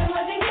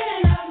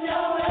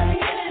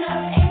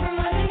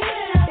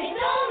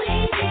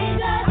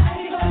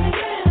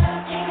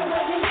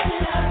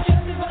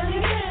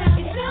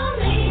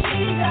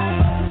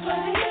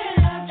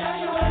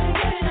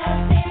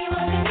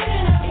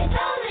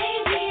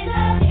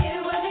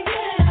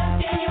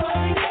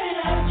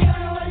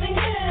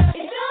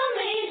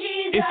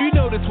 If you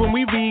notice when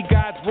we read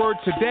God's Word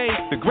today,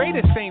 the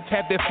greatest saints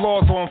had their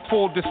flaws on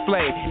full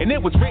display. And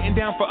it was written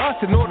down for us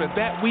in order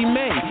that we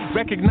may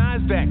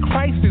recognize that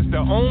Christ is the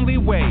only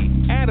way.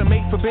 Adam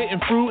ate forbidden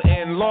fruit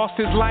and lost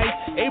his life.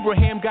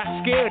 Abraham got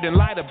scared and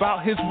lied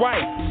about his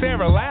wife.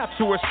 Sarah laughed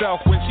to herself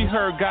when she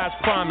heard God's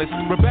promise.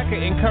 Rebecca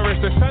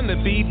encouraged her son to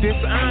be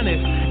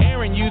dishonest.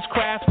 Aaron used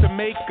craft to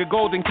make a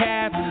golden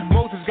calf.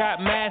 Moses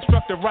got mad,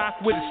 struck the rock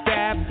with a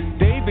staff.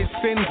 David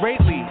sinned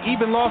greatly,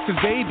 even lost his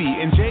baby.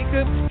 And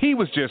Jacob, he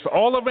was just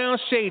all around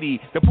shady.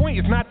 The point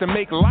is not to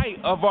make light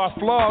of our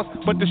flaws,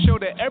 but to show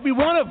that every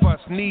one of us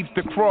needs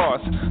the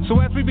cross. So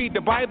as we read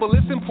the Bible,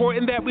 it's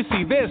important that we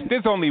see this.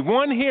 There's only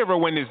one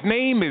hero, and His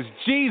name is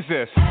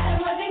Jesus.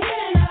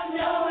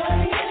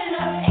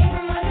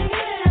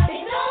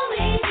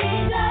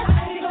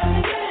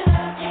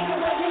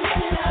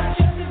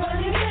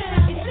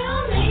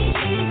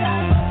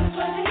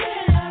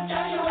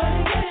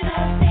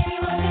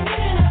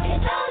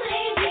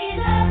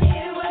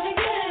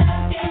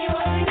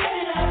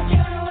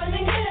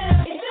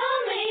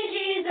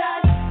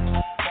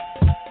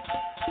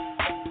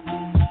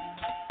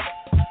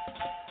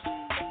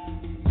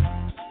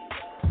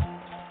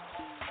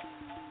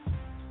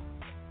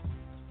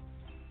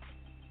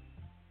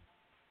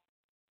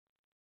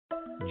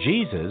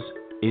 Jesus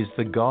is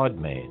the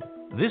God-man.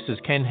 This is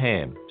Ken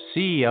Ham,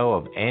 CEO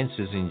of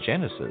Answers in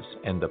Genesis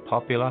and the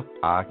popular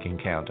Ark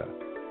Encounter.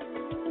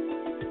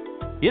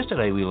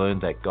 Yesterday we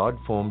learned that God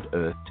formed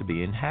Earth to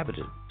be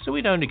inhabited, so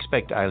we don't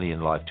expect alien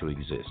life to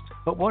exist.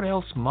 But what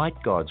else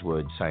might God's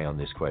Word say on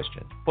this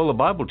question? Well, the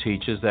Bible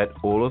teaches that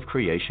all of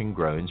creation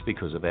groans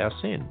because of our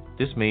sin.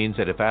 This means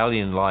that if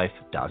alien life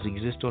does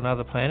exist on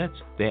other planets,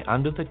 they're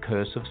under the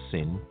curse of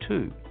sin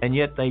too. And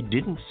yet they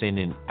didn't sin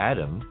in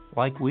Adam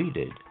like we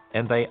did,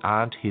 and they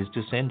aren't his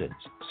descendants.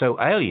 So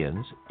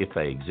aliens, if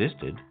they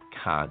existed,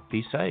 can't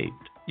be saved.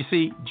 You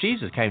see,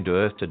 Jesus came to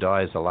earth to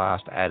die as the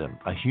last Adam,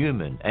 a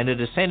human and a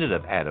descendant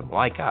of Adam,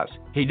 like us.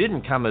 He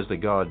didn't come as the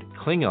god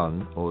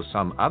Klingon or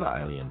some other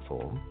alien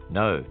form.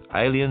 No,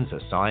 aliens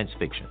are science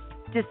fiction.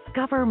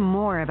 Discover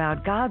more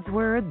about God's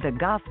Word, the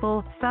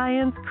Gospel,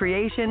 science,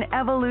 creation,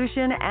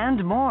 evolution,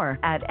 and more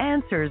at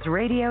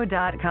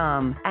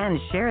AnswersRadio.com. And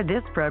share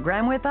this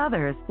program with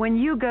others when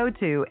you go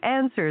to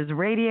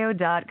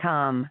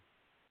AnswersRadio.com.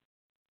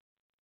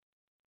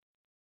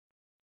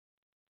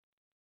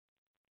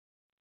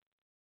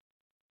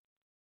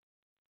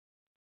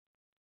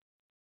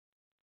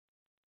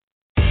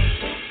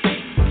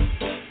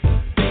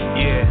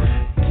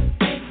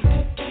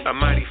 A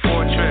mighty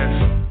fortress.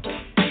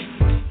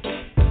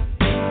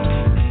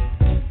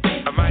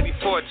 A mighty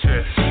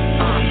fortress. A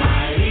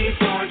mighty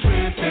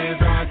fortress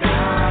is our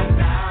God.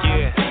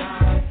 Yeah.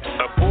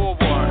 A bulwark.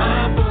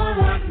 A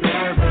bulwark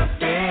never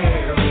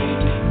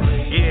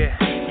failing. Yeah.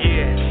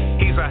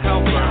 He's a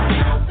helper. A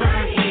helper,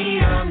 he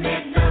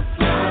amid the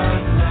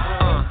flood.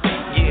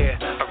 Yeah.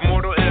 Of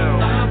mortal ill.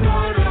 Of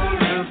mortal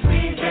ill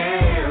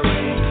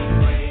prevailing.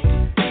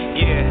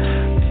 Yeah.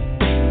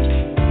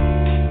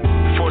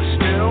 For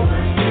still.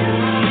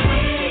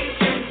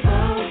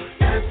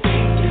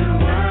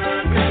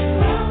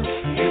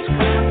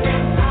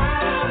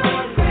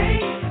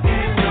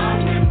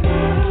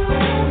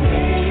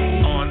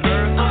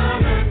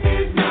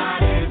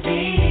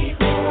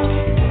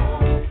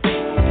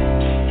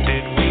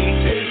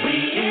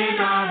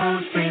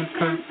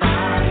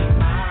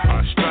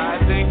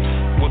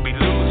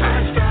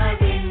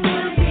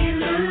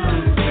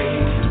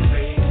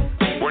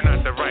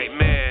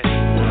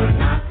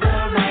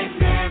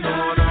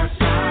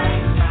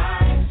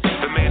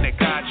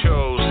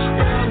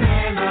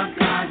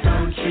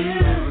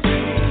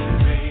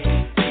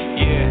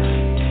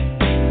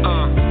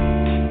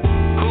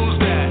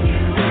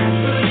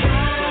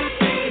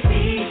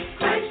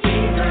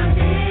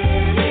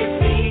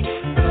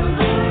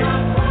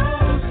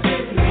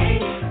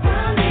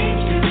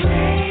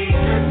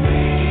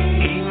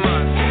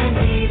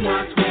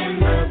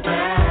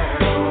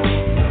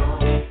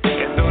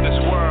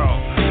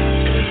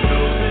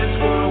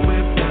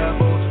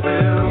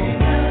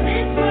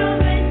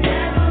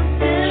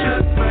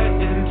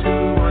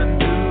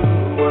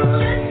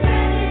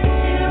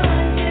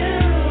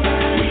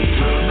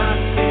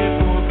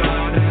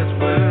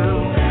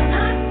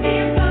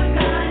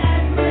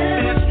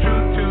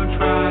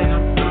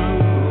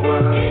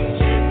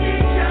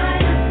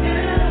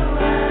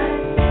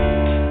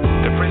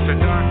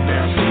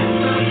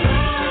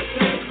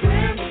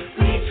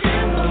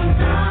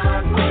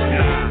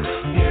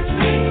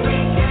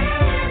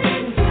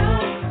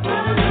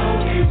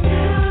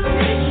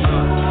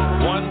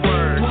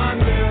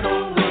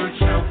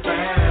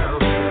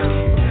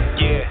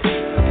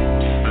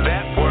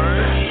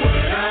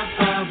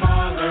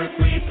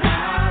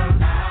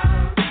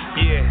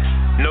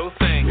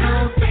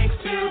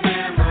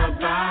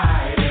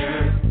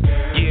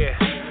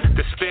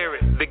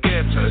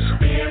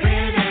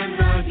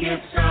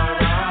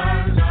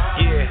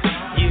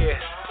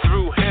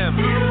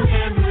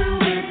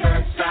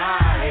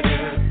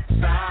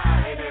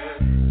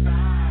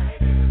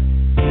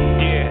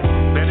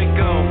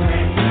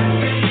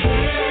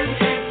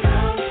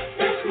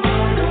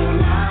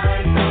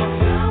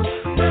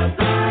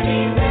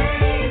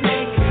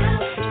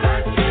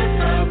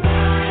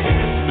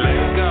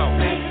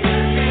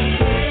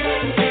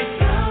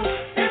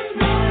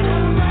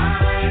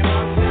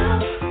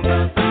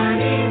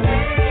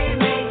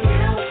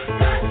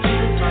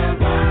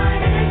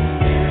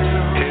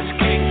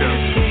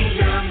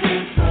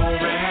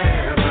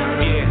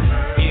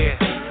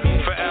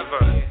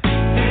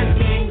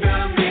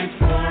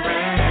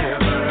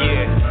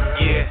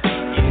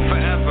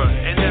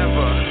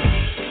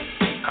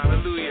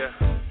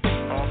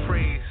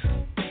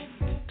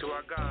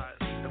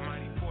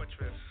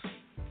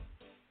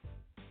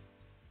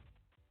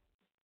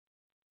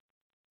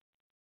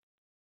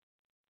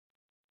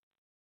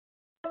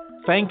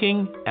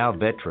 Thanking our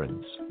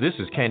veterans. This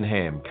is Ken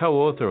Ham,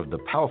 co-author of the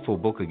powerful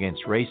book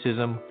against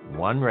racism,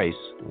 One Race,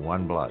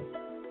 One Blood.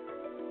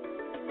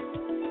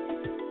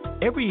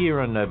 Every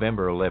year on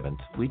November 11th,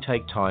 we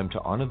take time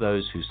to honor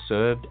those who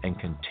served and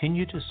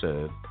continue to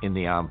serve in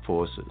the armed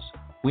forces.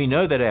 We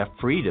know that our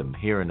freedom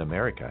here in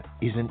America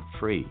isn't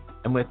free,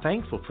 and we're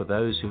thankful for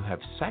those who have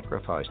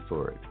sacrificed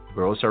for it.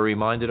 We're also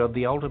reminded of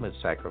the ultimate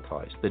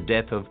sacrifice, the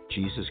death of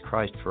Jesus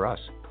Christ for us,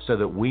 so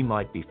that we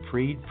might be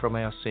freed from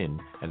our sin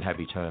and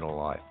have eternal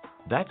life.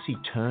 That's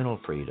eternal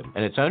freedom,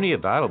 and it's only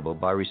available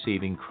by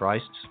receiving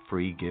Christ's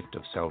free gift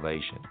of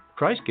salvation.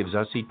 Christ gives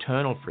us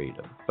eternal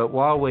freedom, but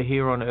while we're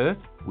here on earth,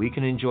 we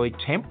can enjoy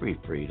temporary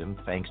freedom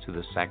thanks to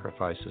the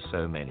sacrifice of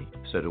so many.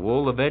 So to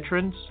all the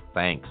veterans,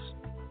 thanks.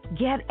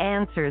 Get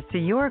answers to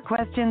your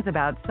questions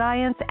about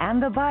science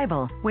and the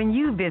Bible when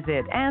you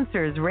visit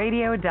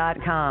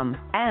AnswersRadio.com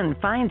and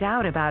find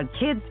out about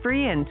Kids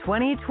Free in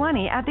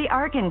 2020 at the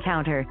Ark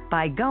Encounter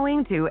by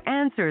going to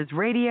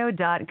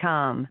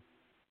AnswersRadio.com.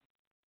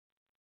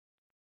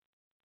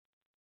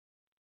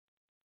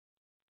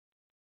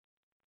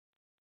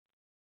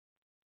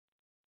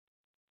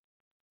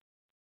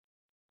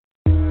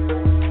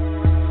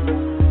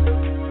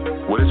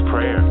 What is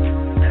prayer?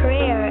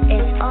 Prayer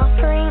is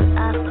offering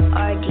up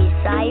our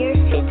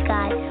desires to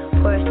God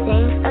for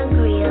things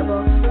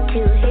agreeable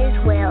to His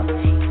will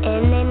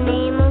in the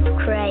name of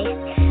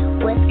Christ,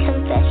 with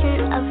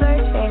confession of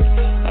our sins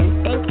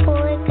and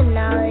thankful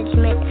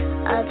acknowledgement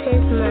of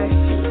His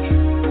mercies.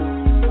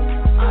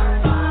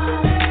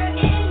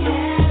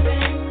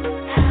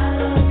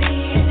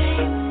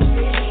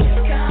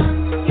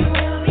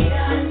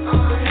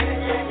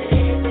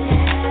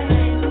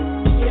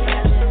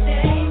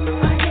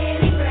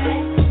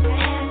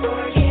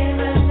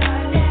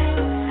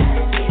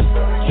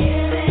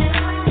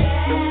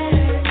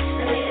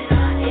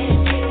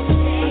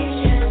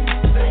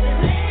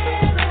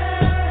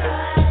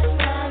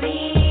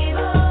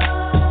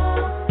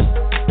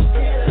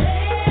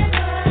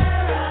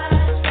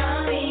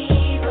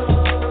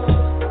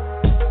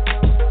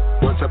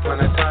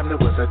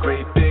 A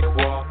great big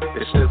wall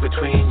that stood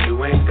between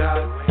you and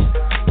God.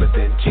 But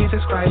then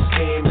Jesus Christ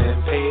came and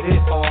paid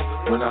it all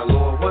when our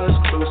Lord was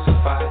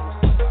crucified.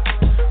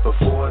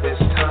 Before this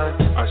time,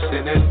 our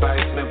sin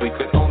advisement, we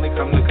could only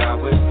come to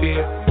God with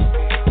fear.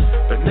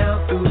 But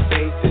now through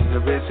faith in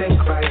the risen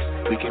Christ,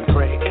 we can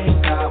pray and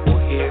God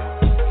will hear.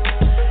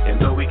 And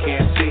though we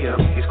can't see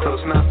Him, He's close,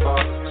 not far.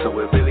 So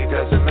it really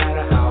doesn't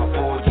matter how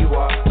old you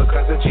are.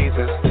 Because of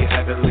Jesus, your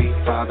Heavenly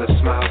Father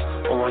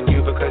smiles on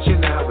you because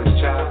you're now His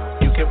child.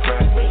 You can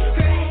pray.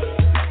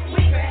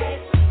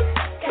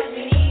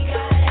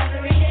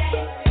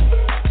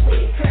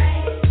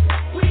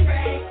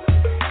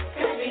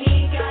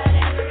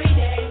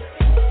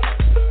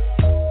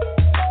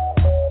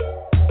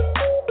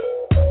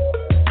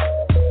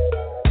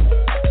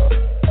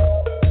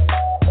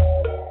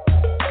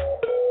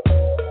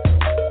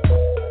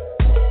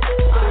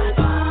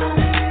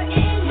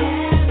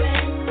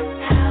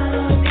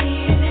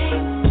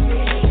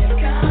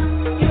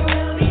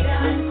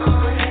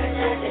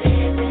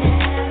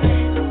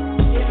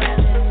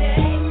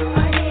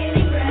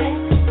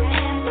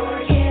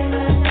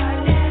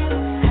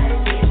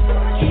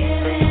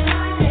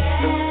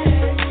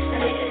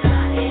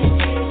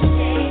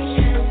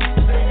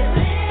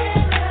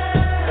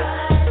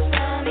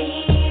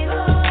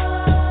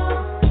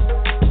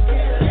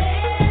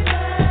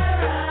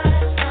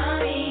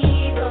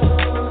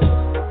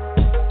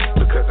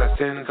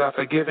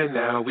 Forgiven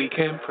now, we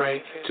can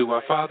pray to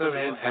our Father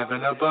in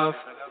heaven above.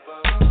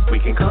 We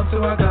can come to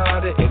our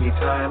God at any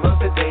time of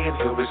the day and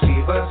He'll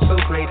receive us, so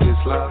great His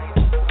love.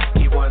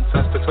 He wants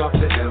us to talk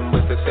to Him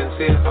with a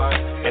sincere heart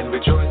and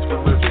rejoice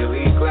when we're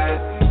really glad.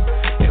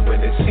 And when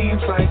it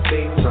seems like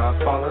things are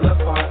falling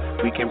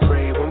apart, we can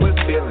pray when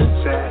we're feeling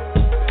sad.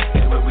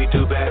 And when we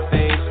do bad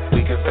things,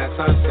 we confess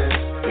our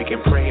sins. We can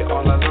pray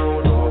all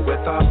alone or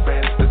with our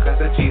friends. Because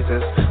of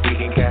Jesus,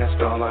 we can cast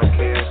all our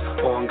cares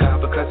on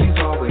God because He's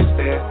always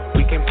there.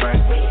 We can pray.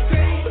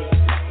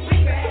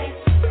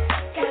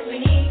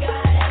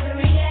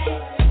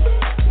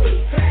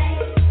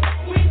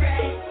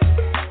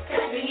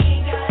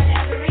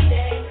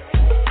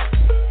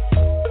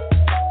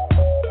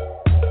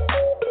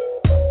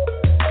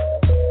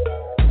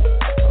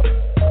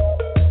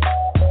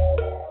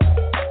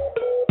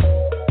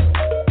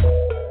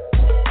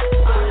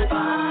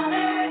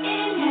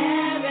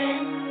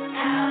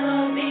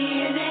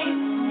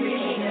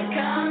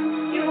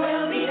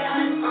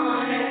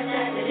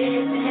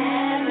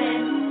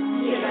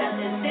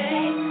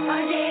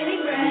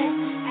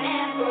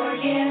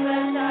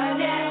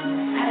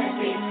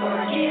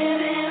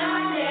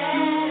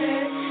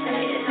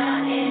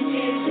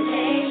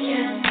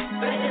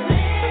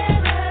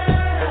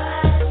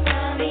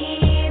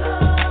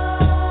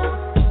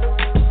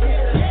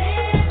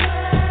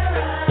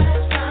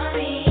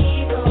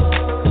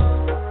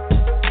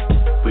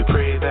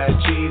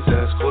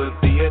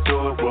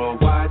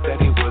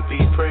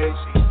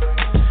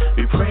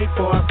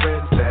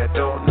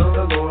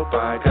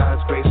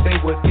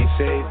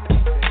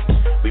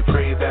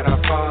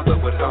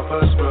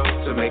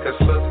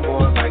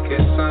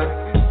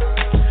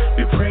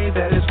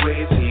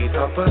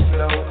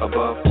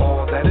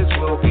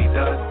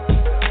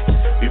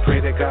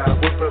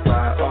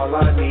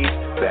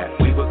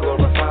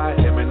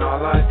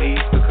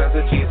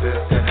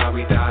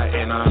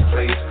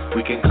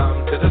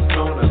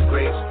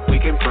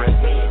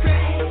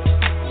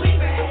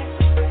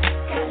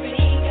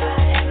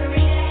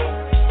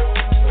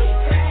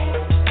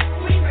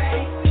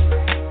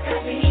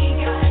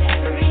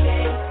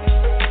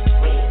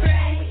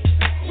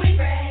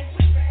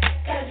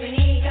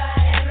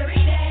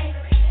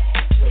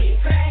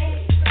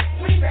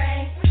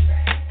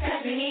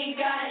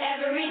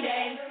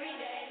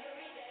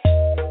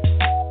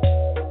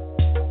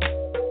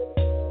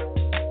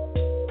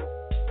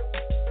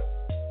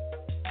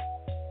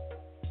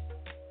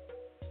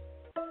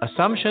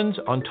 Assumptions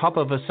on top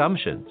of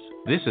assumptions.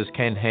 This is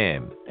Ken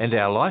Ham, and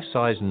our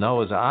life-size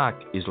Noah's Ark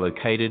is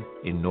located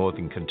in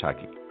northern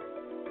Kentucky.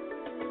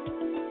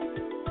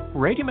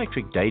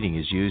 Radiometric dating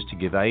is used to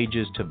give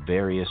ages to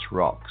various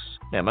rocks.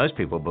 Now, most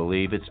people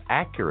believe it's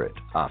accurate.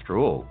 After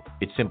all,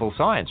 it's simple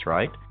science,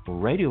 right?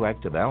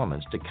 Radioactive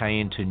elements decay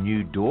into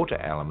new daughter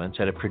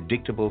elements at a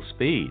predictable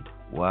speed.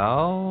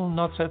 Well,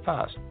 not so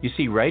fast. You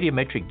see,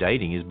 radiometric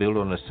dating is built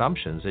on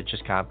assumptions that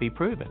just can't be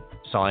proven.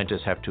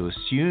 Scientists have to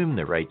assume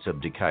the rates of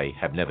decay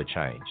have never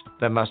changed.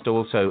 They must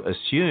also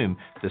assume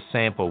the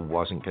sample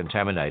wasn't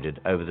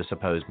contaminated over the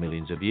supposed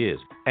millions of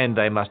years. And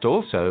they must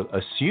also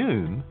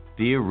assume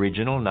the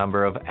original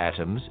number of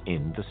atoms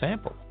in the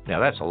sample. Now,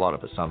 that's a lot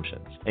of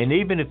assumptions. And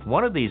even if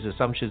one of these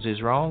assumptions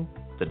is wrong,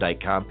 the date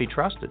can't be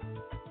trusted.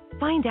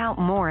 Find out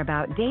more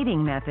about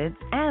dating methods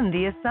and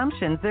the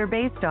assumptions they're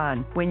based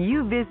on when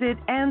you visit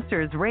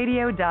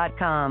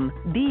AnswersRadio.com.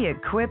 Be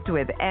equipped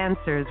with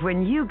answers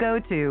when you go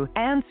to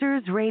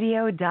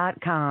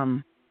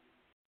AnswersRadio.com.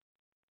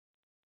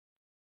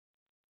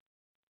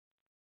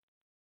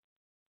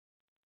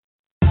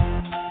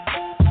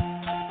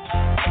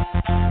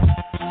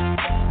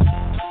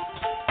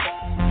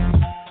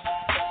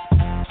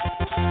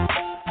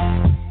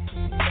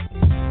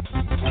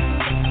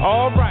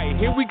 All right,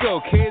 here we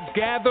go, kids.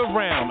 Gather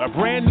round. A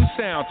brand new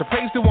sound to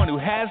praise the one who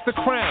has the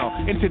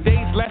crown. In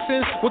today's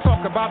lesson, we'll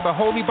talk about the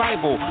Holy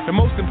Bible, the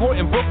most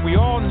important book we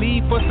all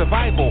need for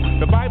survival.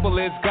 The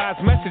Bible is God's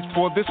message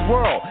for this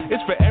world.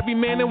 It's for every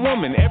man and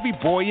woman, every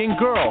boy and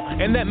girl.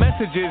 And that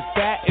message is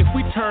that if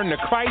we turn to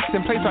Christ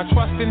and place our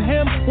trust in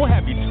Him, we'll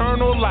have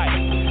eternal life.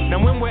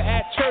 Now, when we're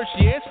at church,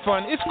 yeah, it's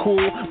fun, it's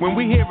cool. When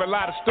we hear a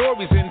lot of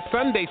stories in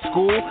Sunday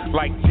school,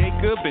 like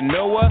Jacob and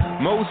Noah,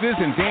 Moses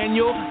and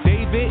Daniel,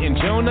 David and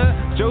Jonah,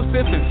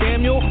 Joseph and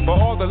Samuel, but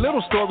all the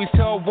little stories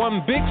tell one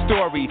big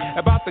story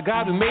about the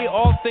God who made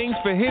all things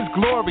for His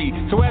glory.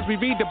 So as we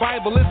read the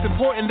Bible, it's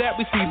important that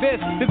we see this.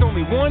 There's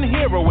only one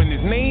hero, and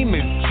His name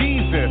is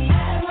Jesus.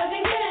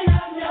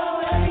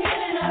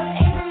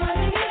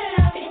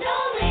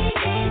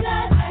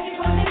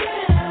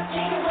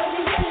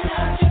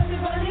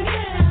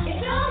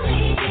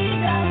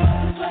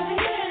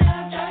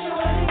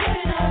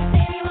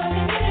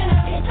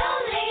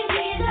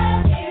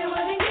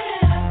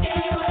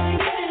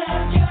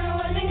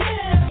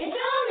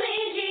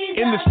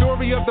 In the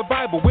story of the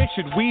Bible, where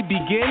should we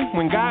begin?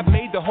 When God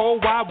made the whole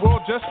wide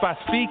world just by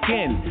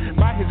speaking.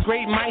 By His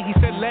great might, He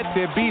said, let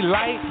there be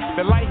light.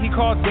 The light He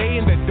called day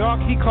and the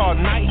dark He called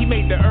night. He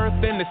made the earth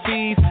and the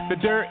seas, the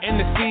dirt and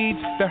the seeds,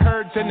 the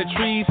herds and the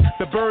trees,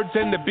 the birds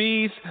and the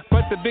bees.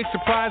 But the big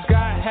surprise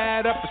God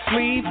had up His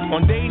sleeve.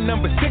 On day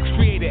number 6,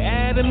 created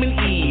Adam and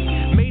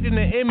Eve, made in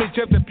the image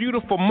of the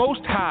beautiful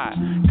Most High.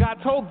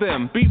 God told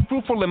them, be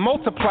fruitful and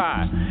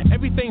multiply.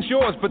 Everything's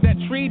yours, but that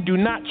tree do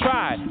not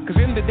try, because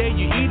in the day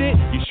you eat it,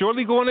 you're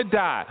surely gonna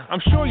die.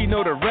 I'm sure you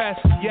know the rest.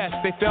 Yes,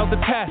 they failed the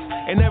test,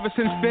 and ever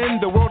since then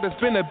the world has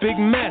been a big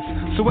mess.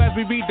 So as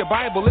we read the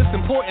Bible, it's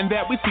important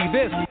that we see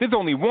this. There's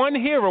only one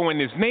hero, and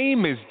His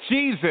name is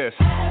Jesus.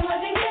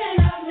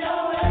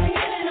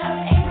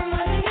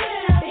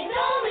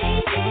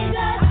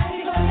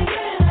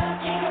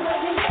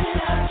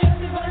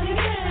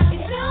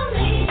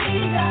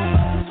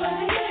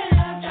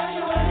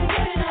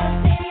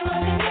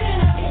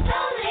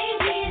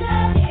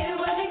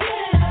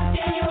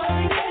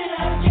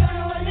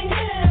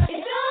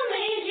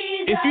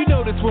 If you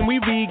notice when we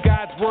read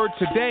God's word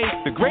today,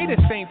 the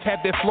greatest saints had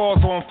their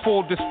flaws on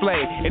full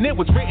display. And it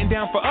was written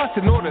down for us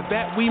in order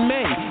that we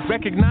may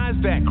recognize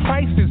that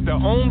Christ is the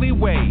only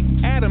way.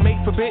 Adam ate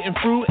forbidden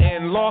fruit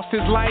and lost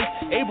his life.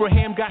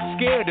 Abraham got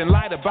scared and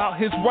lied about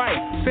his wife.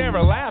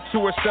 Sarah laughed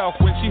to herself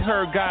when she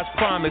heard God's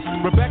promise.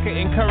 Rebecca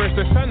encouraged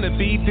her son to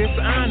be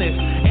dishonest.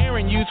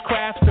 Aaron used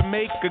crafts to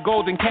make a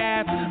golden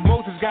calf.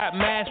 Moses got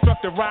mad,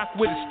 struck the rock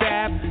with a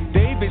staff.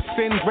 David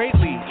sinned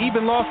greatly,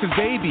 even lost his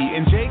baby.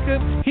 And Jacob,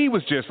 he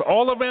was just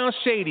all around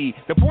shady.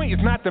 The point is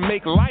not to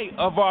make light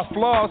of our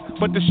flaws,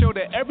 but to show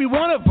that every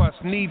one of us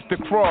needs the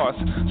cross.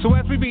 So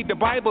as we read the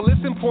Bible,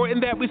 it's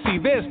important that we see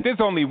this. There's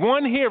only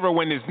one hero,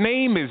 and His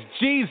name is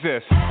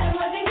Jesus.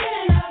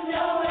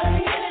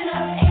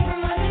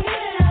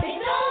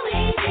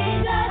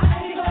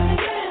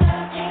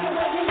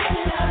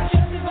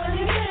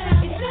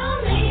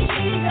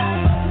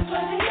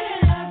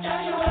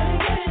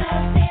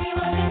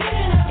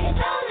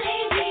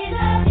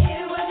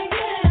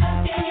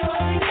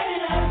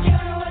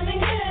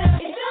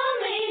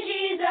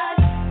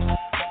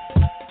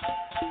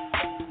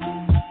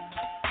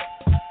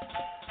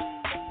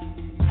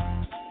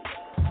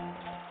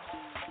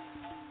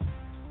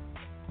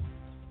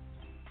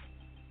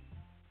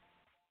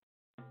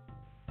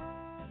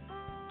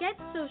 Get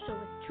social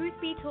with Truth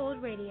Be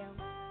Told Radio.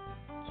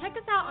 Check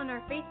us out on our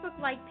Facebook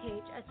like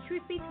page as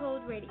Truth Be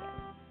Told Radio.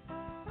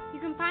 You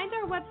can find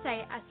our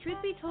website at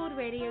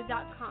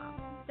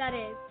truthbetoldradio.com. That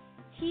is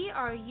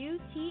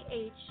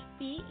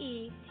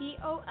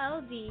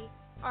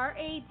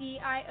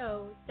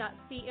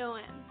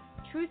truthbetoldradio.com.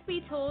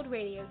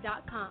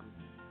 truthbetoldradio.com.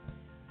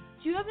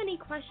 Do you have any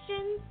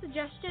questions,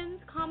 suggestions,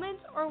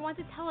 comments, or want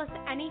to tell us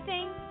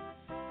anything?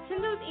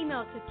 Send those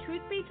emails to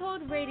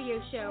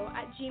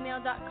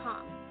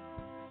truthbetoldradioshow@gmail.com.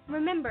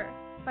 Remember,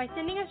 by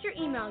sending us your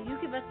email, you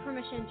give us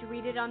permission to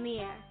read it on the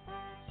air.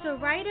 So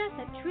write us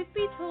at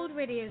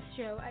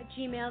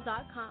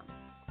truthbetoldradioshow@gmail.com.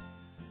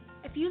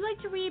 If you'd like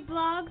to read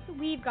blogs,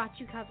 we've got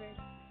you covered.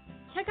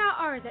 Check out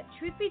ours at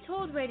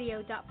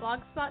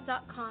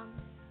truthbetoldradio.blogspot.com.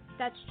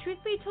 That's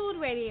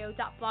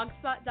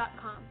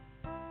truthbetoldradio.blogspot.com.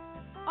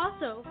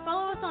 Also,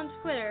 follow us on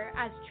Twitter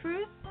as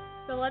Truth,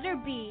 the letter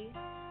B,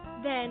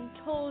 then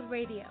Told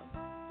Radio.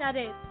 That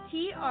is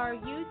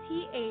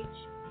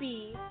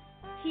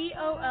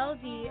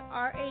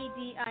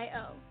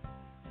TruthBToldradio.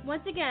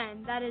 Once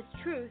again, that is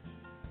Truth,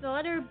 the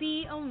letter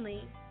B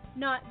only,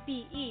 not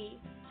BE,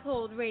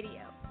 Told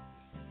Radio.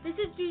 This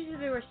is due to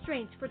the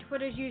restraints for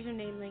Twitter's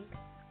username links.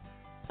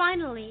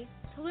 Finally,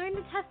 to learn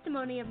the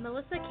testimony of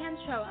Melissa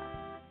Canchoa,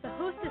 the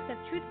hostess of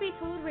Truth Be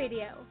Told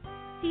Radio,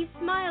 see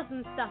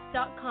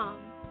smilesandstuff.com.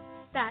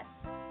 That's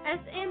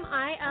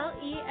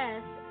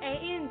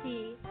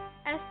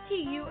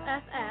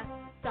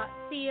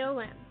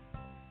smilesandstuff.com.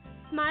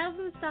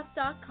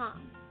 Smilesandstuff.com.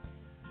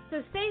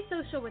 So stay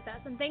social with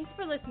us, and thanks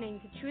for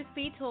listening to Truth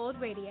Be Told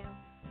Radio.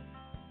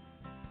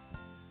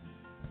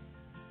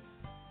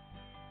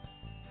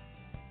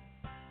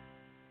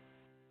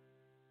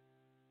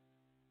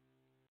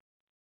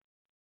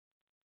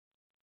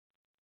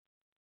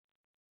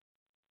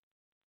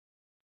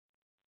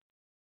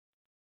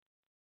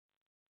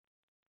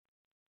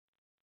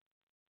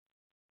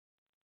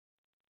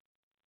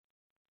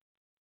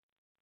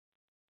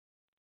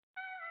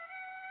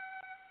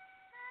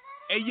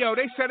 Hey, yo,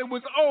 they said it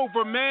was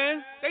over,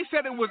 man. They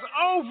said it was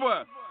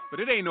over.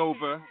 But it ain't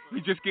over. We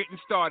just getting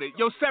started.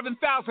 Yo,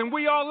 7,000,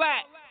 we all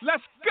at.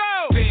 Let's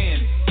go.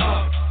 Stand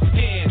up,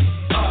 hands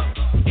up.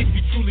 If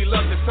you truly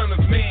love the Son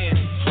of Man,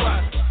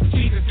 trust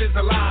Jesus is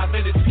alive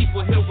and his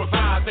people he'll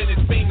revive. And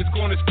his fame is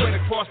going to spread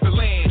across the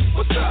land.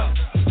 What's up?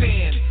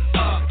 Stand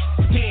up,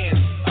 hands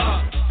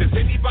up. Does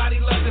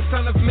anybody love the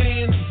Son of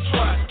Man?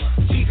 Trust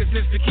Jesus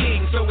is the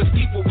King. So his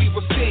people we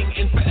will sing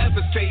and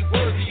forever say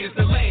worthy is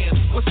the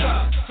Lamb. What's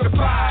up?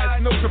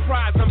 Surprise, no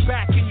surprise, I'm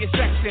back in your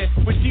section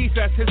with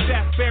Jesus, his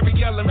death,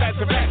 burial, and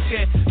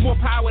resurrection. More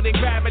power than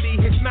gravity,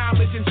 his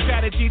knowledge and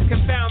strategies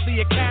confound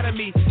the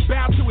academy.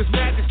 Bow to his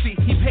majesty,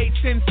 he paid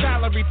sin's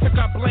salary, took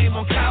up blame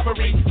on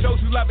Calvary. Those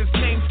who love his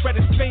name spread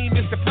his fame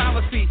is the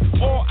policy.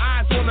 All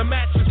eyes on the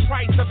matchless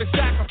price of his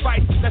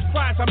sacrifice. Let's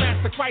prize our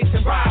Master Christ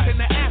and rise in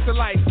the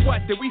afterlife.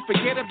 What, did we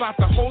forget about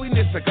the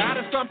holiness of God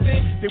or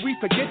something? Did we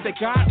forget that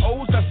God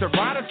owes us a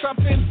ride or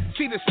something?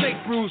 See the snake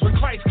bruise when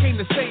Christ came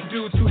to save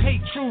dudes who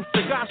hate truth.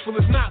 The gospel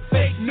is not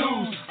fake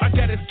news. Our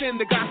debt is sin,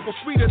 the gospel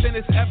sweeter than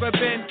it's ever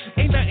been.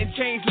 Ain't nothing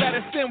changed, let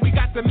us in, we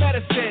got the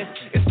medicine.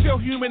 It's still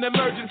human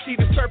emergency,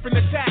 the serpent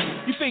attack.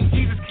 You think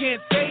Jesus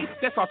can't save?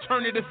 That's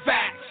alternative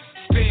facts.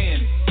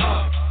 Stand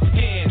up,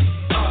 hands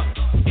up.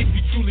 If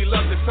you truly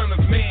love the Son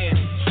of Man,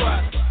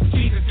 trust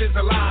Jesus is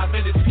alive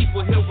and his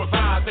people he'll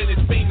revive. And his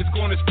fame is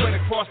going to spread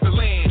across the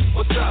land.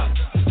 What's up?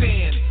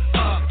 Stand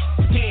up,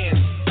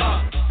 hands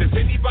up. Does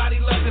anybody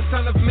love the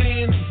Son of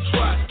Man?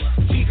 Trust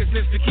Jesus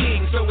is the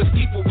King, so his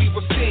people we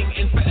will sing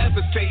and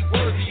forever say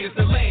worthy is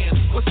the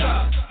Lamb. What's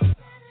up?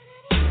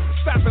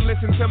 Stop and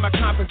listen to my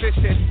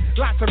composition.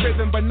 Lots of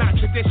rhythm, but not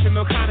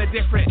traditional, kinda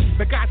different.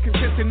 But God's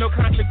consistent, no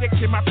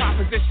contradiction, my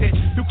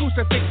proposition. Through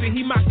crucifixion,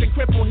 he mocked and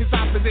crippled his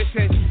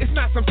opposition. It's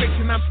not some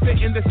fiction I'm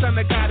spitting, the Son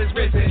of God is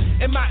risen.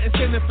 And my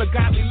incentive for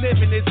godly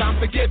living is I'm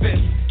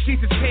forgiven.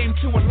 Jesus came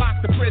to unlock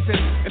the prison.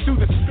 And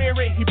through the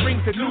Spirit, he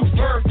brings a new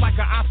birth like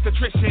an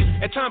obstetrician.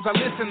 At times I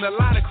listen, a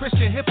lot of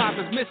Christian hip-hop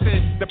is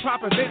missing. The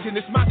proper vision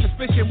is my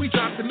suspicion, we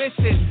dropped the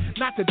mission.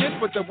 Not to this,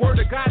 but the word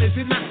of God, is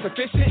it not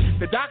sufficient?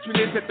 The doctrine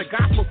is that the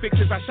gospel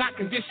fixes our shot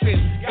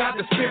condition. God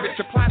the Spirit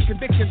supplies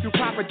conviction through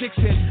proper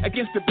diction.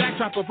 Against the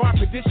backdrop of our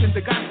tradition,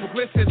 the gospel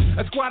glistens.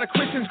 A squad of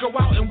Christians go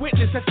out and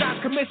witness, that's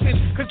God's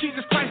commission. Cause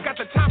Jesus Christ got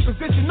the top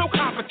position, no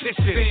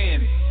competition.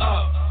 Stand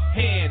up,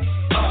 hands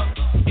up.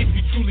 If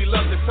you truly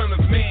love the Son of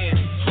Man,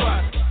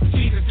 trust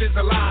Jesus is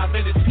alive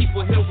and his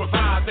people he'll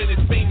revive. And his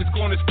fame is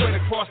going to spread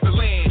across the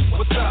land.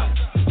 What's up?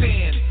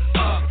 Stand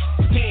up,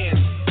 hands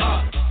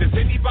up. Does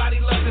anybody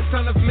love the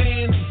Son of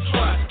Man?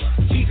 Trust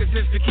Jesus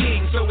is the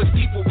King, so his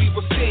people we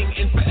will sing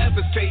and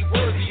forever say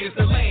worthy is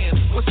the Lamb.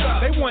 What's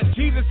up? They want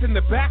Jesus in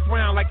the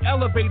background like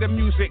elevator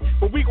music,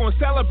 but we gon'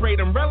 celebrate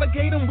him,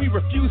 relegate him, we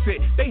refuse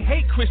it. They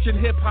hate Christian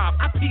hip-hop,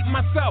 I peep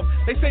myself.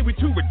 They say we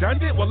too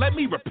redundant, well let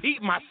me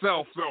repeat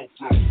myself.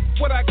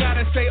 What I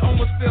gotta say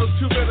almost feels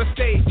too real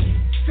estate.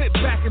 Sit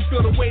back and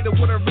feel the weight of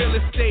what a real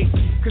estate.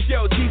 Cause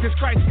yo, Jesus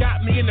Christ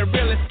got me in the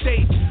real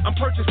estate. I'm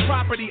purchased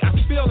property, I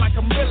feel like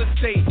I'm real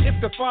estate. If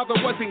the Father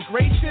wasn't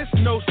gracious,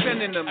 no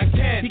synonym.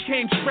 Again, he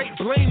came straight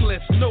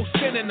blameless, no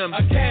synonym.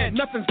 Again,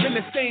 nothing's been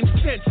the same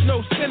since,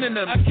 no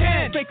synonym.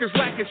 Again, fakers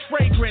lack his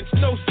fragrance,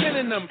 no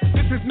synonym.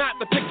 This is not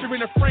the picture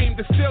in a frame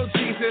to still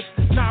Jesus.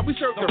 Nah, we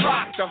serve the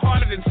rock, the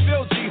harder than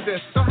still Jesus.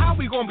 So how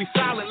we gonna be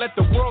silent, let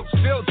the world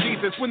still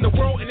Jesus? When the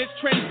world and its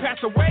trends pass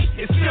away,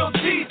 it's still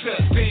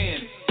Jesus.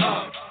 Stand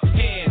up,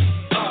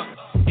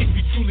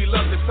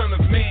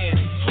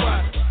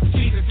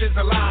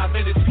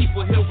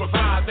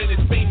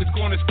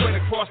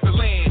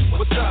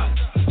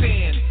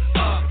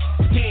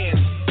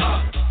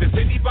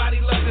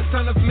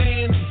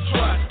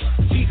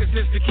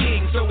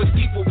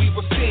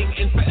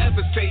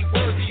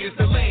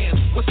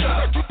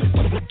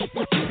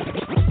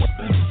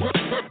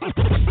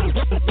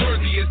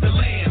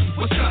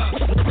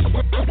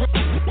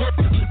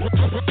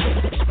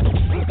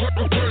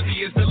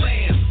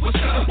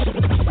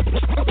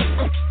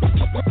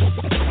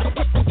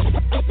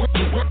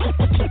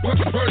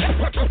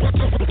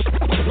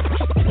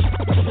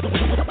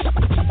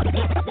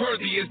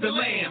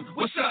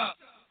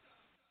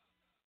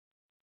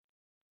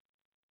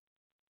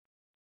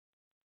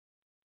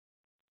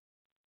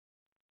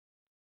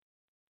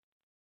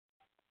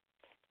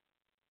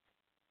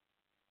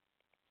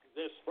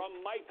 This from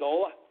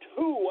Michael.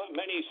 Too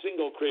many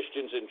single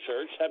Christians in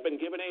church have been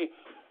given a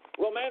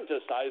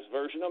romanticized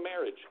version of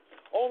marriage,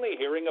 only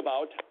hearing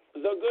about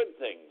the good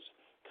things.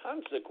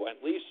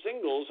 Consequently,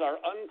 singles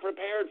are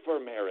unprepared for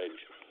marriage.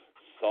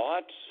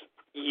 Thoughts?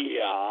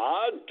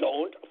 Yeah,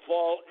 don't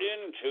fall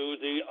into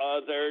the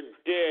other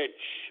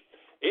ditch.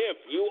 If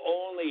you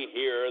only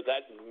hear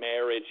that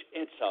marriage,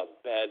 it's a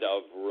bed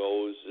of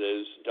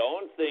roses,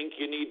 don't think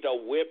you need to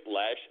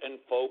whiplash and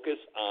focus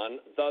on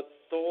the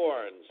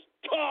thorns.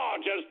 Oh,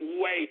 just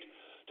wait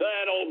till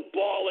that old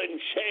ball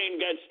and chain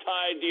gets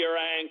tied to your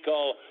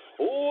ankle.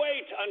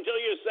 Wait until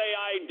you say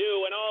I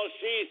do, and all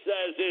she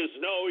says is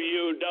no,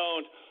 you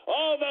don't.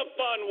 All the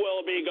fun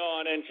will be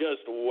gone, and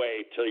just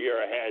wait till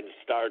your head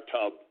starts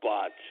to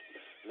butt.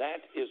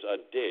 That is a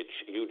ditch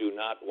you do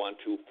not want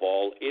to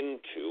fall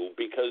into,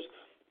 because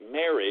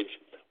marriage,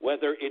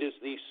 whether it is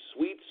the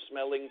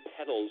sweet-smelling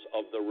petals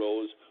of the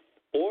rose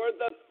or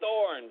the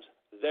thorns,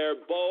 they're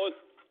both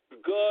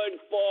good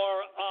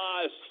for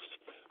us.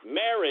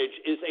 Marriage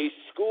is a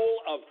school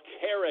of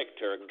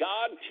character.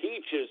 God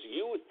teaches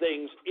you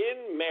things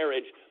in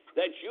marriage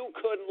that you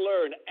couldn't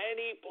learn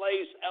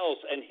anyplace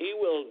else, and he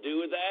will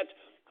do that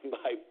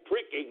by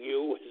pricking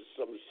you with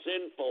some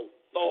sinful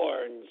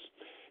thorns.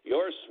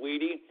 Your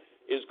sweetie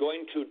is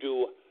going to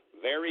do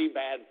very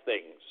bad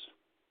things,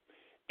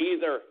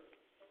 either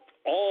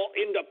all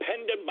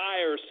independent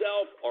by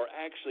herself or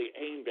actually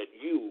aimed at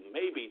you,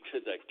 maybe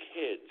to the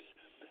kids,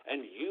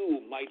 and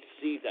you might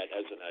see that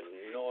as an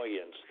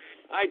annoyance.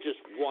 I just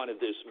wanted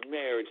this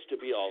marriage to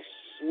be all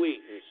sweet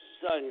and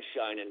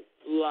sunshine and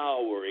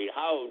flowery.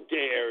 How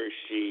dare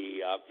she?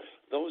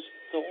 Those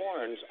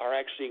thorns are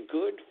actually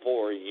good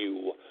for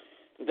you,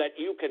 that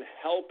you can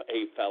help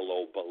a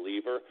fellow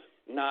believer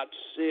not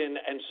sin,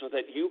 and so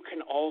that you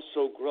can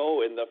also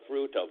grow in the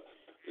fruit of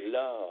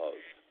love,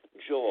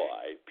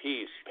 joy,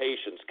 peace,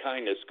 patience,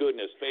 kindness,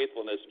 goodness,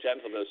 faithfulness,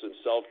 gentleness, and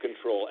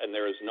self-control. And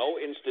there is no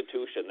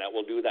institution that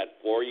will do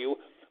that for you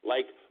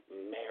like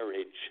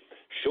marriage.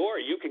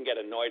 Sure, you can get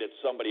annoyed at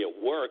somebody at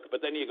work,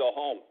 but then you go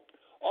home.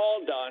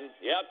 All done.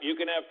 Yep, you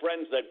can have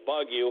friends that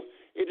bug you.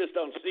 You just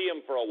don't see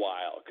them for a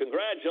while.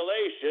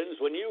 Congratulations,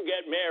 when you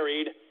get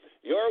married,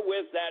 you're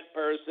with that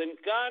person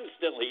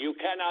constantly. You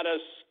cannot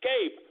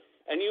escape,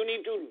 and you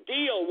need to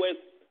deal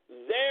with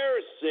their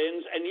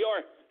sins and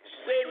your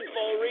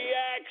sinful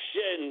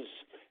reactions.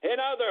 In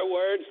other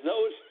words,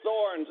 those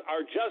thorns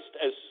are just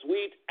as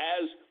sweet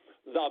as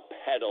the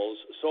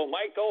petals. So,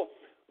 Michael,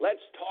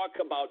 let's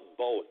talk about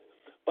both.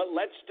 But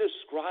let's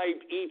describe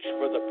each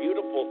for the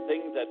beautiful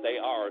thing that they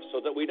are, so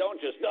that we don't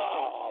just,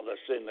 the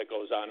sin that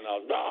goes on,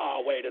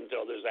 wait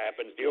until this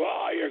happens to you,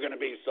 you're going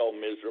to be so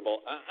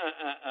miserable.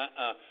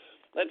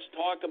 Let's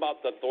talk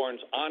about the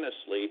thorns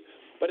honestly,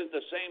 but at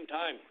the same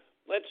time,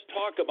 let's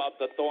talk about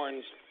the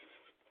thorns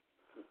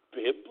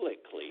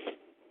biblically.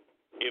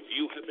 If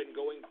you have been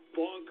going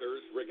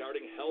bonkers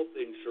regarding health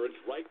insurance,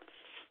 right?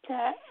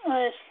 That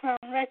was from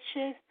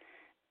Wretched,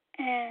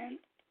 and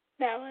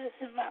that was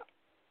about,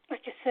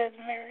 like I said,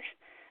 marriage.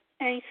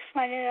 And you can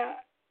find it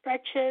at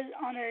Wretched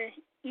on our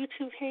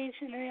YouTube page,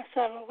 and then they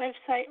also have a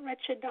website,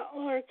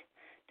 wretched.org,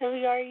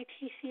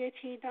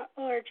 WRETCHE.org,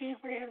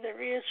 where they have the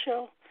radio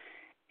show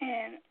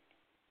and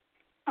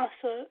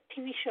also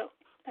TV show.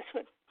 That's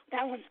what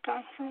that one's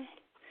gone from,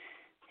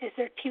 is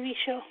their TV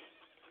show.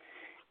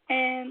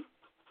 And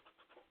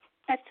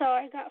that's all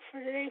I got for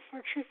today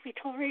for Truth Be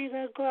Told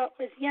Radio. Go out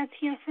with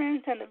Yancy and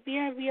Friends and the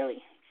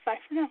BIBLE. Bye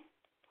for now.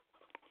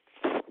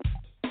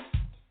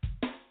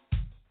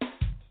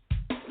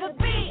 The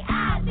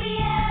BIBLE.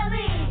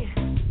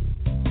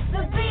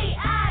 The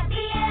BIBLE.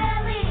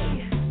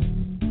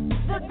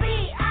 The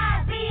BIBLE.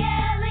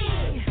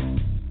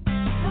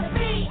 The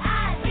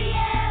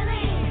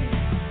BIBLE.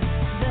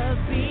 The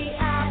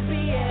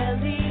BIBLE.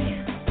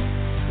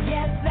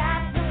 Yes,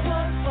 that's the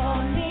book for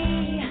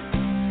me.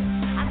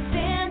 I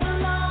stand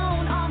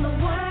alone on the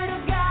Word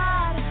of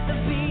God. The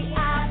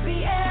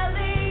BIBLE.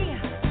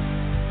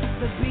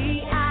 The BIBLE.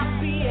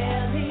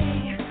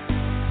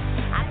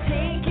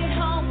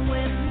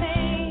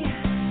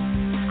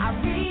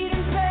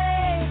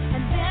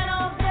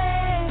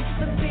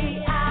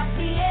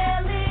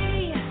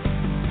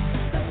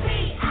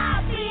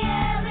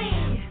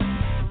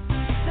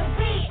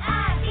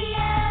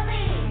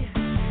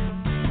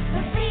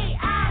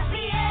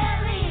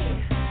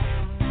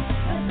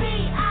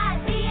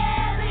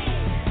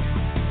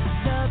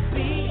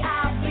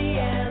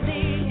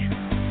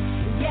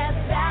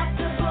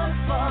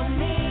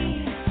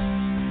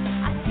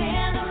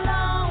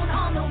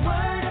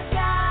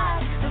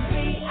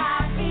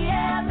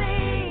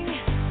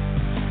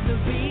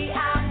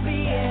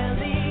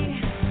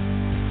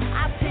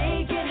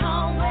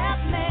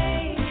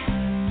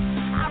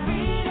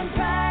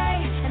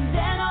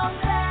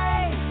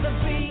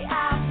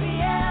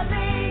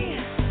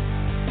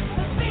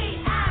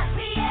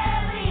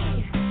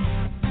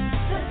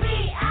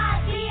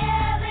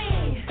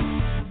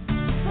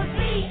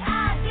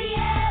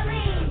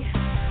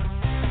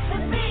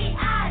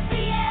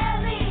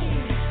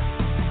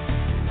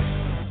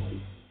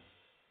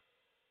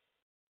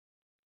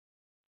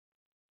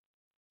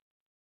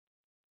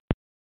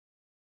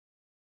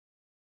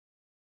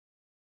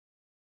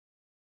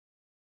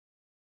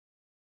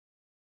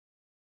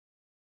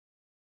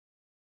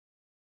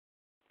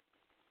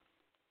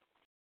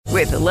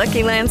 With the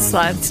Lucky Land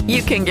Slots,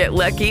 you can get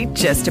lucky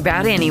just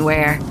about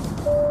anywhere.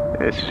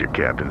 This is your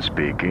captain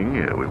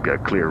speaking. We've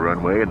got clear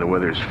runway and the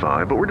weather's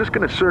fine, but we're just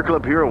going to circle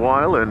up here a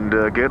while and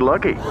get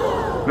lucky.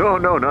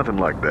 No, nothing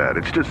like that.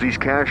 It's just these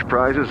cash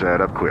prizes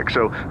add up quick.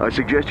 So I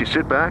suggest you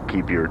sit back,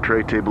 keep your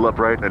tray table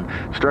upright, and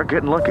start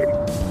getting lucky.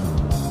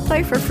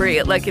 Play for free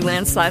at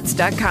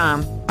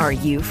LuckyLandSlots.com. Are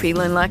you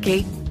feeling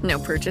lucky? No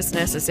purchase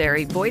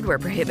necessary. Void where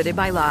prohibited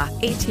by law.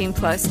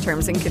 18+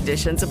 terms and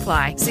conditions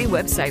apply. See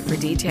website for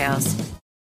details.